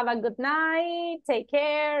 have a good night. Take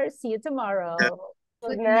care. See you tomorrow.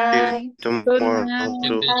 Good Good night. night. Good night.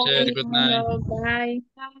 Good teacher, good night. Bye.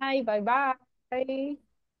 Bye, bye, bye.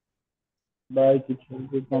 Bye, teacher.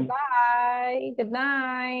 Good night. Goodbye. Good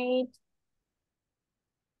night.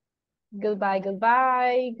 Goodbye,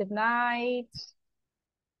 goodbye. Good night.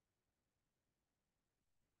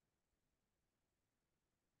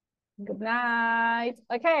 Good night.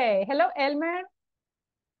 Okay. Hello, Elmer.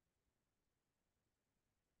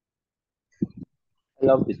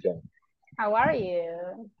 Hello, teacher. How are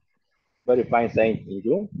you? Very fine, thank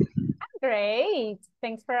you. Great.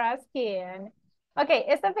 Thanks for asking. Ok,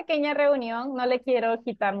 esta pequeña reunión no le quiero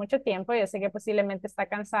quitar mucho tiempo, yo sé que posiblemente está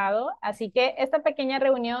cansado, así que esta pequeña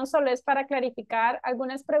reunión solo es para clarificar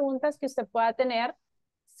algunas preguntas que usted pueda tener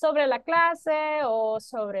sobre la clase o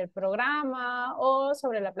sobre el programa o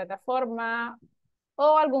sobre la plataforma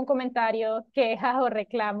o algún comentario, queja o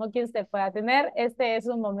reclamo que usted pueda tener. Este es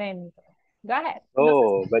un momento. Go ahead.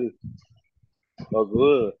 Oh, very oh,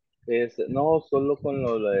 good. No, solo con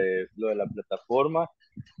lo de la plataforma,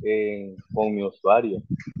 con mi usuario.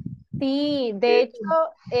 Sí, de hecho,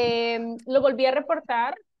 lo volví a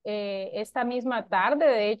reportar esta misma tarde,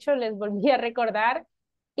 de hecho, les volví a recordar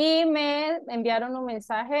y me enviaron un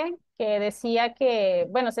mensaje que decía que,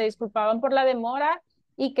 bueno, se disculpaban por la demora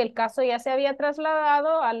y que el caso ya se había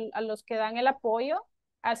trasladado a los que dan el apoyo,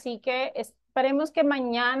 así que esperemos que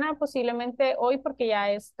mañana, posiblemente hoy, porque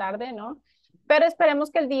ya es tarde, ¿no? Pero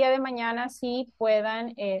esperemos que el día de mañana sí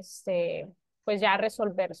puedan, pues ya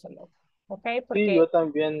resolvérselo. ¿Ok? Sí, Porque, yo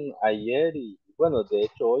también ayer y bueno, de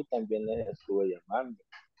hecho hoy también les estuve llamando.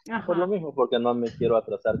 Por lo ajá. mismo, porque no me quiero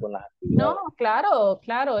atrasar con las No, actividades. claro,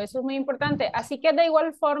 claro, eso es muy importante. Así que de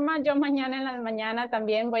igual forma, yo mañana en la mañana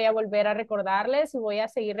también voy a volver a recordarles y voy a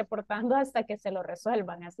seguir reportando hasta que se lo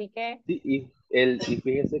resuelvan. Así que, Sí, y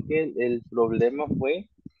fíjese que el problema fue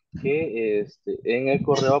que en el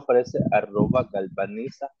correo aparece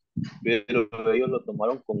 @galvaniza, pero ellos lo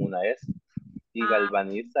tomaron con una S y ah,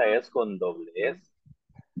 galvaniza es con doble S.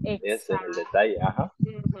 Ese es el exacto. detalle, ajá.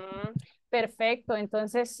 Ujú. Perfecto,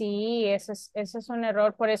 entonces sí, ese es un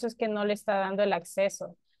error, por eso es que no le está dando el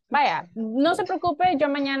acceso. Vaya, no se preocupe, yo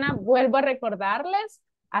mañana vuelvo a recordarles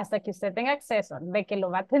hasta que usted tenga acceso. De que lo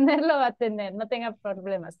va a tener, lo va a tener, no tenga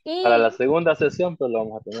problemas. Para la Y segunda sesión, pues lo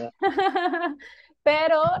vamos a tener.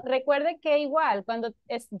 pero recuerde que igual, cuando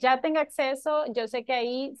ya tenga acceso, yo sé que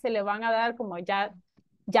ahí se le van a dar como ya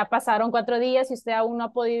pasaron 4 días y usted aún no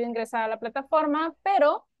ha podido ingresar a la plataforma,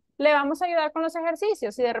 pero le vamos a ayudar con los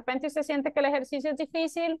ejercicios. Si de repente usted siente que el ejercicio es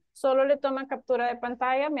difícil, solo le toma captura de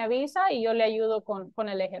pantalla, me avisa y yo le ayudo con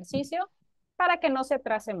el ejercicio para que no se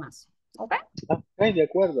atrase más. ¿Ok? Ok, de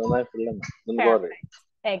acuerdo, no hay problema. Don't worry. Perfect.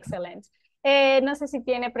 Excelente. No sé si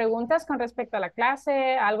tiene preguntas con respecto a la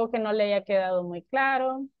clase, algo que no le haya quedado muy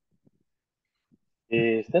claro.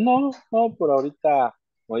 No, por ahorita,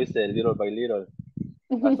 como dice, little by little,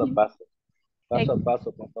 paso a paso, paso a Ex-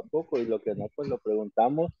 paso, poco a poco, y lo que no, pues lo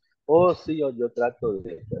preguntamos. O sí, yo trato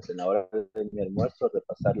de, pues, en la hora de mi almuerzo,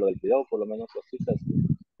 repasar lo del video, por lo menos cositas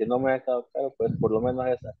que no me ha quedado claro, pues por lo menos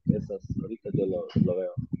esas horitas yo lo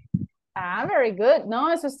veo. Ah, very good.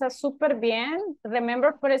 No, eso está súper bien.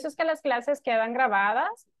 Remember, por eso es que las clases quedan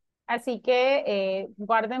grabadas. Así que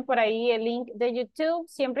guarden por ahí el link de YouTube.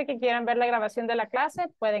 Siempre que quieran ver la grabación de la clase,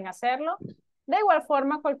 pueden hacerlo. De igual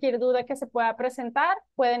forma, cualquier duda que se pueda presentar,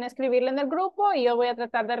 pueden escribirle en el grupo y yo voy a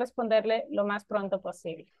tratar de responderle lo más pronto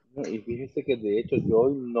posible. Y fíjese que de hecho yo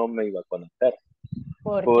hoy no me iba a conectar,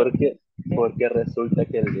 Porque, porque resulta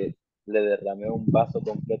que le derramé un vaso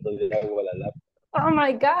completo de agua a la laptop. oh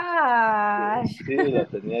my gosh. Sí, la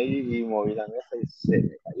tenía ahí y moví la mesa y se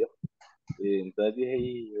me cayó. Y entonces dije,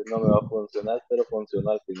 "Y no me va a funcionar", pero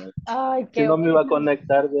funcionó al final. Ay, Si qué no me iba a bueno.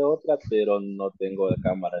 conectar de otra, pero no tengo la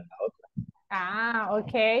cámara en la otra. Ah,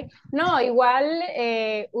 ok. No, igual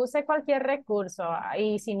use cualquier recurso.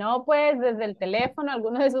 Y si no, pues desde el teléfono,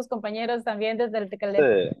 algunos de sus compañeros también desde el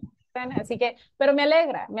teléfono. Sí, Así que, pero me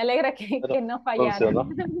alegra pero que no fallaran. funcionó.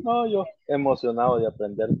 No, yo emocionado de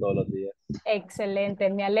aprender todos los días. Excelente,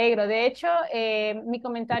 me alegro. De hecho, mi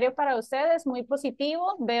comentario para usted es muy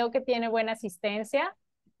positivo. Veo que tiene buena asistencia,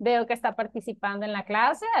 veo que está participando en la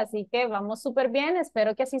clase, así que vamos súper bien.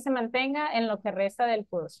 Espero que así se mantenga en lo que resta del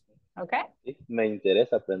curso. ¿Ok? Sí, me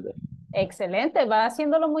interesa aprender. Excelente, va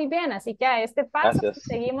haciéndolo muy bien. Así que a este paso, si Gracias.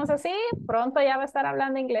 seguimos así, pronto ya va a estar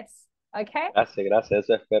hablando inglés. ¿Ok? Gracias,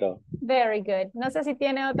 eso espero. Very good. No sé si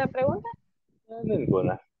tiene otra pregunta.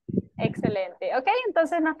 Ninguna. Excelente. Ok,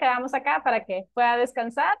 entonces nos quedamos acá para que pueda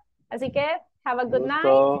descansar. Así que, have a good night.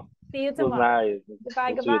 Gusto. See you Good tomorrow. night.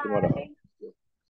 Goodbye, See you tomorrow. goodbye.